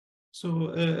 So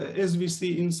as we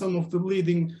see in some of the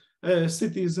leading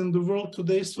cities in the world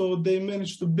today, so they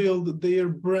manage to build their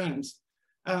brands,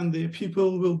 and the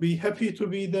people will be happy to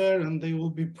be there, and they will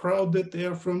be proud that they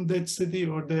are from that city,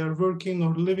 or they are working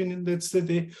or living in that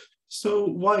city. So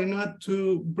why not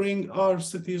to bring our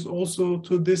cities also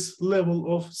to this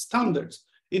level of standards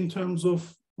in terms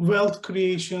of wealth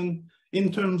creation,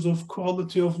 in terms of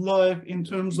quality of life, in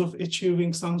terms of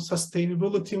achieving some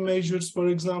sustainability measures, for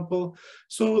example.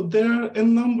 So there are a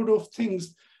number of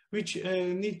things which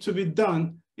need to be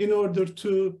done in order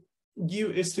to give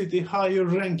a city higher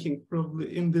ranking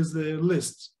probably in this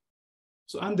list.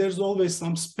 So, and there's always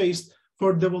some space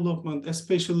for development,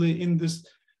 especially in this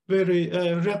very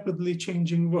rapidly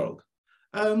changing world.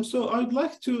 So I'd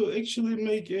like to actually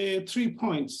make 3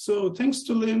 points. So thanks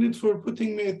to Leonid for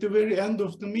putting me at the very end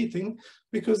of the meeting,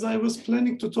 because I was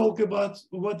planning to talk about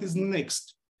what is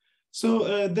next.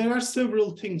 So there are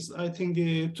several things I think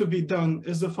to be done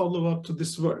as a follow-up to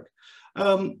this work.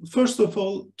 First of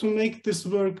all, to make this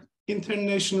work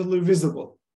internationally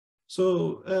visible.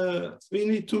 So we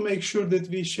need to make sure that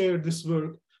we share this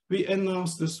work, we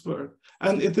announce this work,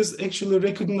 and it is actually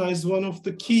recognized one of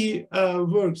the key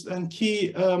works and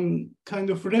key kind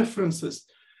of references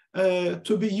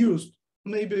to be used,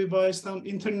 maybe by some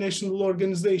international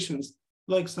organizations,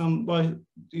 like some by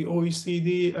the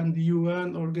OECD and the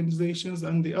UN organizations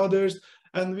and the others,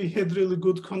 and we had really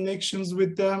good connections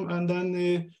with them, and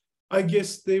then I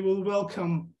guess they will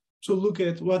welcome to look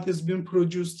at what has been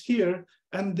produced here,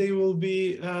 and they will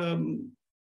be,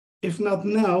 if not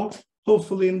now,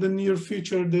 hopefully in the near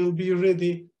future, they'll be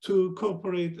ready to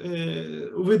cooperate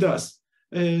with us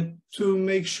to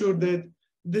make sure that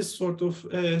this sort of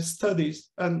studies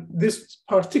and this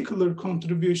particular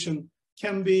contribution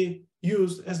can be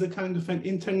used as a kind of an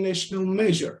international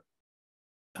measure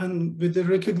and with the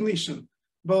recognition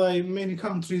by many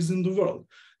countries in the world.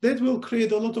 That will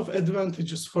create a lot of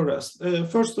advantages for us.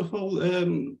 First of all,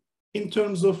 in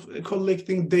terms of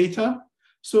collecting data.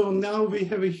 So now we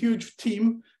have a huge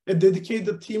team, a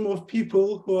dedicated team of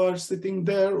people who are sitting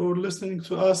there or listening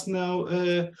to us now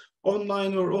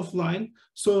online or offline.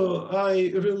 So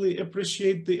I really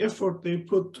appreciate the effort they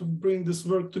put to bring this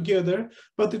work together,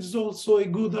 but it is also a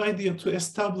good idea to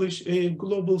establish a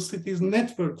global cities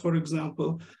network, for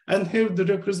example, and have the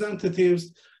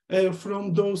representatives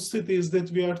from those cities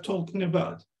that we are talking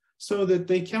about, so that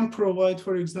they can provide,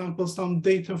 for example, some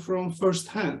data from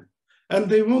firsthand. And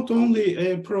they won't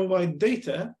only provide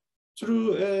data.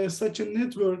 Through such a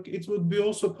network, it would be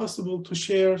also possible to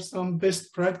share some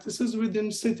best practices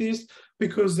within cities,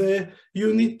 because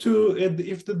you need to,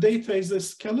 if the data is a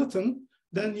skeleton,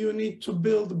 then you need to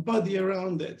build a body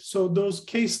around it. So those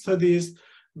case studies,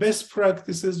 best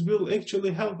practices will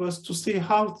actually help us to see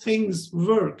how things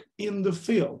work in the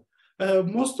field.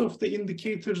 Most of the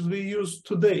indicators we use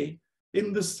today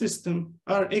in the system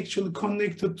are actually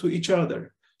connected to each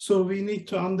other. So we need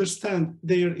to understand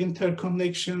their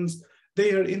interconnections,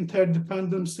 their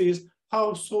interdependencies,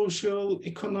 how social,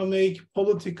 economic,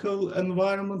 political,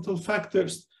 environmental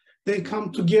factors, they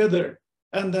come together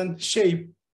and then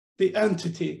shape the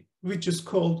entity which is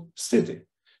called city.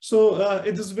 So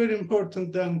it is very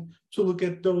important then to look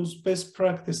at those best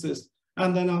practices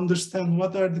and then understand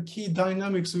what are the key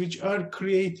dynamics which are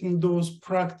creating those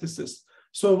practices.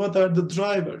 So what are the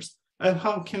drivers and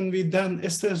how can we then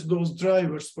assess those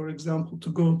drivers, for example, to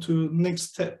go to next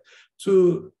step,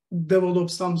 to develop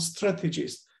some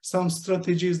strategies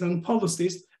and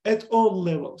policies at all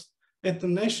levels. At the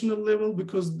national level,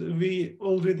 because we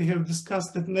already have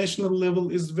discussed that national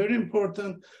level is very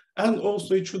important, and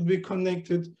also it should be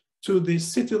connected to the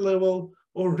city level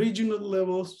or regional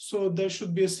levels, so there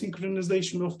should be a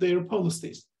synchronization of their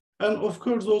policies. And of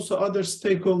course, also other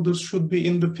stakeholders should be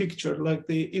in the picture, like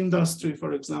the industry,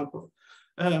 for example,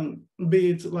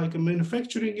 be it like a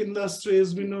manufacturing industry,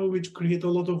 as we know, which create a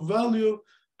lot of value,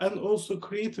 and also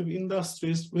creative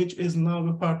industries, which is now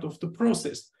a part of the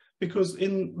process. Because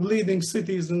in leading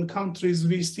cities and countries,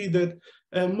 we see that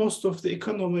most of the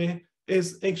economy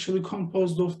is actually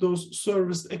composed of those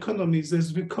service economies,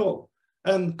 as we call,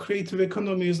 and creative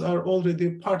economies are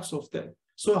already parts of that.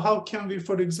 So how can we,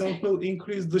 for example,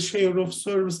 increase the share of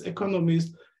service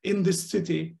economies in this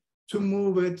city to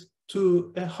move it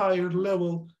to a higher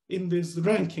level in these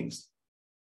rankings?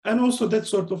 And also that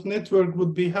sort of network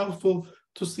would be helpful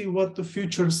to see what the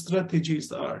future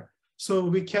strategies are. So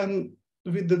we can,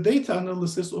 with the data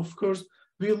analysis, of course,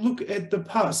 we look at the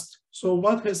past. So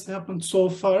what has happened so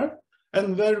far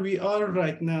and where we are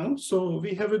right now. So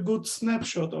we have a good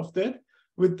snapshot of that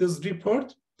with this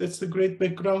report. That's a great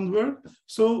background work.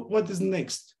 So what is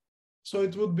next? So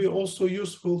it would be also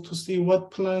useful to see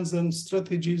what plans and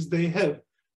strategies they have,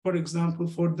 for example,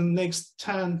 for the next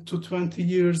 10 to 20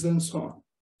 years and so on.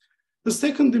 The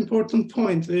second important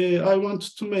point I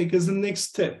want to make as a next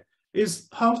step is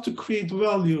how to create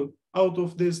value out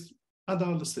of this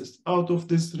analysis, out of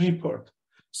this report.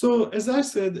 So as I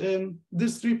said,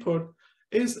 this report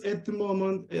is at the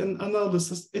moment an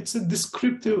analysis. It's a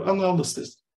descriptive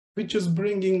analysis, which is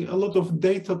bringing a lot of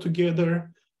data together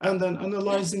and then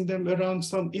analyzing them around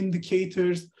some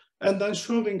indicators and then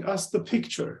showing us the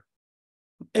picture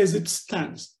as it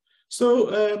stands.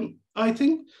 So I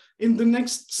think in the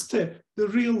next step, the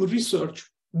real research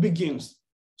begins.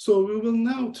 So we will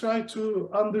now try to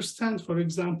understand, for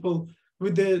example,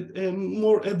 with the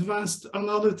more advanced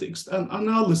analytics and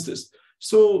analysis.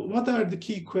 So what are the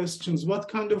key questions? What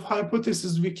kind of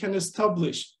hypotheses we can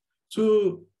establish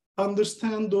to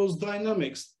understand those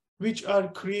dynamics which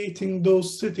are creating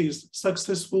those cities,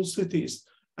 successful cities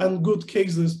and good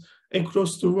cases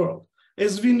across the world?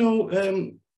 As we know,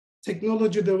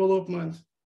 technology development,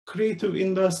 creative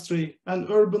industry, and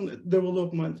urban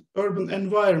development, urban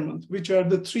environment, which are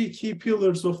the three key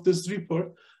pillars of this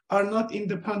report, are not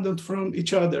independent from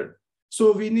each other.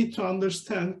 So we need to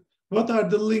understand what are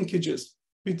the linkages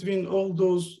between all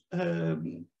those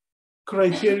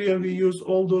criteria we use,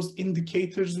 all those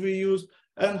indicators we use,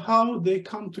 and how they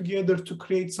come together to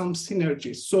create some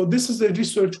synergies. So this is a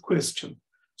research question.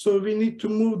 So we need to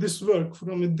move this work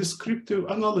from a descriptive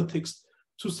analytics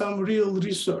to some real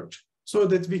research so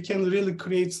that we can really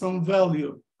create some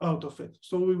value out of it.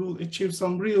 So we will achieve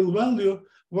some real value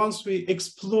once we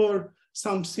explore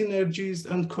some synergies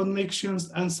and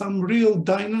connections and some real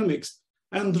dynamics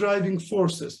and driving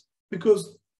forces.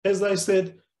 Because as I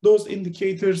said, those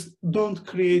indicators don't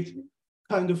create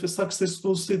kind of a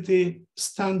successful city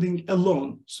standing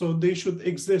alone. So they should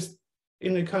exist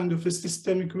in a kind of a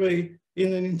systemic way,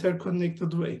 in an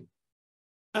interconnected way.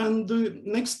 And the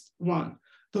next one,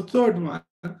 the third one,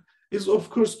 is of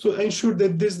course to ensure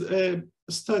that this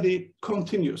study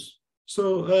continues.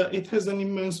 So it has an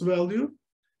immense value.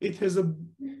 It has a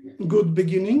good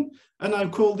beginning, and I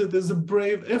called it as a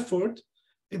brave effort.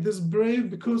 It is brave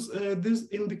because these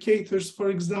indicators, for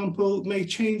example, may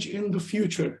change in the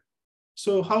future.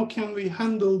 So how can we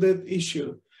handle that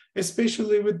issue,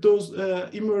 especially with those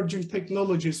emerging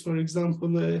technologies? For example,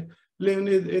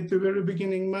 Leonid at the very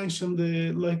beginning mentioned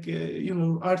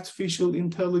artificial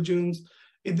intelligence,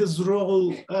 its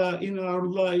role in our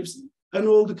lives, and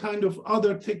all the kind of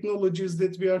other technologies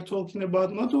that we are talking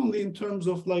about, not only in terms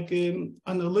of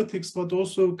analytics, but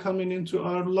also coming into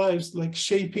our lives, like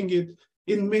shaping it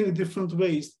in many different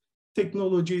ways.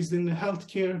 Technologies in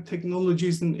healthcare,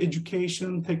 technologies in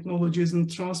education, technologies in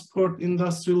transport,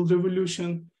 industrial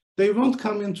revolution. They won't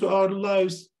come into our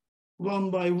lives one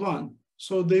by one.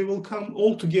 So they will come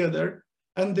all together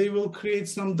and they will create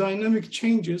some dynamic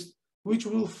changes which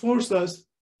will force us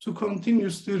to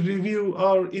continuously review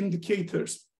our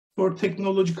indicators for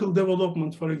technological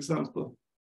development, for example.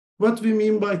 What we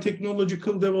mean by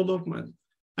technological development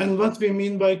and what we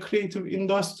mean by creative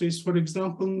industries, for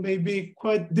example, may be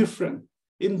quite different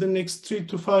in the next 3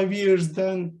 to 5 years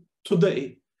than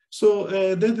today.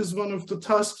 So that is one of the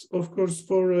tasks, of course,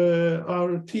 for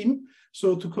our team.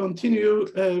 So to continue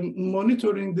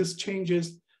monitoring these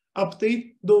changes,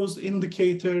 update those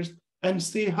indicators, and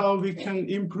see how we can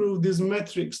improve these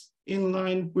metrics in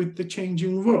line with the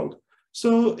changing world.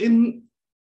 So in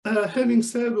having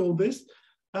said all this,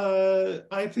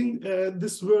 I think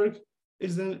this work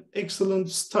is an excellent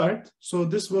start. So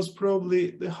this was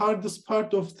probably the hardest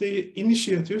part of the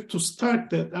initiative, to start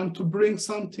that and to bring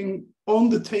something on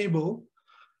the table.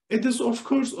 It is, of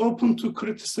course, open to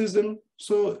criticism.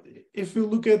 So if you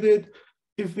look at it,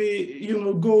 if we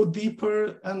go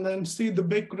deeper and then see the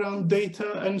background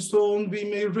data and so on, we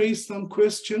may raise some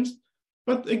questions.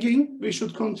 But again, we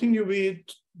should continue with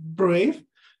brave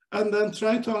and then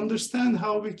try to understand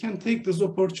how we can take this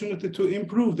opportunity to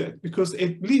improve that, because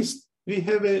at least we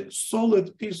have a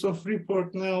solid piece of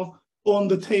report now on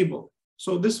the table.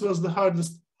 So this was the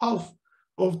hardest half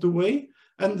of the way.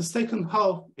 And the second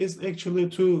half is actually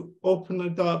to open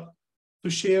it up, to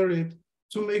share it,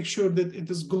 to make sure that it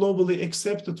is globally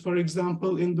accepted, for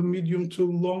example, in the medium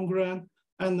to long run,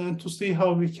 and then to see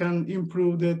how we can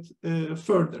improve that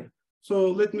further.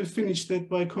 So let me finish that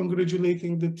by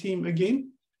congratulating the team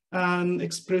again and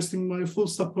expressing my full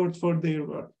support for their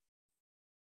work.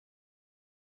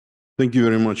 Thank you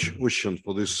very much, Ocean,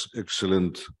 for this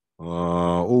excellent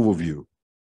overview.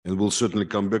 And we'll certainly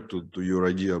come back to your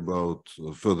idea about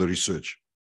further research.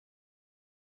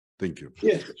 Thank you.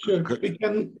 Yes, sure. We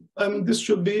can, this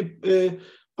should be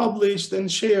published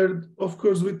and shared, of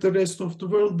course, with the rest of the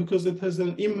world, because it has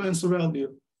an immense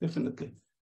value, definitely.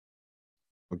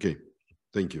 Okay,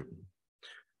 thank you.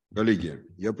 Коллеги,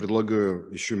 я предлагаю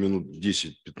еще минут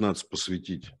 10-15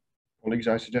 посвятить. Colleagues,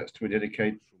 I suggest we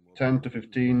dedicate 10 to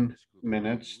 15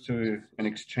 minutes to an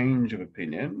exchange of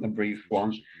opinion, a brief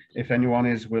one. If anyone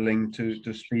is willing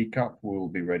to speak up, we'll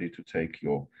be ready to take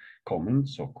your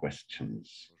comments or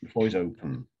questions. The floor is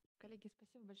open.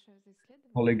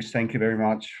 Colleagues, thank you very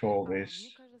much for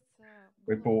this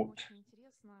report,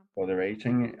 for the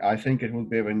rating. I think it would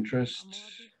be of interest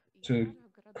to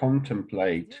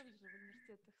contemplate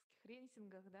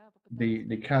the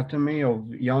dichotomy of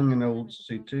young and old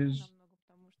cities.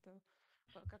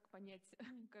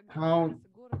 How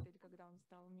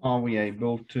are we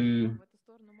able to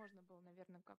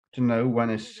know when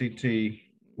a city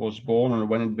was born or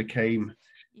when it became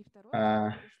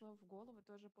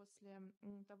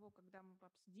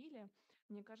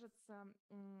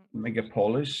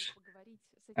megapolis?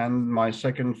 And my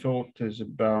second thought is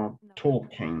about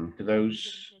talking to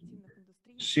those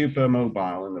super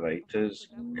mobile innovators,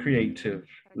 creative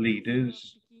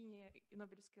leaders,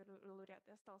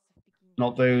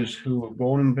 not those who were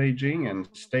born in Beijing and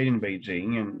stayed in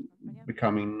Beijing and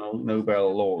becoming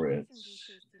Nobel laureates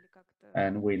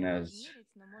and winners.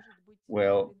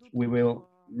 Well, we will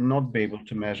not be able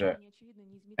to measure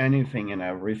anything and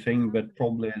everything, but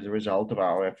probably as a result of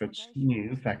our efforts,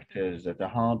 new factors that are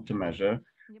hard to measure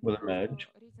will emerge,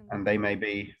 and they may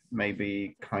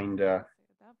be kind of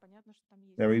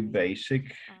very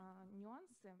basic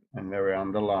and very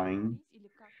underlying.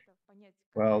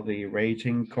 Well, the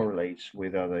rating correlates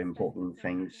with other important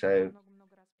things. So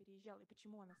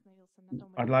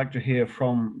I'd like to hear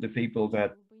from the people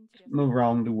that move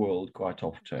around the world quite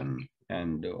often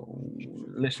and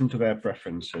listen to their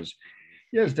preferences.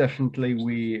 Yes, definitely,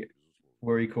 we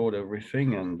record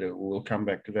everything, and we'll come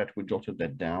back to that. We jotted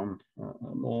that down.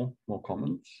 More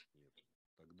comments?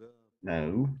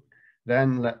 No.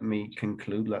 Then let me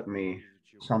conclude, let me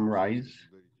summarize.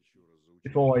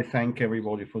 Before I thank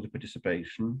everybody for the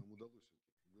participation,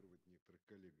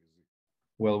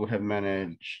 well, we have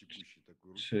managed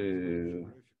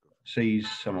to seize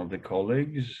some of the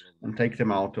colleagues and take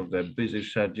them out of their busy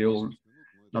schedule.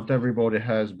 Not everybody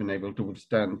has been able to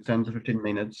withstand 10 to 15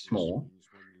 minutes more.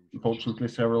 Unfortunately,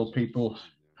 several people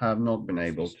have not been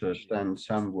able to stand.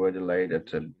 Some were delayed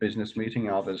at a business meeting,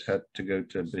 others had to go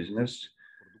to a business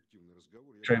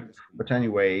trip. But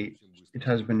anyway, it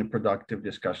has been a productive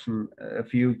discussion. A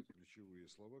few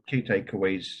key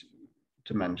takeaways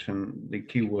to mention, the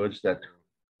key words that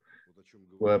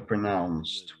were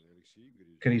pronounced.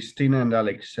 Christina and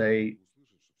Alexei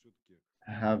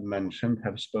have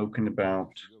spoken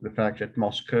about the fact that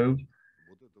Moscow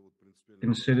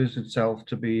considers itself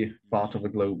to be part of a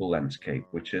global landscape,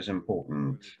 which is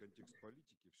important.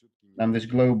 And this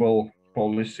global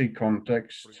policy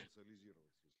context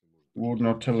would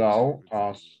not allow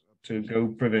us to go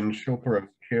provincial,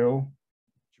 parochial,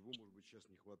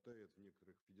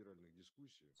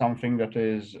 something that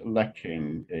is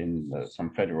lacking in some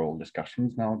federal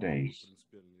discussions nowadays.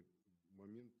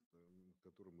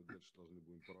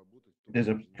 It is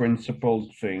a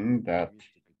principled thing that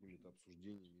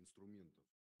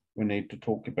we need to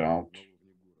talk about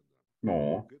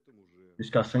more,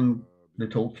 discussing the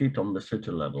toolkit on the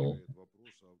city level.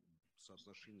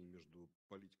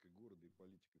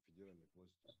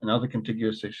 Another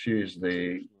contiguous issue is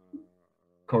the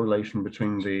correlation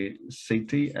between the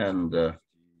city and the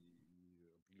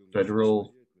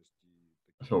federal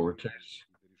authorities.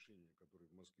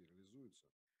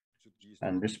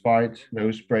 And despite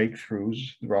those breakthroughs,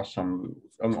 there are some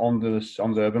on the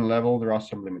urban level, there are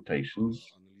some limitations.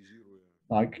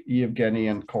 Like Hse Gcii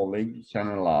and colleagues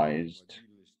analyzed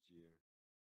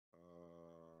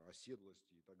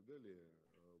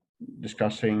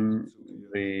discussing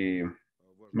the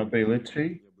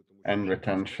mobility and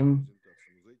retention.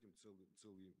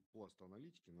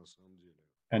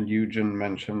 And Eugen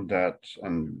mentioned that,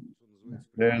 and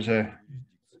there's a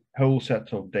whole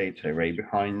set of data array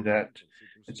behind that.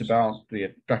 It's about the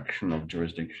attraction of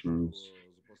jurisdictions,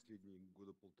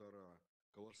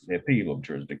 the appeal of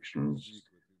jurisdictions.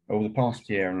 Over the past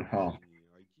year and a half,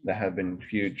 there have been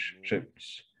huge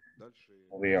shifts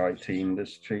for the IT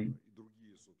industry,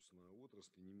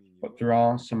 but there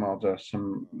are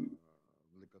some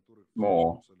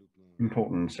more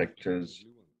important sectors.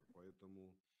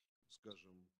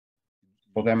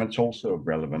 For them, it's also of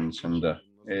relevance, and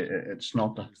it's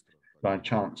not by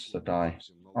chance that I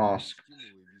asked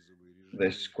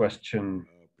this question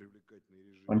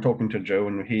when talking to Joe,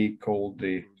 and he called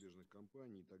the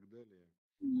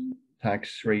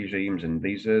tax regimes and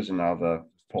visas and other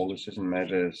policies and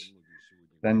measures.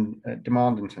 Then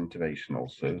demand incentivization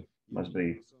also must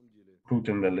be put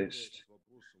in the list,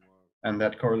 and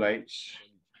that correlates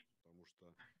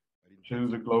to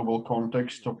the global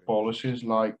context of policies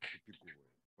like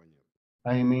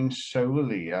aiming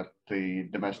solely at the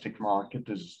domestic market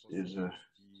is a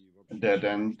dead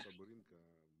end.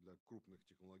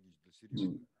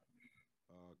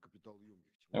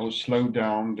 That will slow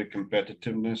down the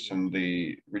competitiveness and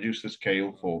reduce the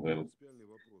scale for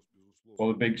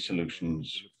the big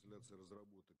solutions.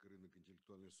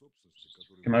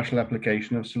 Commercial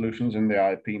application of solutions in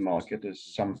the IP market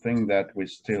is something that we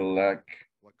still lack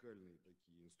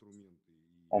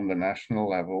on the national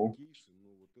level.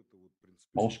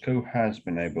 Moscow has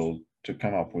been able to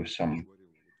come up with some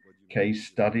case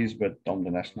studies, but on the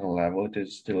national level, it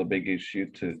is still a big issue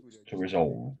to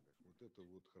resolve.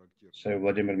 So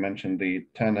Vladimir mentioned the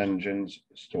 10 engines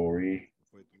story.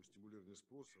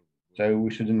 So we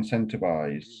should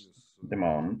incentivize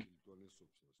demand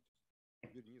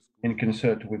in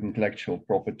concert with intellectual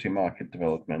property market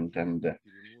development. And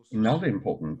another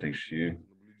important issue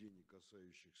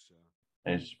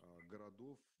is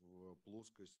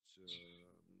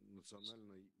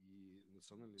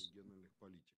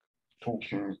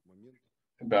talking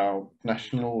about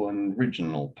national and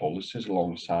regional policies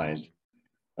alongside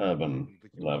the urban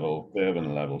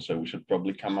level. So we should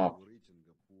probably come up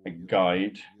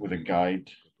with a guide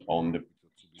on the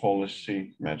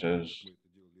policy measures.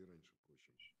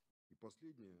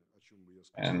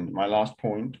 And my last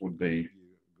point would be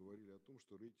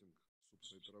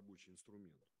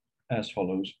as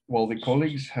follows. Well, the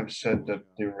colleagues have said that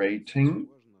the rating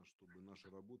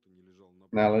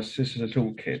analysis is a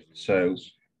toolkit, so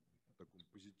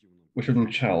we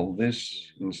shouldn't shelve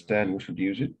this. Instead, we should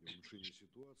use it,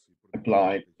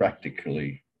 apply it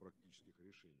practically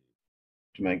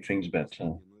to make things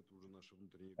better.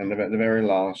 And the very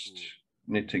last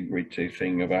nitty-gritty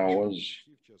thing of ours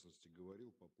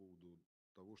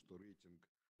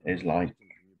is like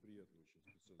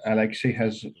Alexei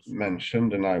has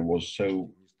mentioned, and I was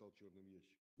so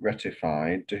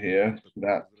gratified to hear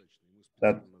that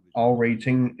our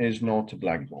rating is not a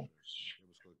black box.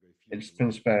 It's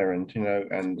transparent,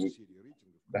 and we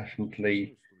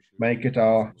definitely make it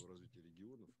our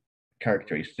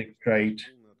characteristic trait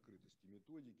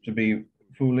to be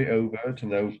fully overt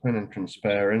and open and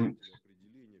transparent.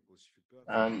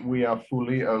 And we are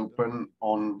fully open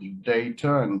on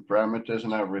data and parameters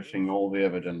and everything, all the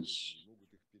evidence.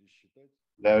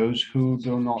 Those who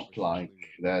do not like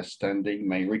their standing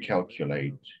may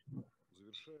recalculate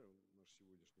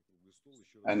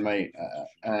and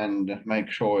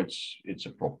make sure it's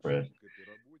appropriate.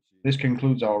 This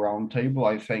concludes our roundtable.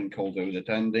 I thank all those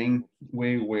attending.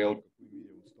 We will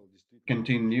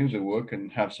continue the work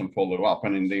and have some follow-up,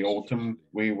 and in the autumn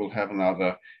we will have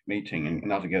another meeting and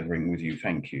another gathering with you.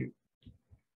 Thank you.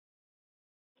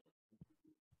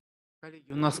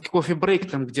 Коллеги, у нас кофе-брейк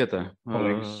там где-то.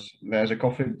 Colleagues, there's a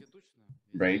coffee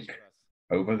break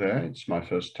over there. It's my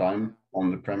first time on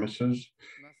the premises.